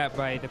the air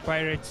by the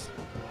Pirates.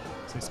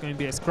 So it's going to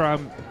be a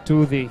scrum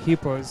to the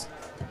Hippos.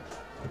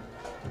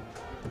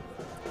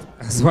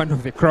 As one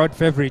of the crowd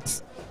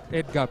favorites,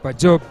 Edgar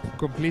Pajob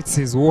completes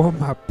his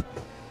warm-up.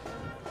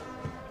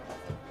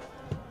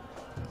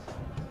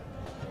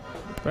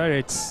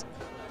 Pirates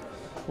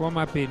warm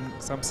up in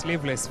some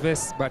sleeveless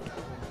vests, but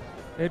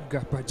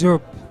Edgar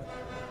Pajob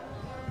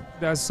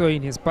does so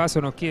in his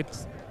personal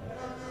kit.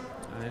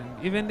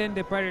 And even then,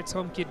 the Pirates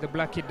home kit, the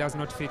black kit, does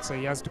not fit, so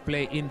he has to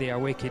play in the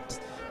away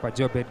kit for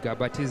Job Edgar.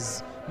 But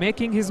he's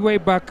making his way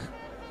back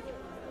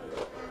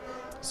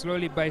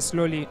slowly by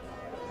slowly.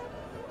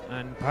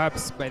 And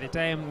perhaps by the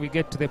time we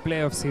get to the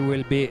playoffs, he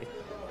will be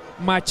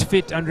match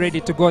fit and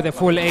ready to go the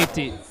full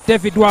 80.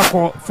 David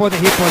Wako for the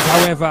Hippos,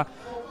 however,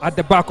 at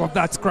the back of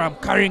that scrum,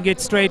 carrying it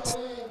straight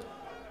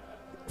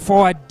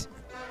forward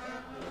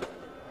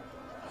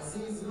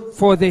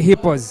for the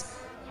Hippos.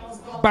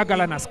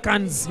 Bagalana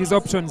scans his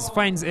options,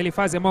 finds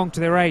Eliphaz Emong to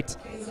the right.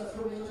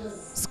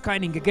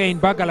 Scanning again,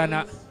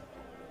 Bagalana.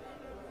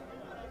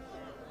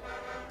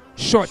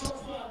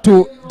 Shot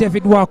to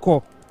David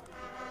Wako.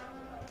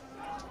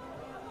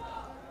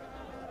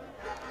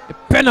 The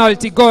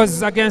penalty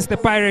goes against the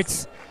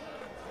Pirates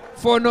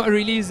for not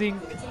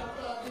releasing.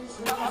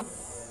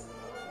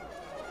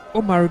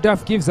 Omar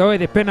Udaf gives away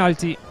the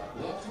penalty.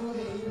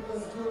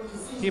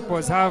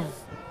 Hippos have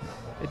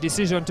a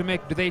decision to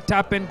make. Do they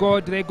tap and go?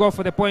 Do they go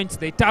for the points?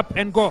 They tap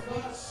and go.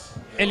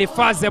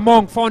 Elifaz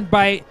Emong, found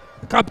by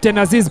Captain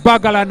Aziz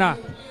Bagalana,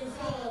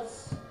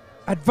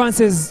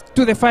 advances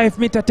to the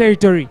 5-meter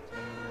territory.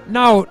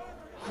 Now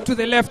to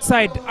the left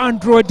side,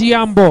 Andrew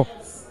Diambo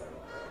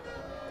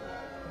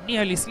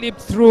nearly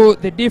slipped through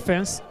the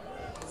defense.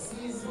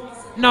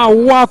 Now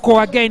Wako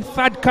again,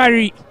 third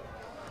carry.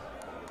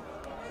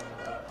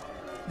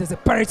 There's a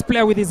Pirates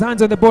player with his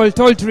hands on the ball,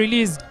 told to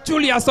release.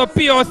 Julius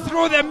Opio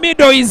through the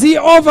middle. Is he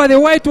over the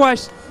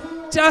whitewash?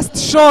 Just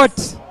short.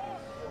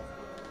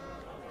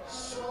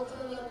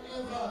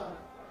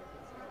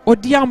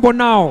 Odiambo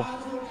now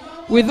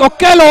with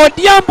Okello.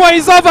 Odiambo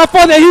is over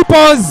for the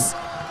Hippos.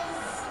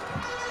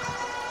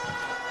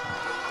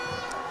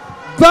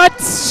 That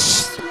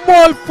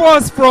small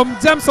force from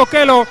James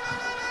Okello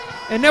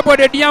enabled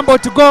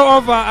Odiambo to go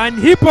over, and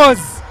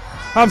Hippos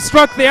have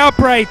struck the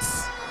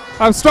uprights,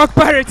 have struck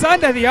Pirates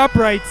under the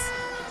uprights.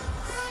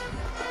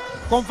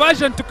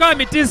 Conversion to come,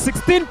 it is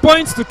 16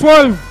 points to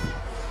 12.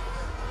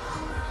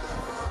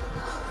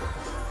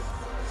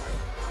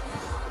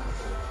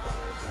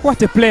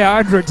 What a player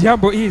Andrew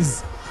Diambo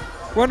is.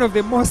 One of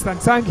the most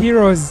unsung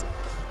heroes,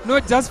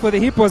 not just for the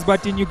Hippos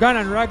but in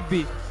Ugandan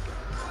rugby.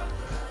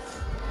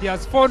 He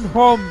has phoned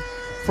home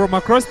from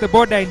across the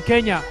border in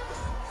Kenya,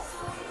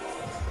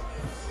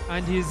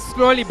 and he's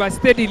slowly but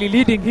steadily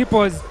leading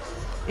Hippos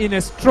in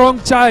a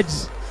strong charge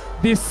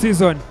this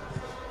season.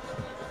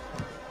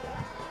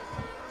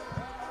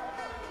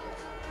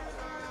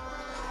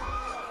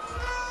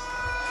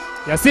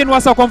 Yasin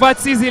Wasa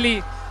converts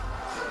easily,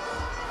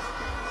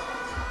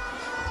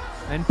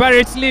 and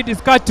Pirates lead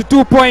is cut to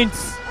 2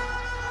 points,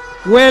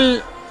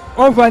 well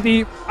over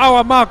the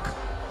hour mark.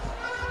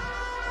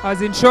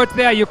 As in short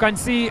there, you can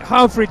see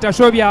Humphrey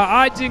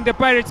Tashobia urging the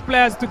Pirates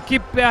players to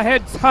keep their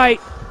heads high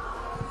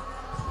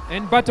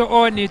and battle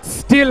on. It's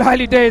still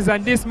early days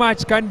and this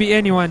match can be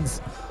anyone's.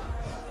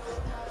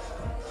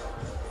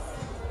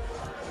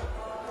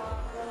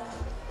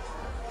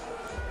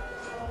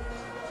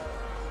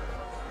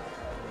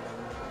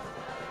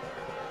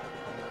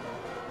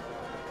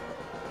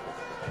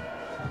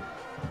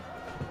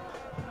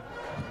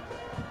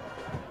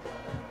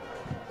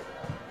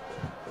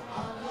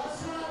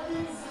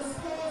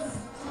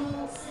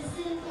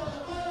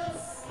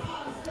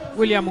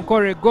 William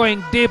Mukore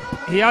going deep.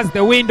 He has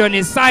the wind on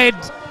his side.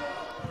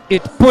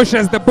 It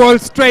pushes the ball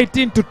straight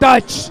into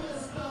touch.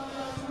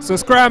 So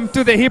scrum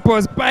to the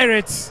Hippos.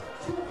 Pirates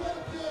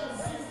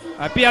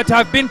appear to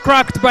have been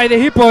cracked by the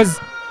Hippos.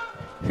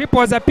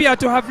 Hippos appear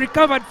to have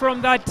recovered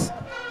from that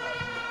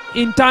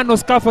internal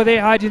scuffle they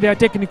had in their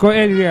technical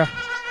area.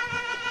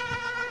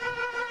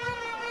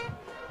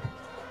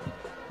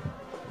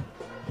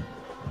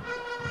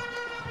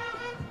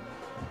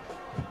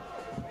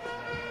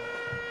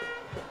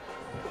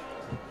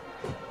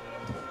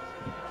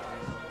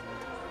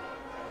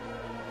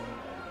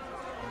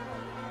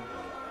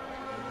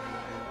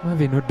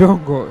 Marvin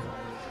Odongo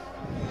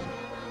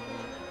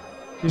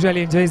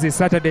usually enjoys his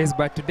Saturdays,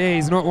 but today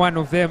is not one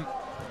of them.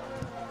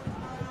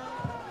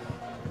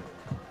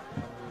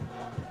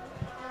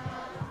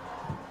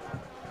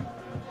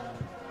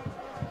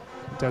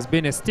 It has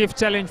been a stiff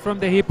challenge from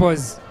the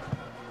Hippos,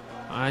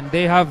 and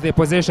they have the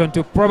possession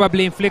to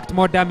probably inflict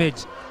more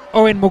damage.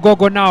 Owen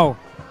Mugogo now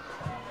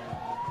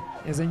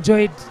has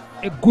enjoyed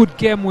a good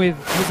game with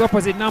his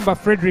opposite number,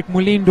 Frederick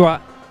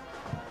Mulindwa.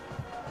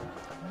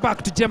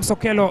 Back to James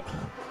Okello.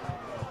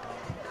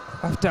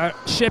 After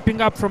shaping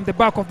up from the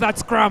back of that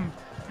scrum,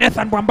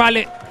 Nathan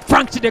Bwambale,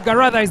 Frank Chidega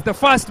rather, is the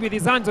first with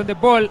his hands on the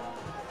ball,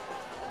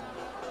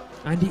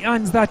 and he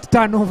earns that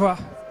turnover.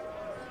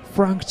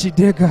 Frank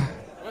Chidega.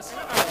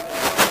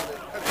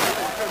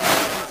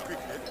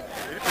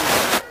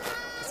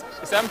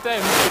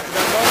 Sometimes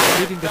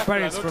leading the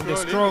Pirates from the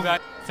strong,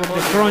 from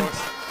the front,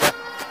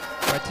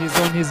 but he's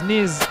on his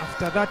knees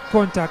after that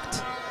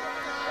contact.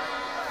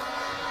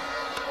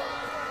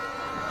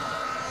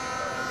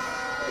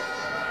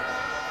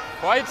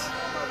 White.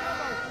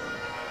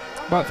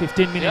 About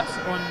 15 minutes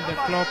on the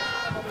clock,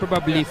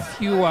 probably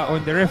fewer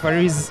on the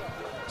referee's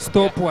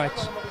stopwatch.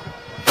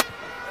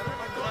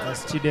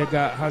 As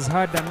Chidega has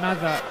had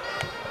another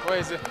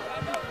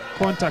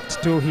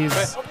contact to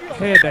his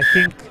head, I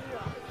think.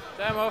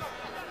 Time off.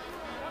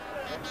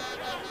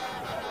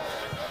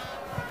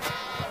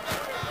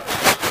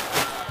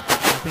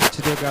 I think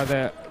Chidega,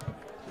 the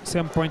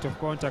same point of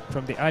contact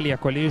from the earlier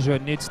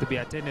collision, needs to be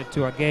attended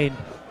to again.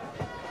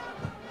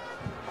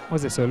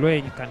 Moses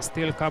Olweny can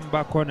still come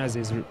back on as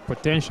his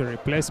potential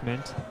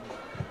replacement.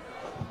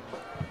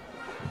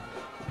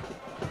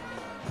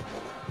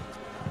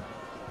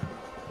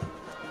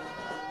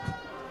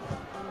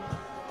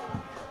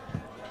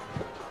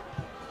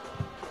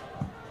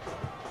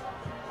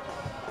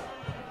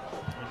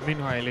 And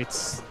meanwhile,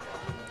 it's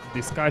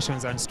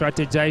discussions and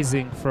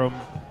strategizing from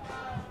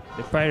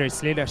the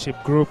Pirates leadership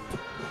group.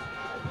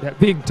 They're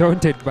being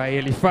taunted by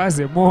Elifaz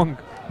Emong.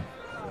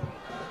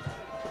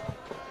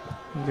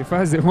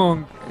 Elifaz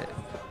Emong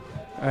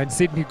and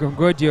Sydney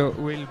Gongodio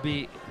will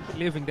be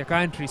leaving the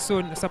country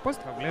soon. They're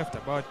supposed to have left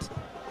about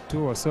 2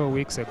 or so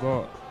weeks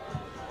ago,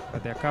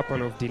 but there are a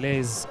couple of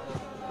delays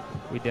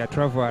with their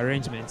travel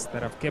arrangements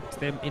that have kept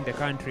them in the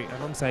country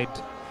alongside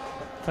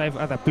 5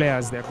 other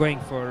players. They're going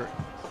for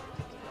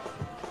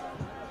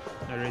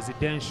a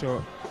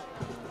residential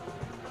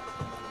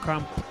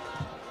camp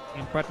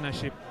in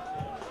partnership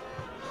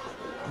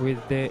with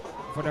the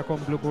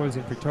Vodacom Blue Bulls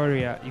in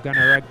Pretoria.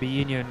 Uganda Rugby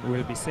Union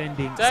will be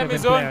sending 7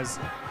 players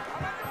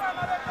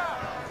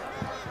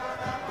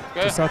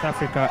to South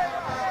Africa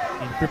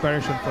in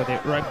preparation for the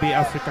Rugby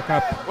Africa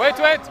Cup. Wait,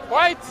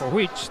 white! For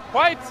which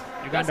White!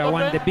 Uganda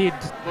won the bid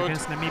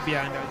against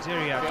Namibia and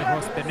Algeria to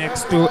host the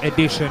next 2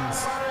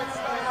 editions.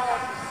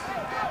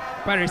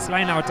 Paris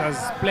lineout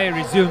as play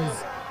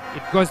resumes.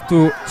 It goes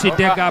to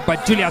Chidega,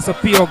 but Julius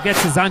Opio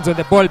gets his hands on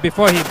the ball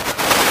before him.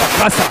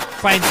 Bakasa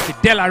finds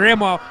Fidel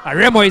Aremo.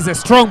 Aremo is a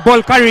strong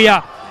ball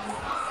carrier,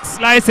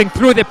 slicing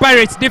through the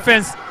Pirates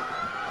defense.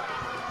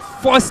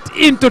 Forced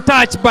into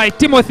touch by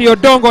Timothy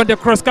Odongo on the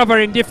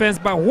cross-covering defense,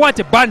 but what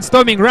a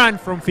barnstorming run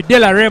from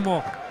Fidel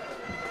Aremo.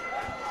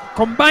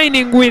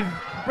 Combining with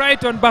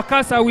Brighton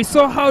Bakasa, we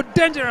saw how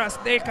dangerous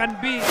they can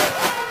be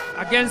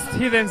against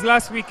Heathens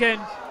last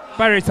weekend.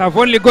 Pirates have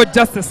only got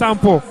just a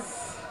sample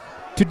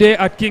today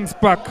at Kings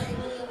Park.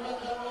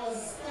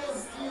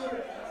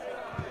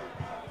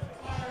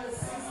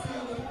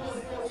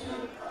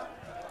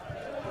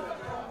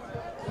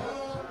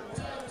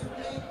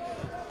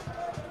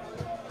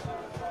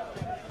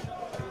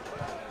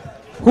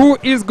 Who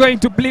is going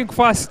to blink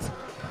first?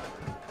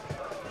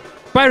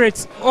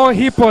 Pirates or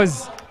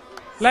Hippos?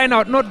 Line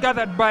out not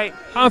gathered by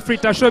Humphrey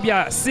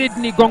Tashobia.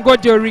 Sydney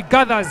Gongodio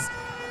regathers,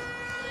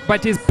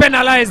 but is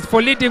penalized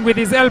for leading with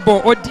his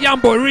elbow.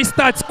 Odiambo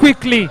restarts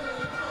quickly.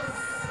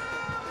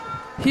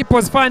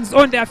 Hippos fans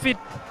on their feet.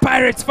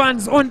 Pirates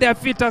fans on their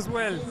feet as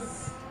well.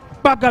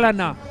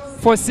 Bagalana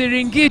for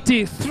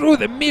Siringiti through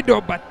the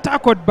middle, but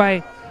tackled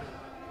by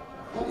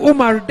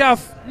Umar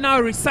Duff. Now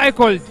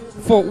recycled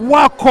for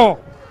Wako.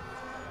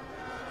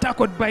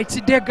 Tackled by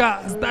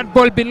Chidega. Has that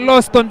ball been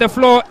lost on the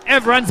floor?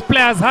 Everyone's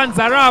players' hands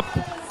are up.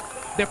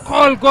 The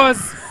call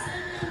goes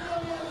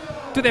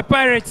to the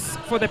Pirates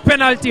for the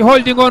penalty,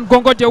 holding on.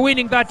 Gongodio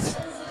winning that.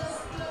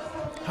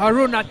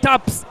 Haruna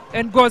taps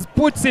and goes,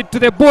 puts it to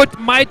the boot.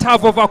 Might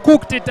have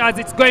overcooked it as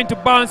it's going to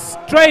bounce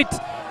straight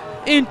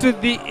into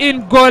the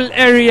in-goal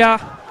area.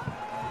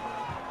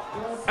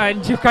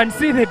 And you can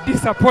see the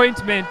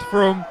disappointment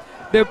from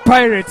the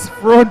Pirates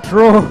front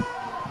row.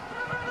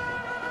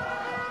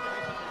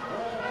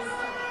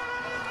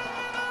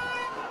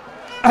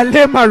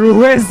 Alema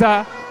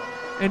Ruweza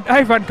and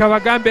Ivan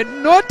Kawagambe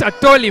not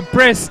at all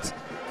impressed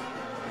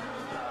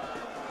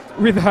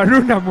with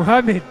Haruna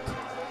Muhammad.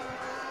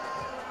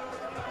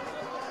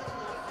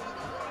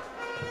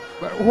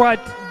 But what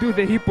do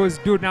the Hippos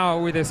do now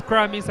with a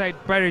scrum inside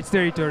Pirates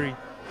territory?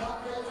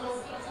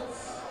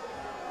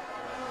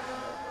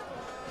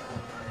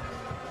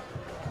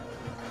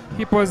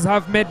 Hippos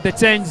have made the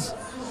change.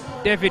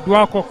 David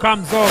Wako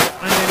comes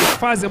off, and then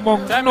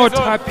Fazemong not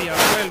happy as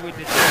well with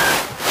the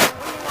change.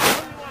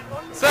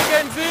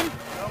 Seconds in.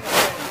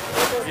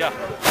 Yeah,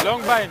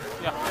 long bind.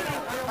 Yeah.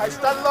 I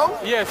stand long?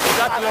 Yes,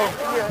 that long.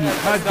 He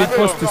has been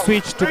forced to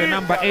switch to the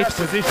number 8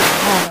 position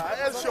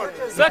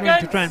now.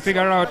 Going to try and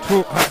figure out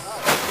who has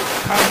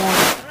come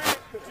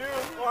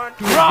on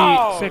to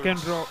the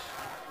second row.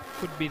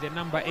 Could be the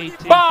number 18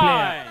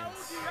 player.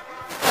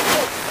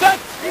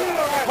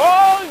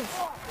 Hold!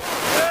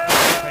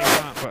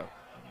 But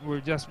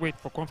we'll just wait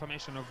for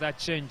confirmation of that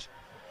change.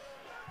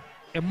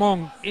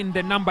 Among in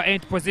the number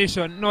 8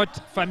 position,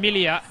 not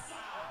familiar.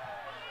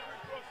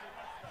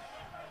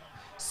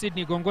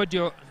 Sydney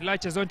Gongodio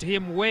latches onto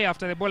him way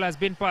after the ball has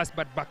been passed,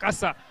 but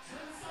Bakasa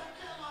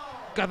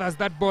gathers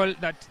that ball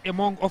that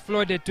Among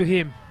offloaded to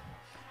him.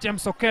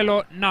 James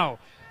Okello now.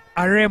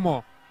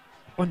 Aremo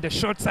on the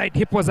short side.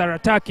 Hippos are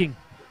attacking.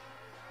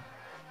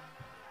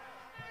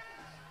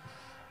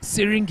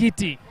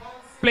 Siringiti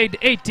played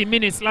 80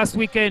 minutes last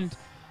weekend.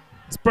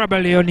 He's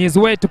probably on his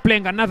way to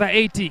playing another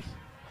 80.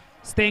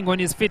 Staying on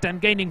his feet and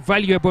gaining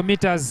valuable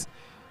meters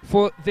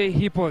for the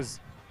Hippos.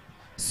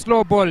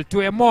 Slow ball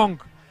to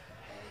Among.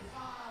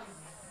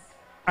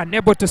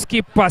 Unable to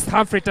skip past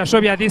Humphrey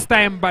Tashobia this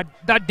time, but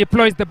that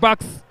deploys the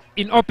backs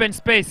in open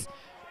space.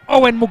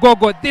 Owen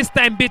Mugogo this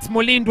time beats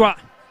Mulindwa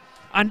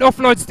and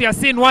offloads to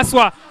Yasin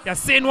Waswa.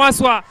 Yasin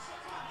Waswa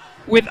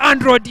with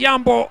Andrew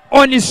Odiambo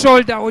on his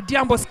shoulder.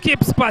 Odiambo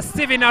skips past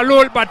Steven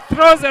Alul, but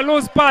throws a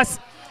loose pass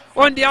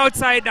on the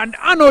outside, and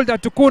Arnold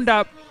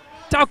Atukunda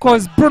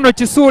tackles Bruno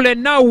Chisule,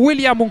 and now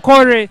William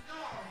Nkore.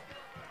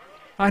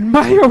 And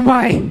my oh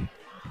my,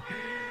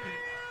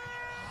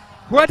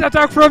 what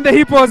attack from the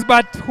Hippos,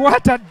 but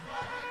what a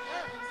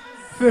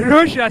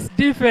ferocious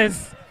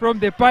defense from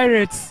the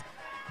Pirates.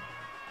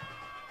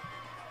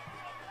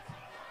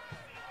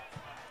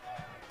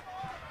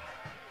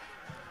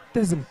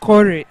 There's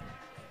Nkore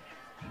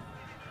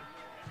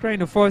trying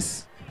to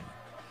force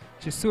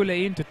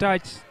Chisule into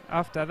touch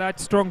after that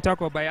strong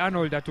tackle by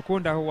Arnold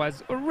Atukunda, who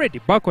was already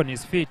back on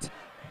his feet.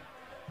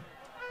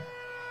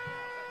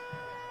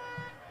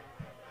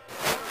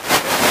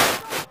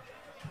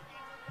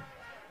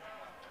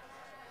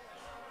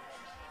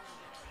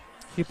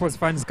 Hippos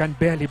fans can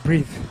barely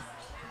breathe.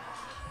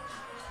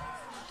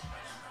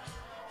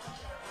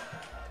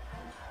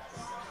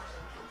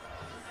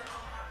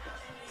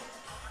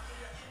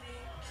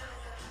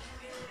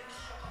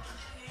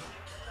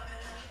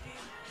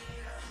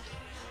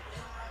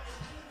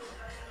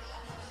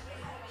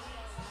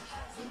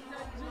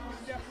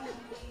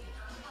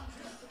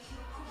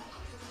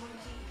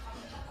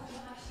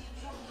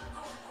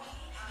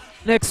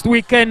 Next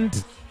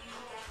weekend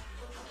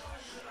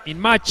in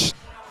March,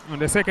 on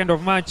the 2nd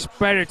of March,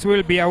 Pirates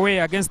will be away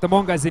against the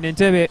Mongas in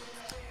Entebbe,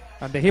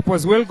 and the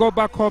Hippos will go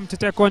back home to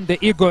take on the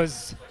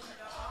Eagles.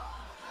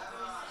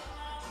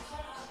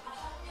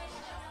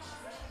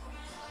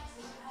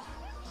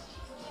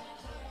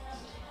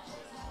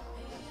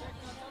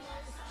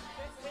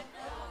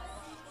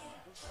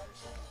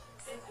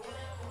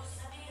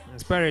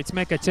 As Pirates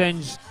make a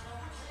change,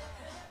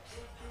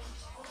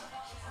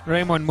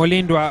 Raymond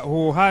Mulindwa,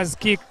 who has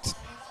kicked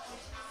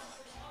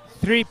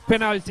 3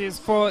 penalties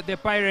for the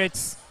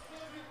Pirates,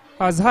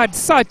 has had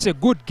such a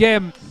good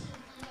game.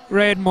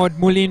 Raymond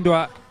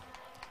Mulindwa,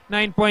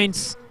 9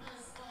 points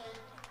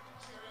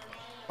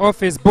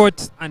off his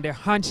boat, and a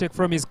handshake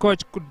from his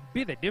coach could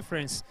be the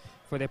difference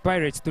for the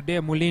Pirates today.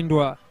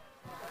 Mulindwa,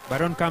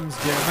 but on comes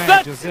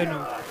Jeremiah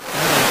Joseno.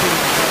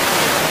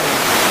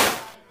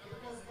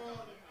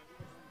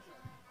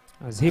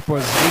 As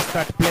Hippos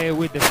restart play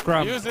with the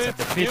scrum at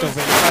the feet of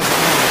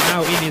Elifazi,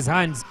 now in his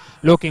hands,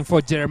 looking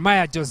for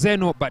Jeremiah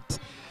Joseno, but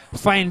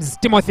finds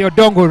Timothy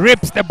Odongo,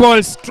 rips the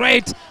ball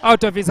straight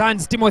out of his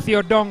hands. Timothy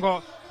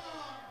Odongo.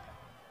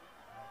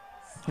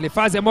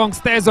 Elifazi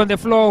stays on the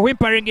floor,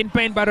 whimpering in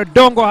pain, but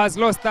Odongo has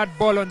lost that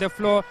ball on the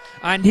floor,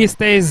 and he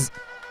stays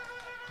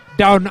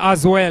down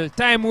as well.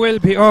 Time will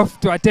be off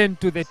to attend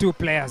to the 2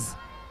 players.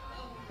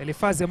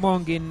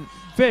 Elifazi in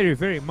very,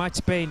 very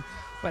much pain.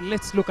 But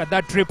let's look at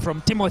that trip from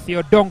Timothy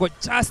Odongo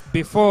just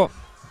before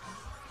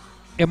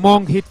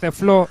Emong hit the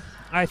floor.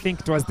 I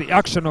think it was the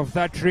action of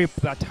that trip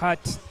that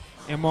hurt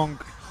Emong.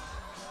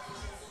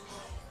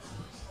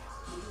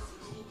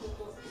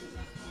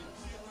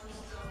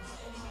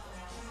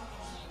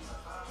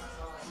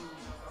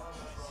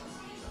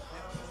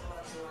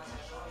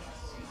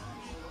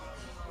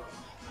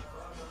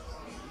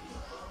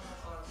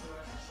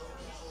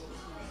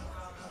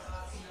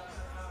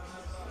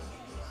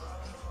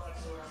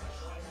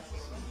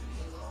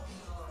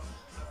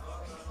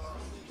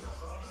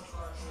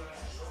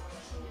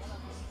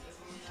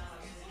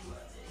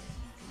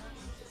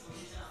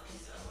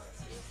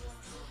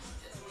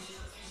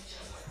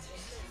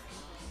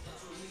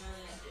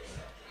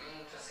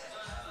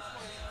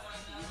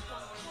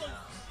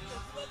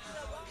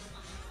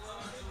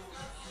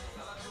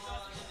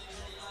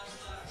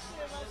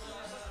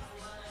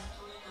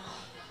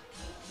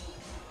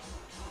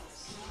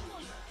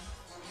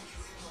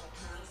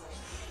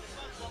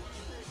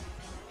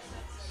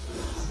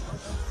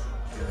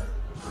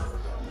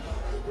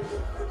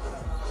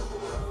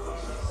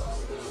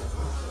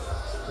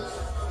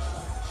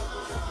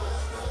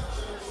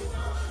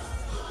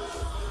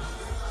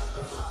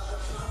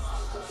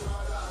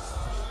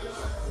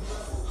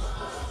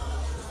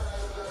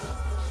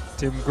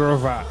 Tim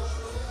Grover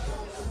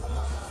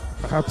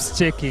perhaps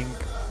checking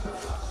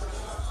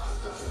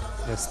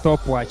the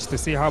stopwatch to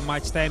see how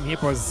much time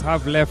Hippos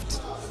have left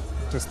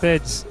to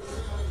stage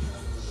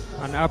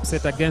an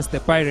upset against the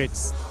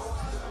Pirates.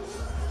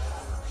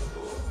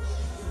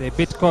 They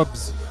beat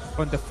Cobs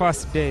on the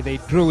first day. They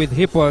drew with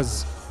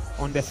Hippos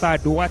on the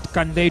 3rd. What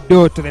can they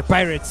do to the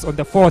Pirates on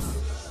the 4th?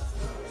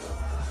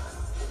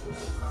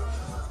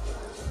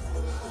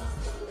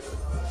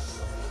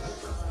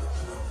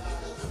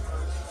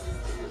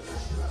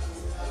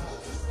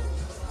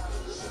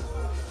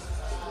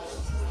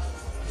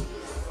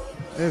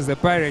 There's the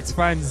Pirates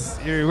fans.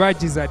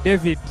 Iriwajiza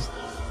David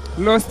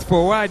lost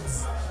for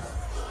words.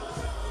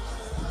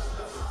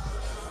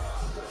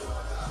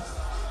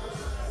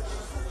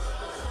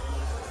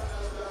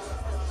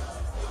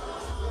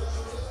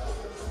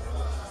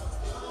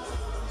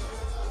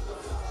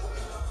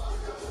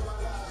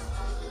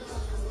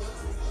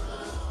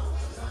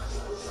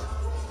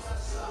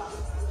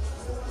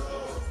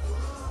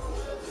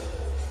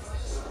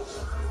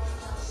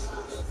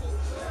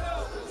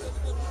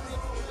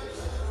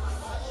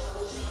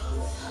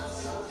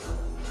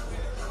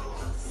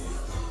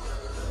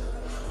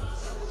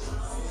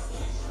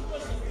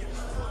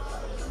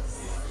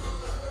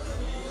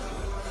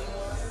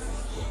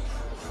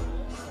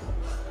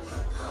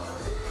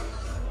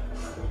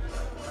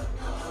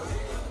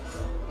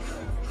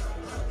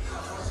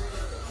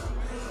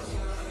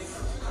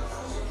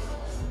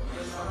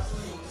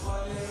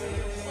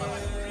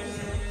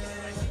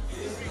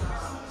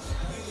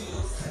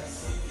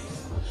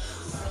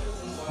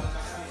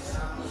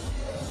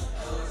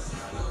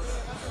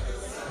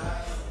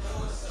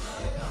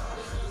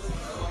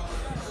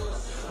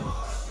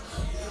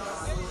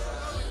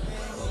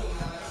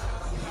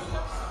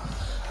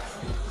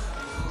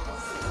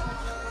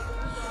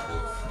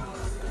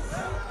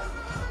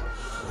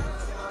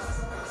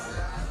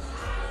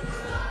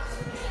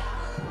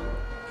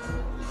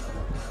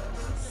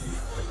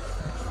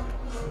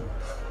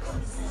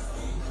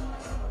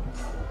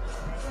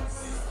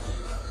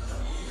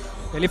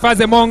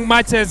 Elifazemong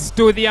marches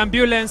to the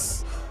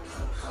ambulance.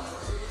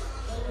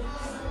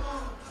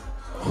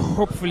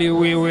 Hopefully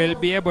we will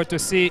be able to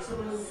see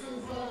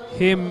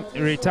him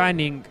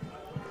returning.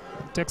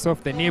 Takes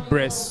off the knee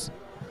brace,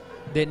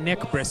 the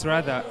neck brace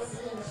rather.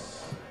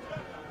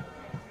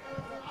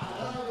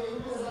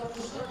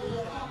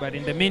 But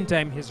in the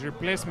meantime, his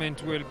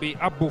replacement will be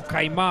Abu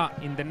Kaima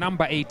in the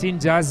number 18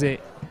 jersey.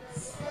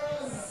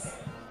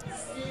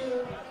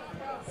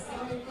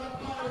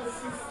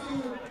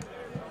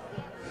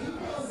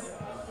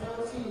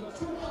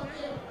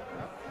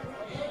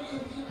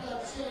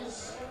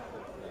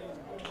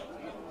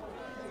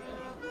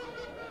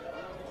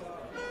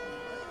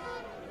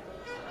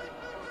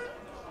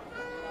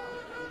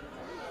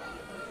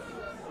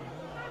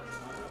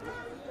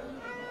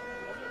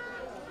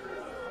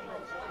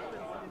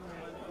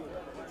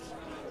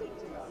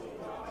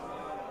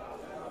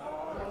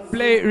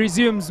 Play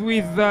resumes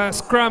with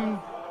scrum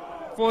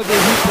for the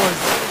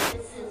Hippos.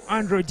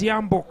 Andrew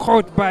Diambo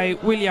caught by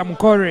William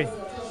Corey.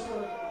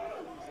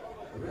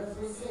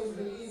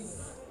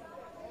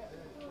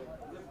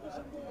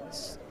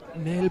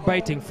 Nail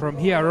biting from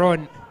here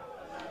on.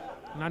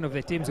 None of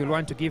the teams will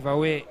want to give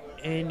away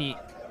any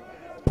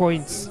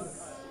points,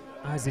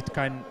 as it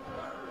can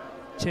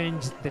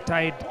change the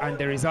tide and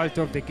the result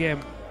of the game.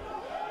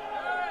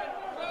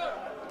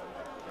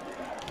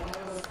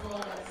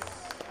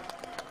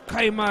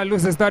 Kaima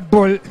loses that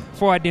ball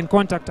forward in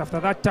contact after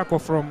that tackle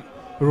from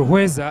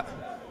Ruhweza.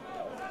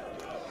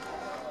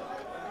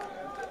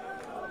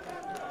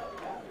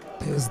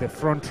 There's the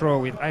front row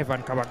with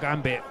Ivan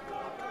Kabagambe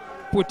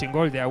putting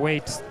all their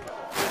weight.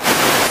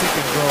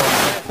 Second row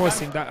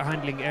forcing that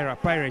handling error.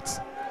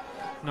 Pirates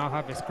now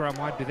have a scrum.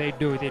 What do they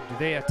do? Do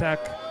they attack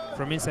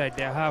from inside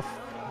their half?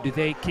 Do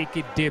they kick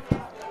it deep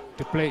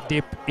to play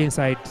deep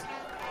inside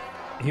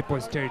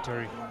Hippos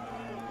territory?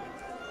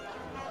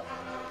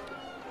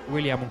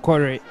 William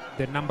Corey,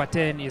 the number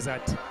 10, is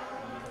at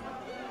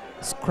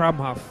scrum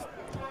half.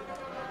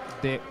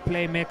 The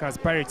playmakers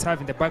Pirates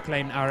have in the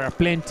backline are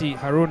plenty: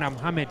 Haruna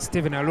Mohammed,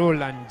 Stephen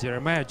Alul, and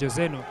Jeremiah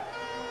Josenu.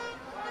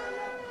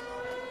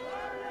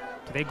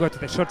 Do they go to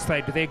the short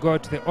side? Do they go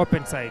to the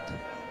open side?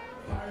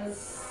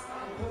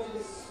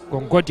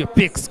 Gongodio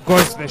picks,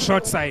 goes to the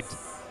short side,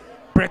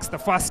 breaks the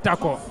first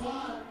tackle,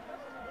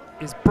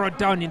 is brought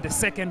down in the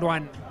second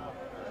one.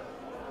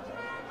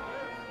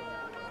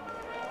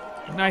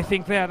 And I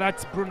think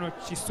that's Bruno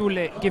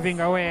Chisule giving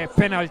away a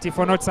penalty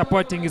for not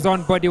supporting his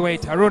own body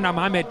weight. Haruna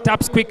Mohammed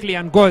taps quickly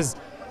and goes.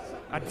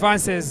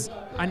 Advances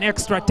an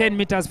extra 10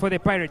 meters for the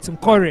Pirates.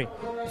 Nkore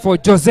for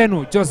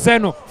Josenu.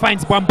 Josenu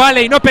finds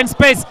Bwambale in open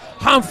space.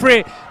 Frank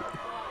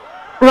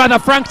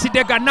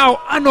Chidega. Now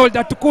Arnold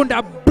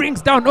Atukunda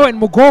brings down Owen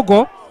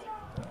Mugogo.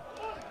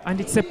 And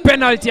it's a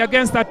penalty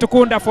against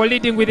Atukunda for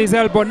leading with his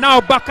elbow.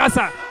 Now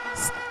Bakasa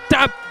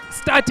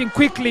starting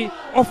quickly,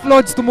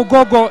 offloads to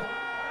Mugogo.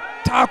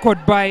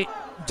 Tackled by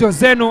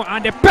Josenu,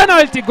 and a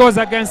penalty goes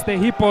against the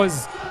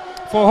Hippos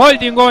for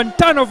holding on.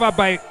 Turnover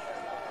by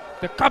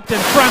the captain,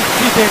 Frank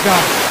Chidega.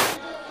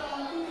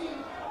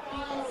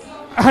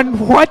 And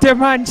what a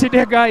man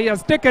Chidega. He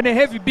has taken a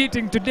heavy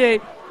beating today,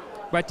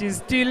 but he's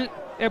still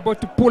able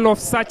to pull off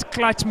such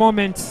clutch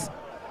moments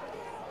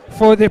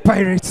for the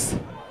Pirates.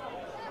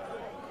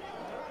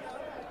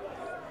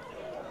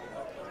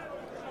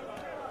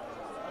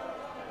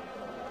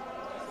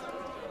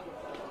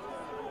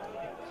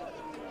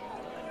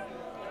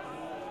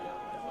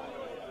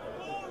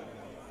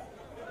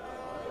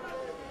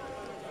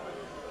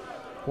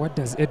 What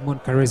does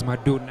Edmond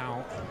Charisma do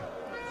now?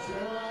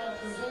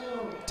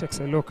 Takes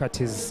a look at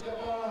his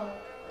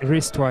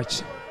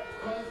wristwatch.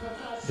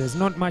 There's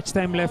not much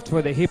time left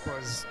for the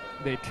Hippos.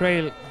 They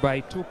trail by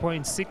 2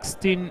 points,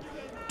 16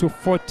 to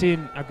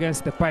 14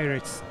 against the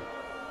Pirates.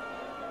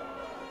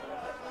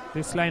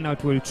 This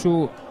lineout will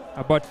chew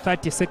about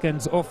 30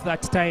 seconds off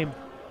that time,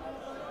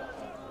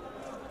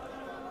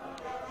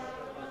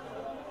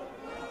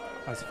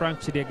 as Frank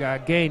Chidega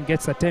again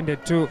gets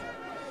attended to.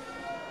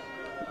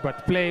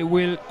 But play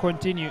will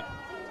continue.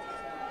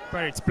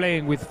 Pirates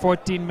playing with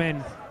 14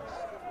 men.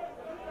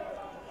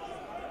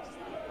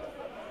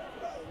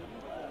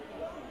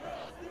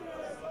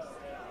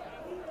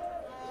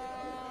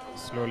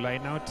 Slow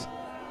line out.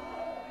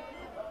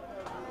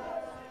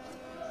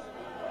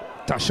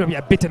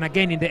 Tashobia beaten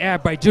again in the air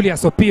by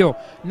Julius Opio.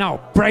 Now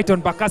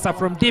Brighton Bakasa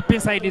from deep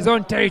inside his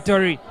own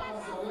territory.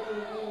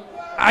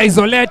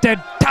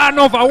 Isolated,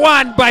 turnover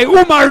one by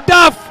Umar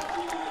Duff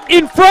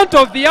in front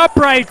of the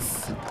uprights.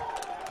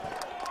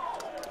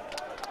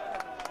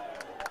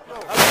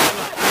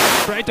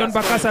 Brighton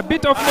Bakasa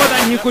bit off more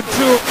than he could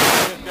chew.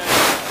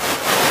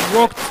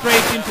 Walked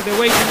straight into the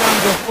waiting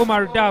arms of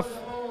Umar Duff.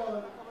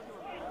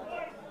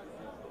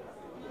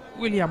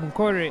 William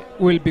Nkore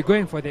will be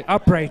going for the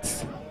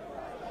uprights.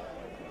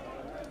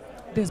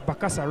 There's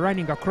Bakasa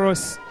running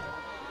across.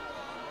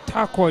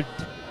 Tackled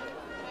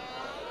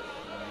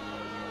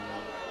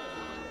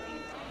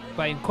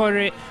by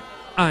Nkore,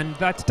 and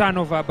that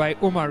turnover by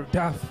Umar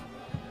Duff.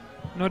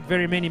 Not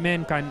very many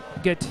men can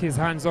get his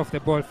hands off the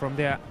ball from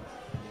there.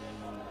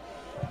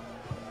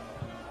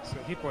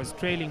 Hippos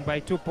trailing by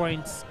 2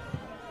 points.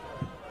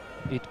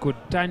 It could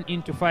turn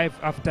into 5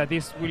 after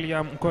this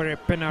William Nkore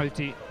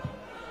penalty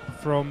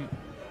from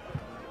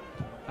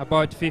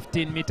about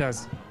 15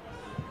 meters.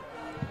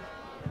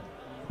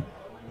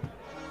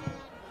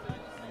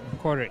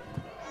 Nkore.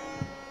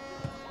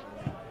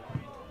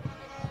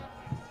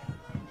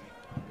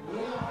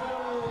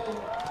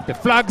 The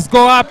flags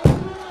go up.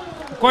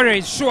 Nkore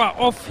is sure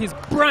of his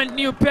brand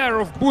new pair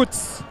of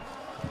boots.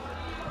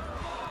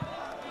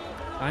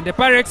 And the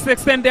Pirates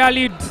extend their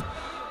lead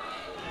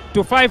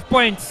to 5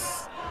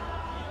 points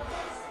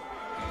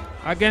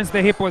against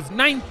the Hippos.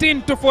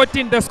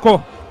 19-14 the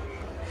score.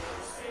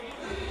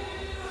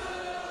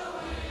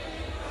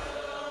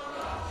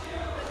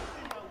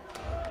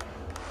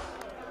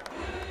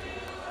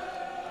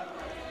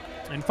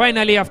 And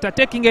finally, after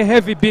taking a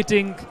heavy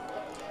beating,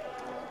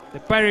 the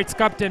Pirates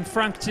captain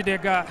Frank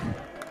Chidega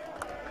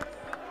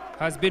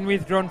has been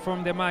withdrawn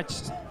from the match.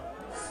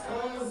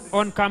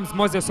 On comes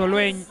Moses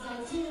Olweny,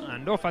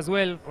 and off as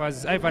well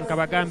was Ivan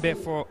Kabagambe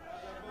for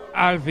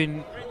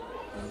Alvin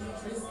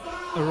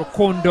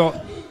Rukondo.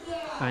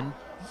 And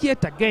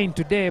yet again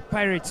today,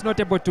 Pirates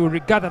not able to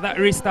regather that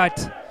restart.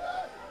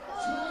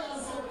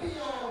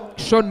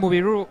 Sean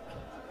Mubiru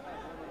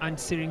and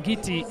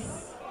Siringiti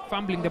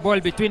fumbling the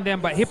ball between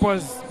them, but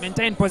Hippos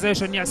maintain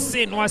possession.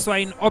 Yasin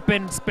Waswa in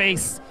open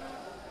space.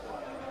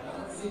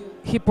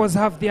 Hippos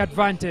have the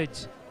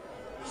advantage.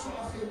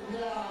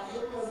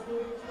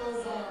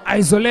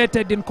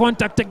 Isolated in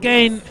contact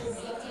again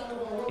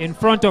in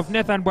front of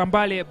Nathan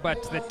Bwambale,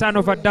 but the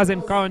turnover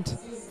doesn't count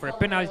for a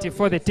penalty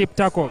for the tip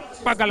tackle.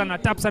 Bagalana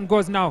taps and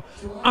goes now.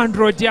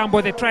 Andrew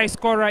Diambo, the try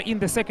scorer in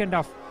the second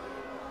half.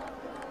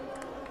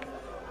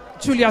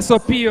 Julius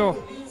Opio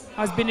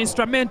has been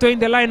instrumental in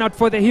the lineout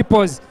for the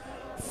Hippos.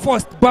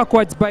 Forced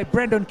backwards by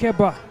Brandon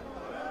Keba.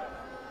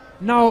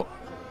 Now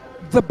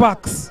the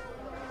backs.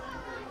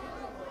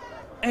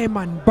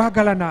 Eman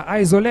Bagalana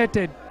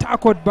isolated,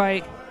 tackled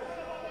by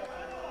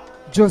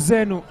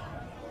Josenu.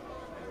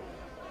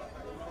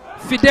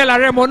 Fidel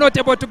Aremo not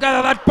able to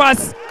gather that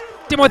pass.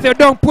 Timothy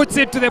Odong puts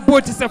it to the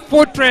boot. It's a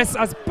fortress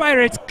as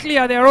Pirates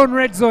clear their own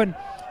red zone.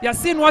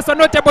 Yasin Wasa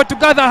not able to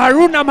gather.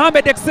 Haruna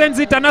Mohammed extends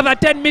it another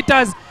 10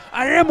 meters.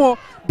 Aremo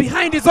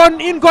behind his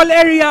own in-goal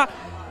area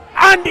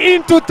and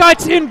into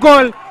touch in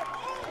goal.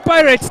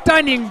 Pirates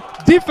turning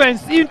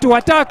defense into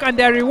attack, and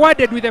they are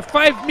rewarded with a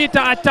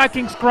 5-meter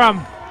attacking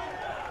scrum.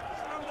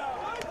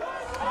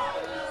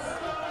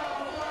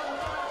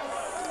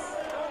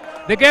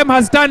 The game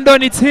has turned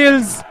on its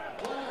heels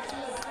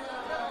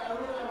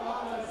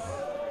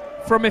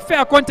from a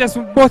fair contest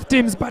with both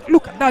teams, but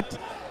look at that.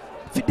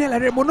 Fidel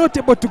Aremo not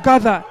able to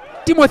gather.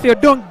 Timothy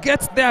Odong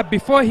gets there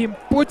before him,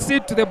 puts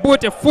it to the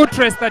boot, a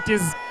fortress that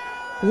is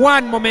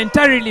won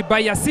momentarily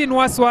by Yasin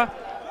Waswa.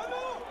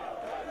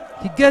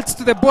 He gets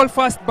to the ball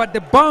first, but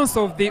the bounce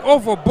of the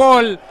over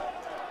ball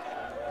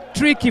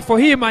tricky for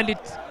him, and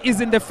it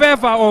is in the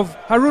favor of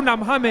Haruna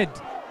Mohammed.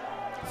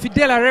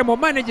 Fidel Aremo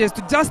manages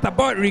to just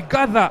about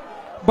regather,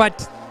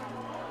 but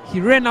he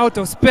ran out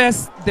of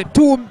space. The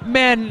two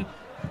men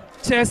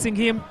chasing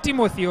him,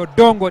 Timothy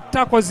Odongo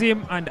tackles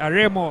him, and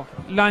Aremo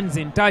lands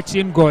in touch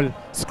in goal.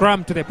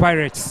 Scrum to the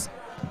Pirates.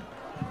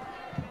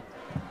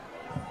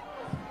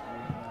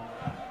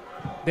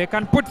 They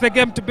can put the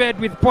game to bed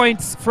with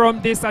points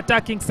from this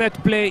attacking set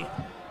play.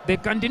 They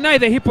can deny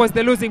the Hippos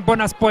the losing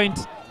bonus point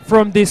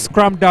from this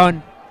scrum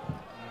down.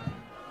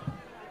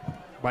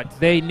 But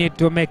they need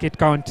to make it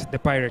count, the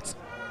Pirates.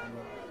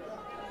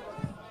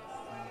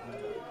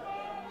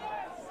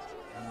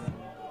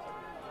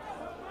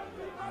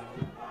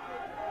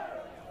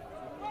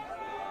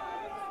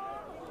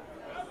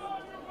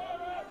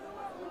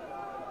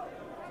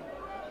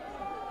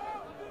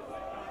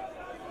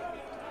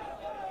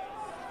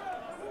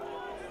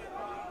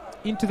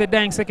 Into the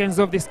dying seconds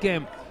of this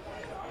game,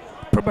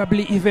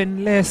 probably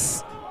even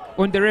less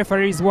on the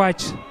referee's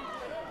watch.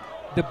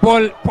 The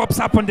ball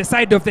pops up on the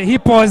side of the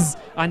Hippos,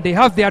 and they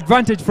have the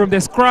advantage from the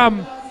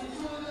scrum.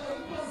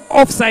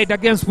 Offside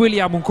against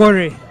William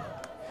Nkore.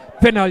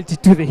 Penalty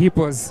to the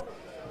Hippos.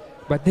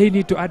 But they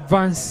need to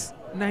advance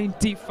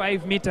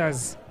 95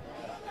 meters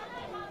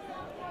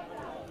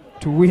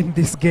to win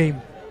this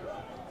game.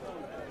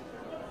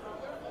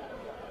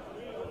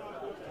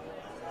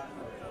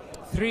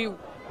 3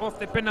 of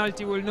the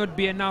penalty will not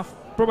be enough.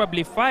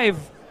 Probably 5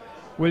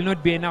 will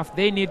not be enough.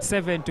 They need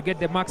 7 to get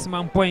the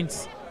maximum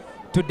points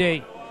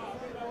today.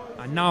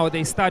 And now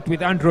they start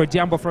with Andrew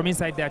Jambo from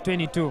inside their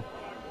 22.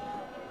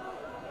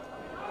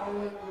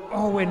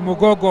 Owen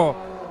Mugogo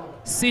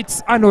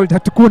sits Arnold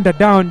Hatukunda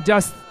down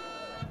just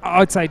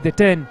outside the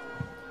 10.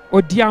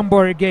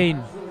 Odiambo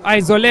again,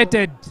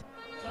 isolated,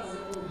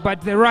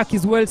 but the rack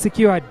is well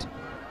secured.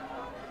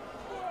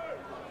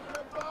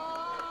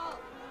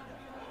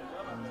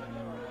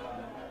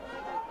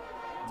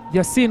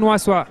 Yasin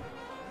Waswa,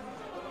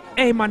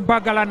 Ayman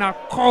Bagalana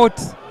caught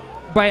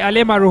by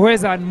Alema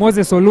Ruheza and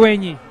Moses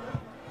Olweny.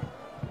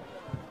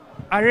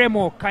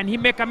 Aremo, can he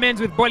make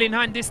amends with ball in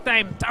hand this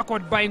time?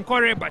 Tackled by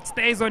Nkore, but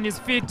stays on his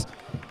feet.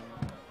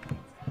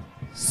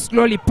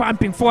 Slowly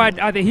pumping forward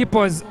are the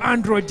Hippos.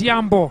 Andrew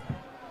Diambo.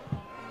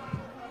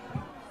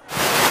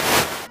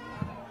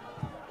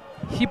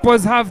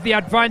 Hippos have the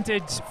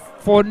advantage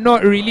for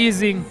not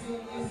releasing,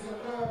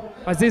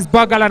 as this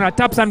Bagalana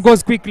taps and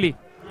goes quickly.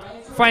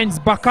 Finds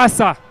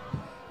Bakasa.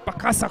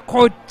 Bakasa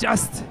caught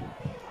just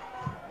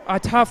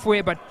at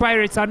halfway, but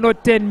Pirates are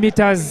not 10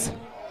 meters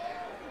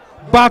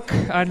back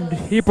and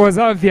Hippos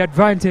have the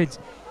advantage.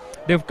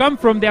 They've come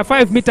from their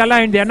 5-meter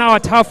line. They are now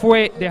at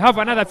halfway. They have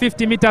another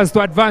 50 meters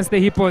to advance the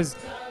Hippos.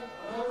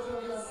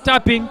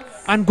 Tapping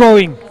and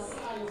going.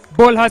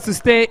 Ball has to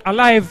stay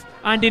alive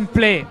and in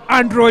play.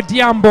 Andrew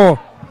Diambo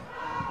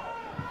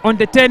on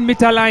the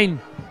 10-meter line.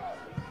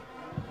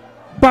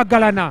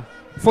 Bagalana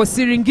for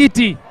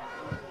Siringiti.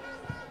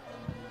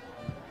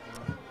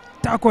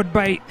 Tackled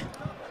by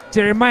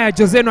Jeremiah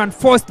Joseno and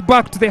forced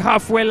back to the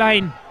halfway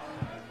line.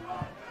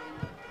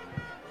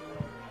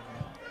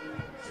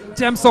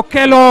 James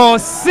Okello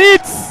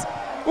sits.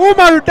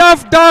 Umar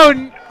Duff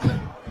down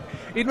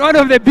in one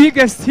of the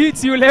biggest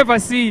hits you'll ever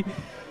see.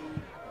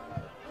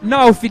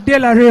 Now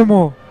Fidela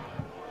Remo.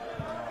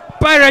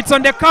 Pirates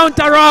on the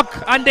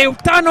counter-rock and they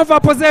turn over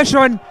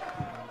possession.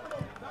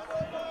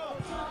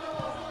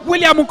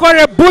 William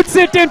Mukore boots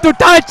it into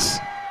touch.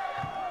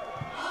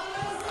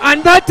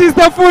 And that is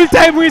the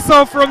full-time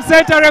whistle from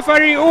center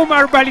referee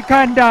Umar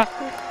Balikanda.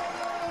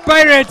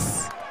 Pirates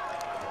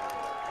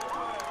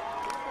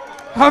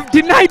have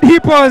denied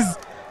Hippos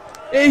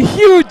a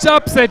huge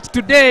upset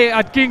today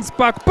at Kings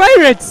Park.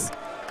 Pirates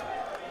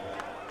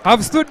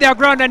have stood their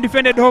ground and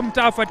defended home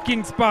turf at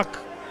Kings Park.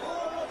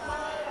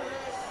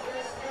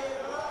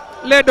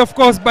 Led, of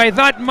course, by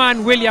that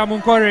man, William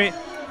Mukore,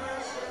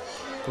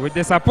 with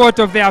the support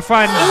of their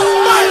fans,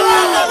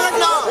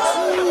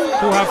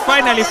 who have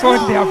finally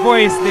found their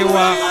voice. They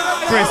were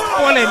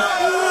crestfallen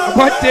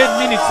about 10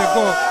 minutes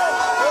ago.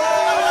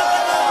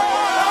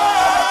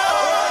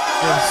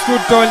 They've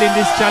stood tall in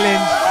this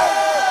challenge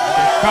and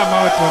they've come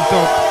out on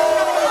top.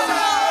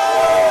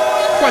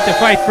 What a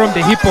fight from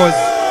the Hippos.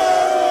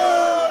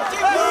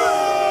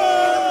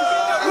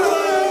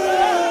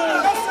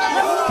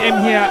 Came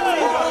here,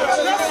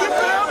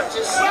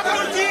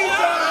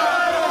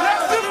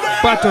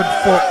 battled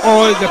for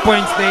all the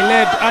points. They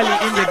led early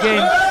in the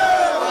game.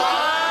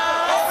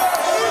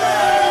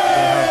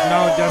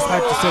 Just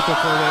had to settle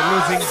for the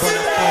losing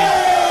bonus point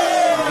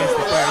against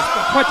the Pirates.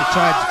 But what a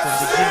charge from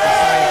the Jinja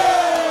side.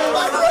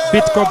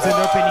 Beat Cobbs in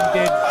the opening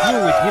day,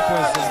 drew with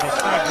Hippos in the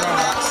third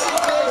round.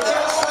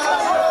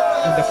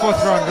 In the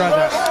fourth round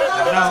rather.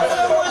 And now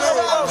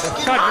in the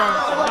third round,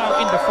 and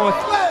now in the fourth,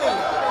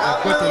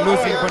 they've got a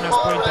losing bonus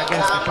point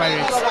against the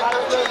Pirates.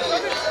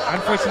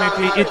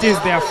 Unfortunately, it is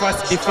their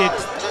first defeat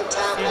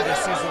in the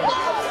season.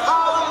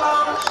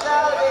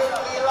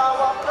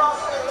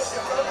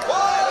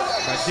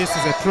 This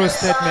is a true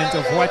statement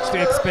of what to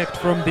expect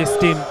from this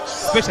team,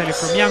 especially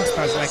from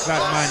youngsters like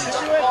that man,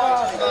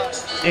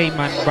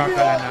 Ayman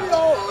Bagalana.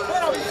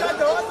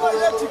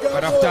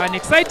 But after an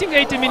exciting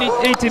 80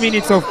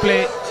 minutes of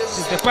play,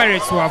 it's the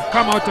Pirates who have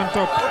come out on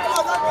top.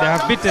 They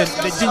have beaten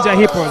the Jinja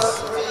Hippos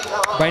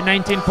by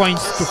 19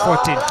 points to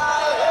 14.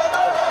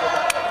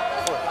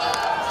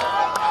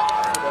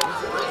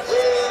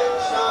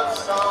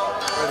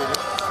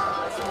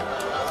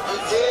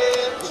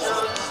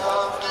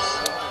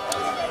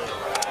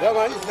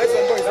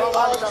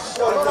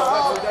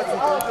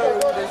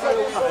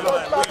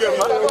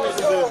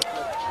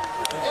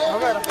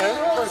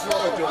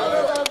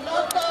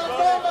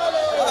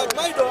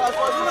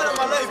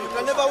 You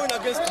can never win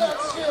against me.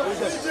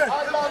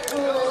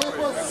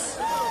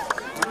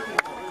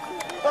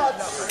 But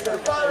the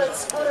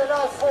Pirates put it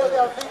out for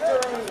their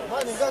victory.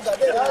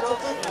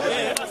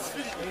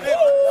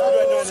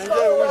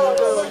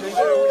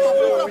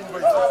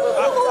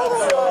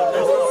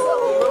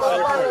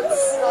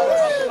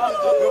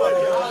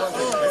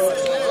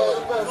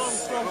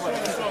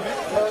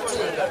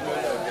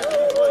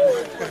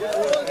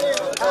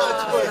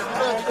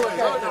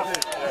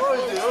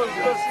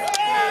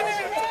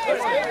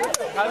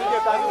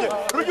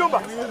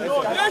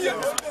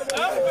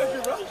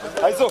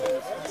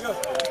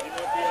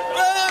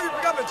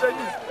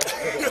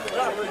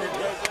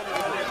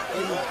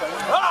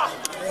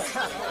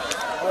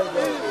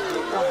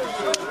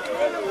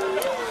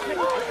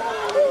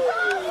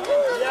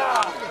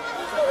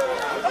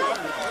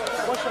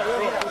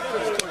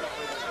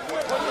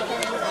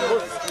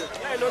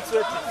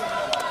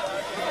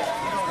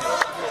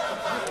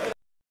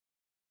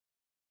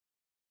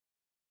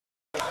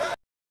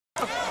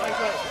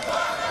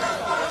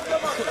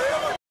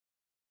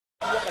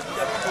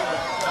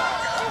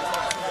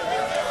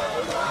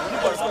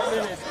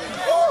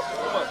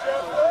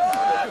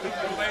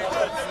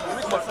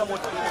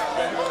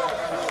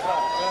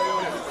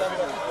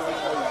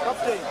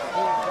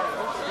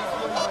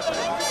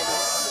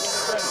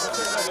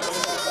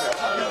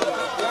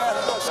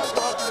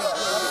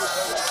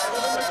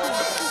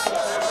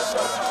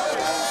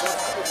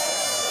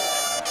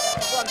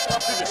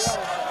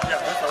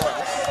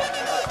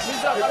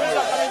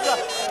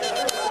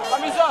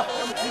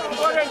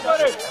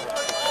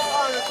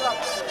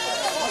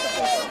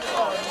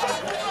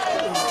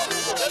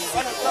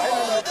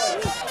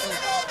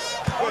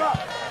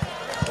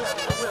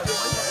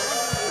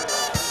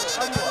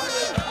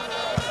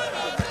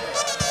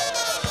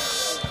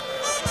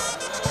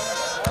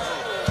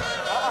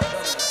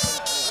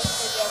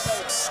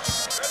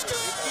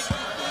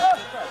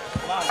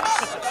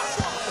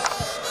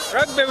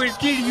 Rugby will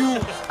kill you. You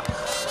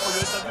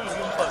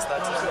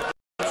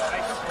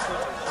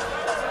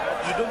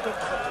don't talk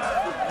about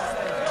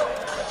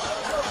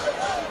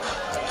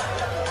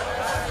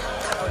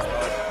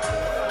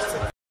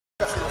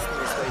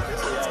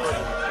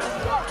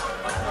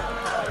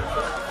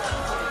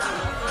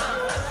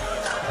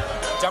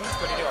Jump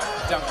kuelewa.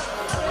 Jump.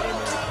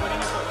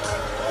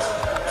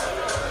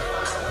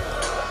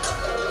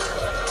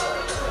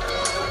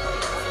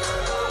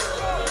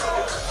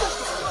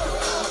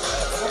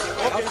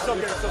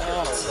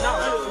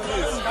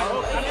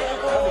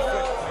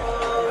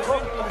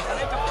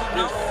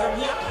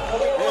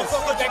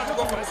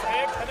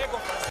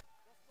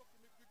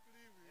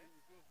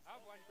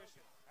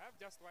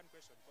 One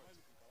question.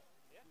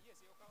 Yeah? Yes,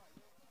 you've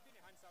been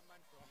a handsome man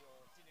from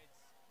your teenage.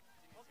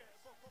 Okay,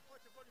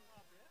 coach, you're going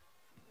up, yeah?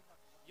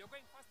 You're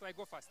going fast or I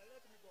go fast?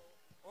 Let me go.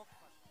 Oh,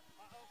 fast.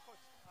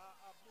 Coach,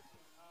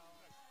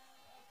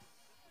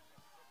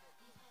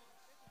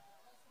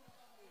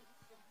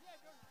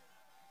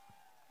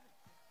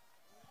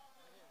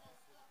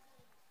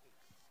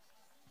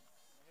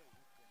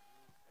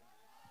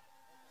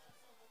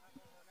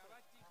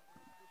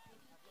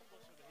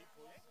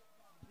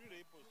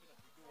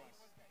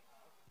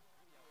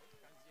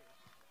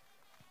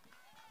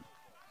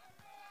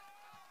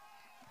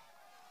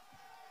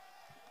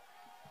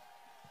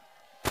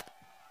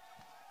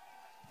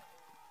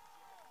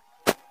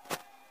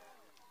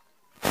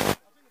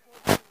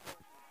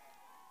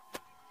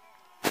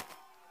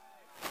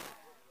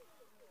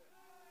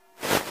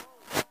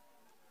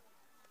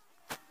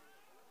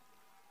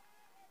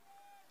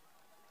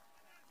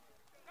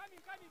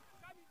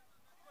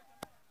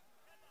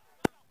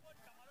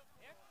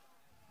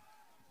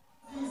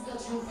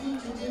 that you think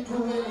you did do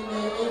well in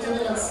the 80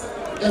 minutes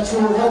that you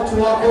hope to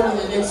work on in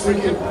the next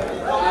weekend?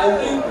 I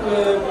think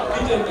we've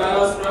beaten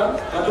Kara's scrum,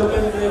 but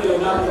open play will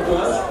happen to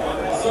us.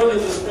 So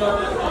is the scrum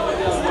that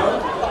we as well.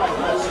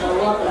 We shall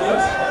work on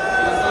it.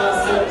 As far as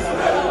service is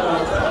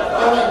concerned.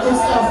 Alright, good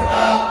stuff.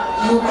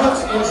 You got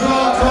a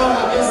draw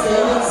against the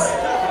Hippos,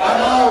 and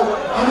now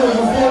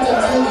you fought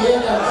until the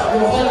end and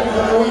you're fighting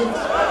for the win.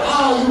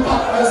 How are you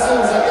backing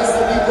yourselves against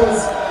the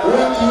Hippos?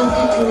 When do you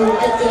think you will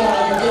get there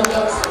and you get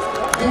that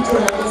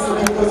victory against the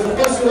Hippos? Of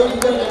course, you already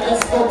got the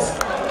next box,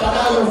 but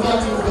now you're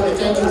fighting for the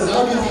titles.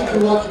 How do you think you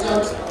work it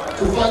out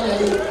to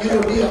finally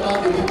be among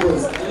the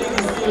Hippos? The league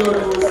is still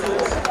on the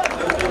stage.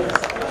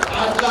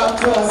 I'd love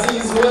to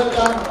Aziz,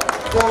 welcome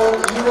for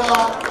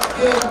your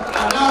game.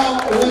 And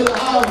now we'll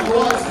have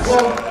words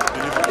from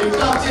the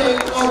captain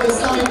of the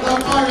Sami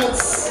Black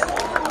Pirates,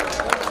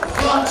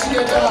 Frank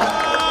Jinja.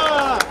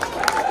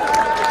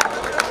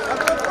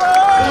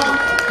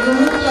 You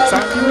look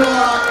like you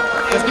are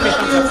a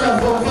gladiator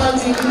from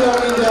fighting here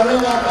in the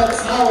arena, but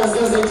how was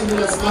those 80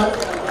 minutes, man?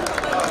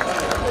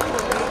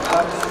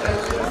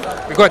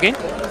 We go again.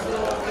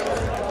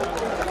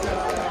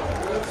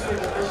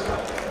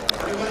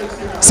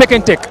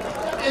 Second take.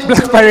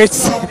 Black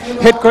Pirates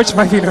head coach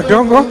Marvin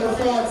Odongo.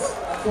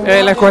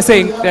 Like I was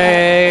saying,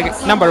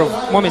 the number of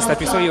moments that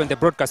we saw you on the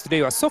broadcast today,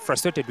 you were so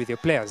frustrated with your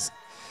players.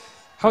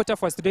 How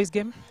tough was today's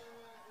game?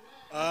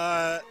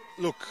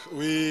 Look,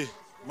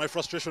 my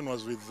frustration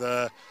was with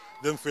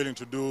them failing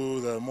to do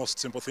the most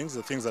simple things,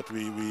 the things that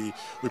we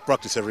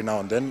practice every now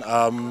and then.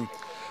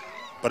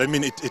 But I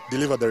mean, it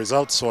delivered the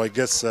results, so I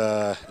guess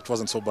it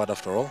wasn't so bad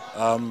after all.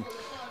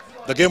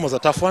 The game was a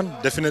tough one,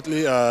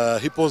 definitely.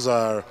 Hippos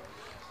are,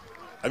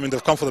 I mean,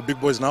 they've come for the big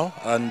boys now,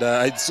 and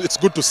it's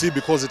good to see,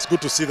 because it's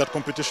good to see that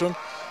competition.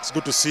 It's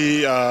good to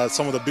see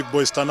some of the big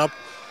boys turn up.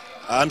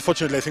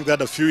 Unfortunately, I think they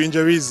had a few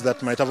injuries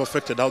that might have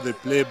affected how they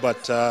play,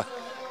 but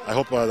I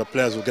hope the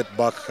players will get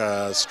back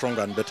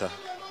stronger and better.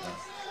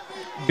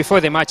 Yeah.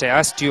 Before the match, I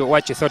asked you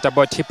what you thought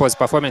about Hippos'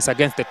 performance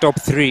against the top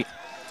three,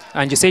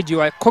 and you said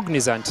you are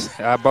cognizant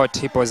about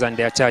Hippos and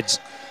their charge.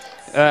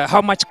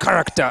 How much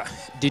character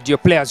did your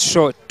players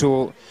show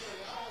to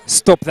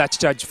stop that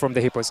charge from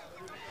the Hippos?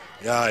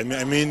 Yeah, I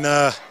mean,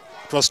 it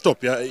was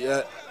top.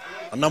 Yeah,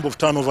 a number of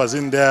turnovers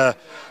in there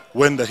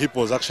when the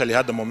Hippos actually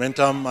had the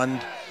momentum,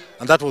 and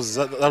that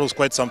was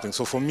quite something.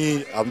 So for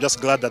me, I'm just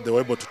glad that they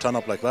were able to turn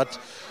up like that.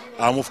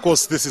 Of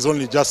course, this is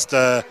only just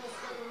a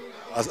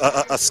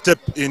step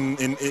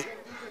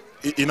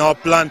in our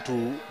plan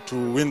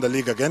to win the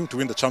league again, to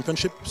win the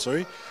championship.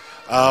 Sorry.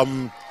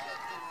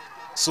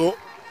 So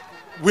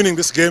winning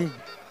this game,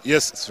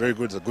 yes, it's very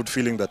good. It's a good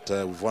feeling that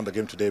we've won the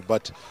game today.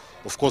 But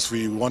of course,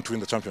 we want to win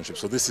the championship.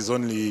 So this is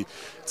only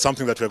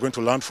something that we're going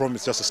to learn from.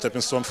 It's just a stepping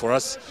stone for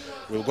us.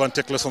 We'll go and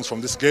take lessons from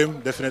this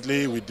game.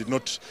 Definitely, we did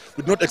not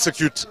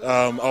execute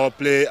our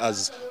play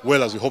as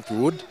well as we hoped we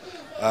would.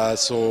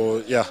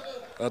 So yeah,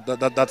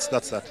 that's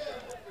that.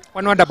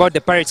 One word about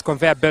the Pirates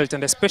conveyor belt,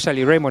 and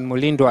especially Raymond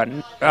Mulindo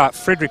and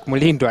Frederick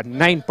Mulindo at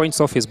 9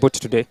 points off his boot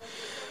today.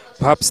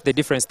 Perhaps the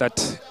difference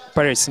that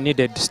Pirates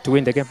needed to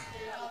win the game.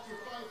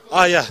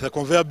 Yeah, the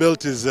conveyor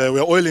belt is,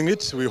 we're oiling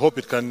it. We hope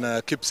it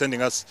can keep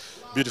sending us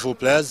beautiful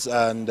players.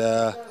 And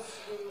yeah,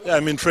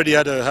 I mean, Freddie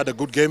had a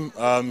good game.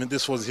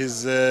 This was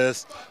his, I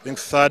think,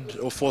 third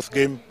or fourth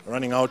game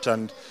running out,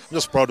 and I'm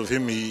just proud of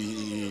him.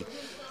 He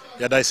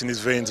had ice in his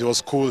veins. He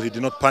was cool. He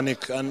did not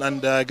panic, and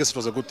I guess it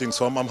was a good thing.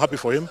 So I'm happy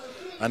for him,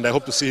 and I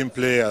hope to see him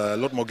play a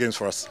lot more games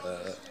for us.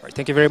 Right,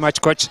 thank you very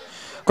much, Coach.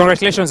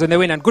 Congratulations on the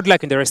win, and good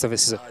luck in the rest of the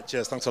season.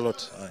 Cheers. Thanks a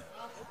lot.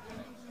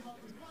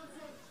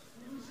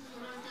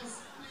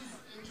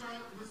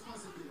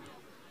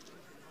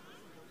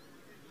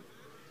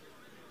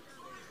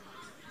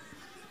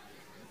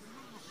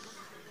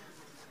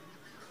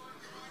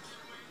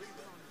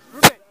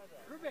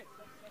 Ruben,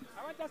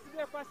 I want us to do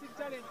a passing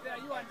challenge there,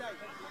 you and I.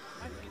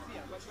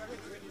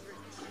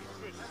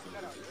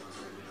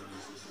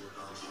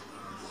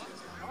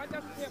 I want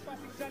us to do a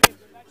passing challenge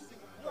on that thing,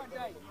 you and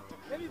I.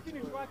 Let me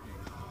finish working.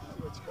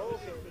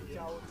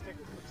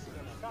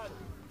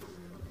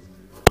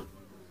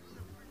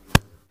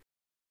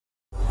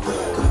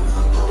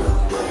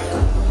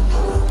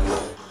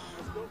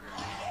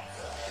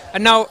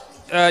 And now,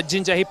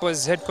 Jinja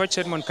Hippos head coach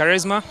Edmond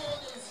Charisma.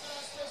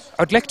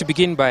 I would like to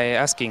begin by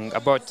asking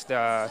about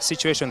the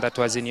situation that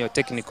was in your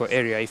technical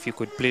area. If you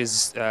could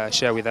please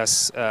share with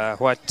us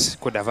what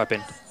could have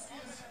happened.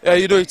 Yeah,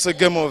 you know, it's a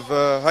game of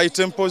high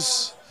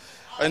tempos.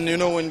 And you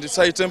know, when it's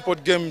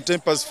high-tempoed game,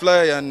 tempers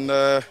fly. And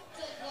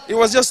it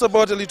was just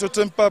about a little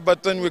temper,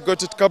 but then we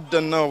got it cupped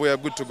and now we are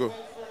good to go.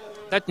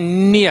 That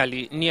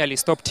nearly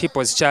stopped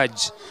Hippos'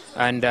 charge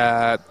and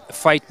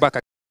fight back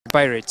against the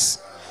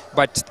Pirates.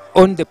 But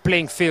on the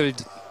playing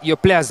field, your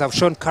players have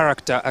shown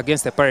character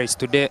against the Pirates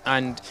today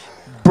and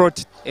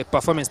brought a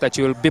performance that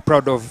you will be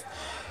proud of.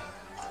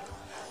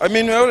 I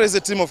mean, we're always a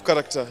team of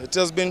character. It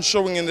has been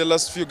showing in the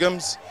last few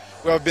games.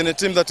 We have been a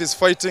team that is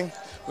fighting.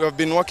 We have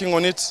been working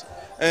on it.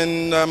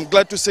 And I'm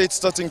glad to say it's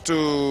starting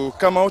to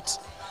come out.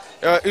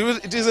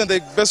 It isn't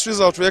the best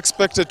result we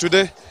expected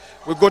today.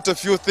 We got a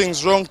few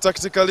things wrong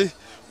tactically.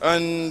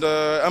 And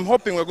I'm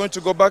hoping we're going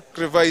to go back,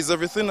 revise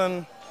everything,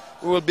 and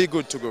we will be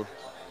good to go.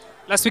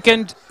 Last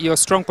weekend, your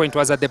strong point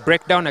was at the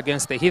breakdown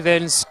against the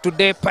Heathens.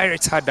 Today,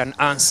 Pirates had an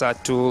answer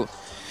to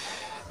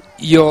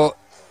your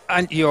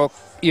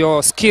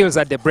skills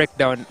at the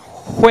breakdown.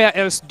 Where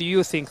else do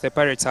you think the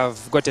Pirates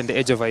have gotten the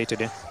edge over you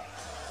today?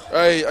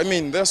 I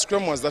mean, their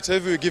scrum was that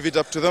heavy. We give it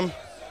up to them.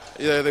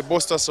 Yeah, they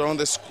bossed us around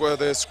the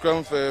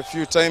scrum for a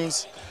few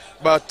times.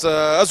 But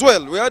as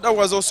well, we had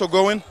ours also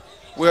going.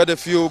 We had a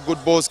few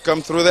good balls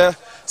come through there.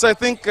 So I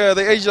think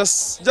the edge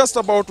just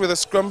about with the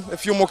scrum. A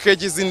few more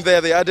cages in there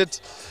they added.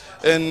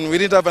 And we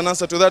didn't have an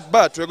answer to that,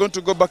 but we're going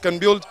to go back and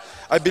build.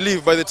 I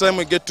believe by the time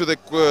we get to the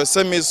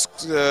semis,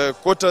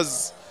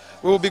 quarters,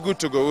 we will be good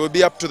to go. We will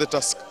be up to the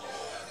task.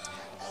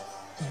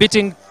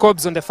 Beating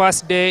Cobs on the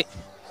first day,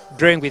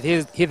 drawing with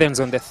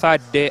Heathens on the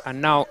third day,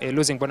 and now a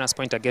losing bonus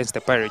point against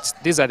the Pirates.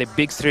 These are the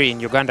big three in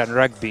Ugandan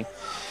rugby.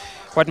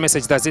 What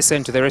message does this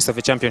send to the rest of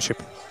the championship?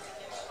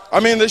 I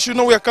mean, they should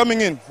know we are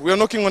coming in. We are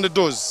knocking on the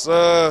doors.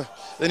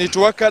 They need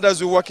to work hard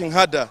as we're working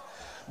harder,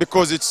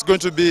 because it's going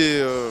to be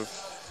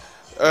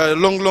a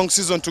long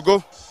season to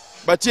go.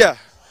 But yeah,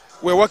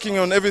 we're working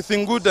on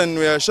everything good and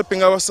we are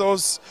shaping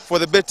ourselves for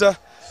the better.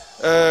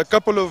 A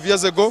couple of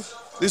years ago,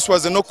 this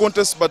was a no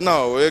contest, but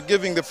now we're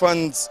giving the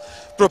fans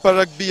proper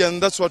rugby,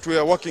 and that's what we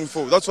are working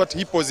for. That's what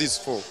Hippos is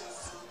for.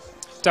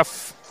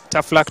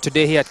 Tough luck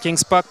today here at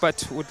Kings Park,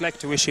 but would like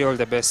to wish you all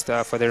the best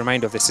for the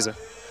remainder of the season.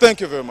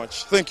 Thank you very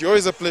much. Thank you.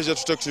 Always a pleasure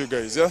to talk to you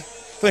guys. Yeah.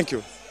 Thank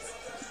you.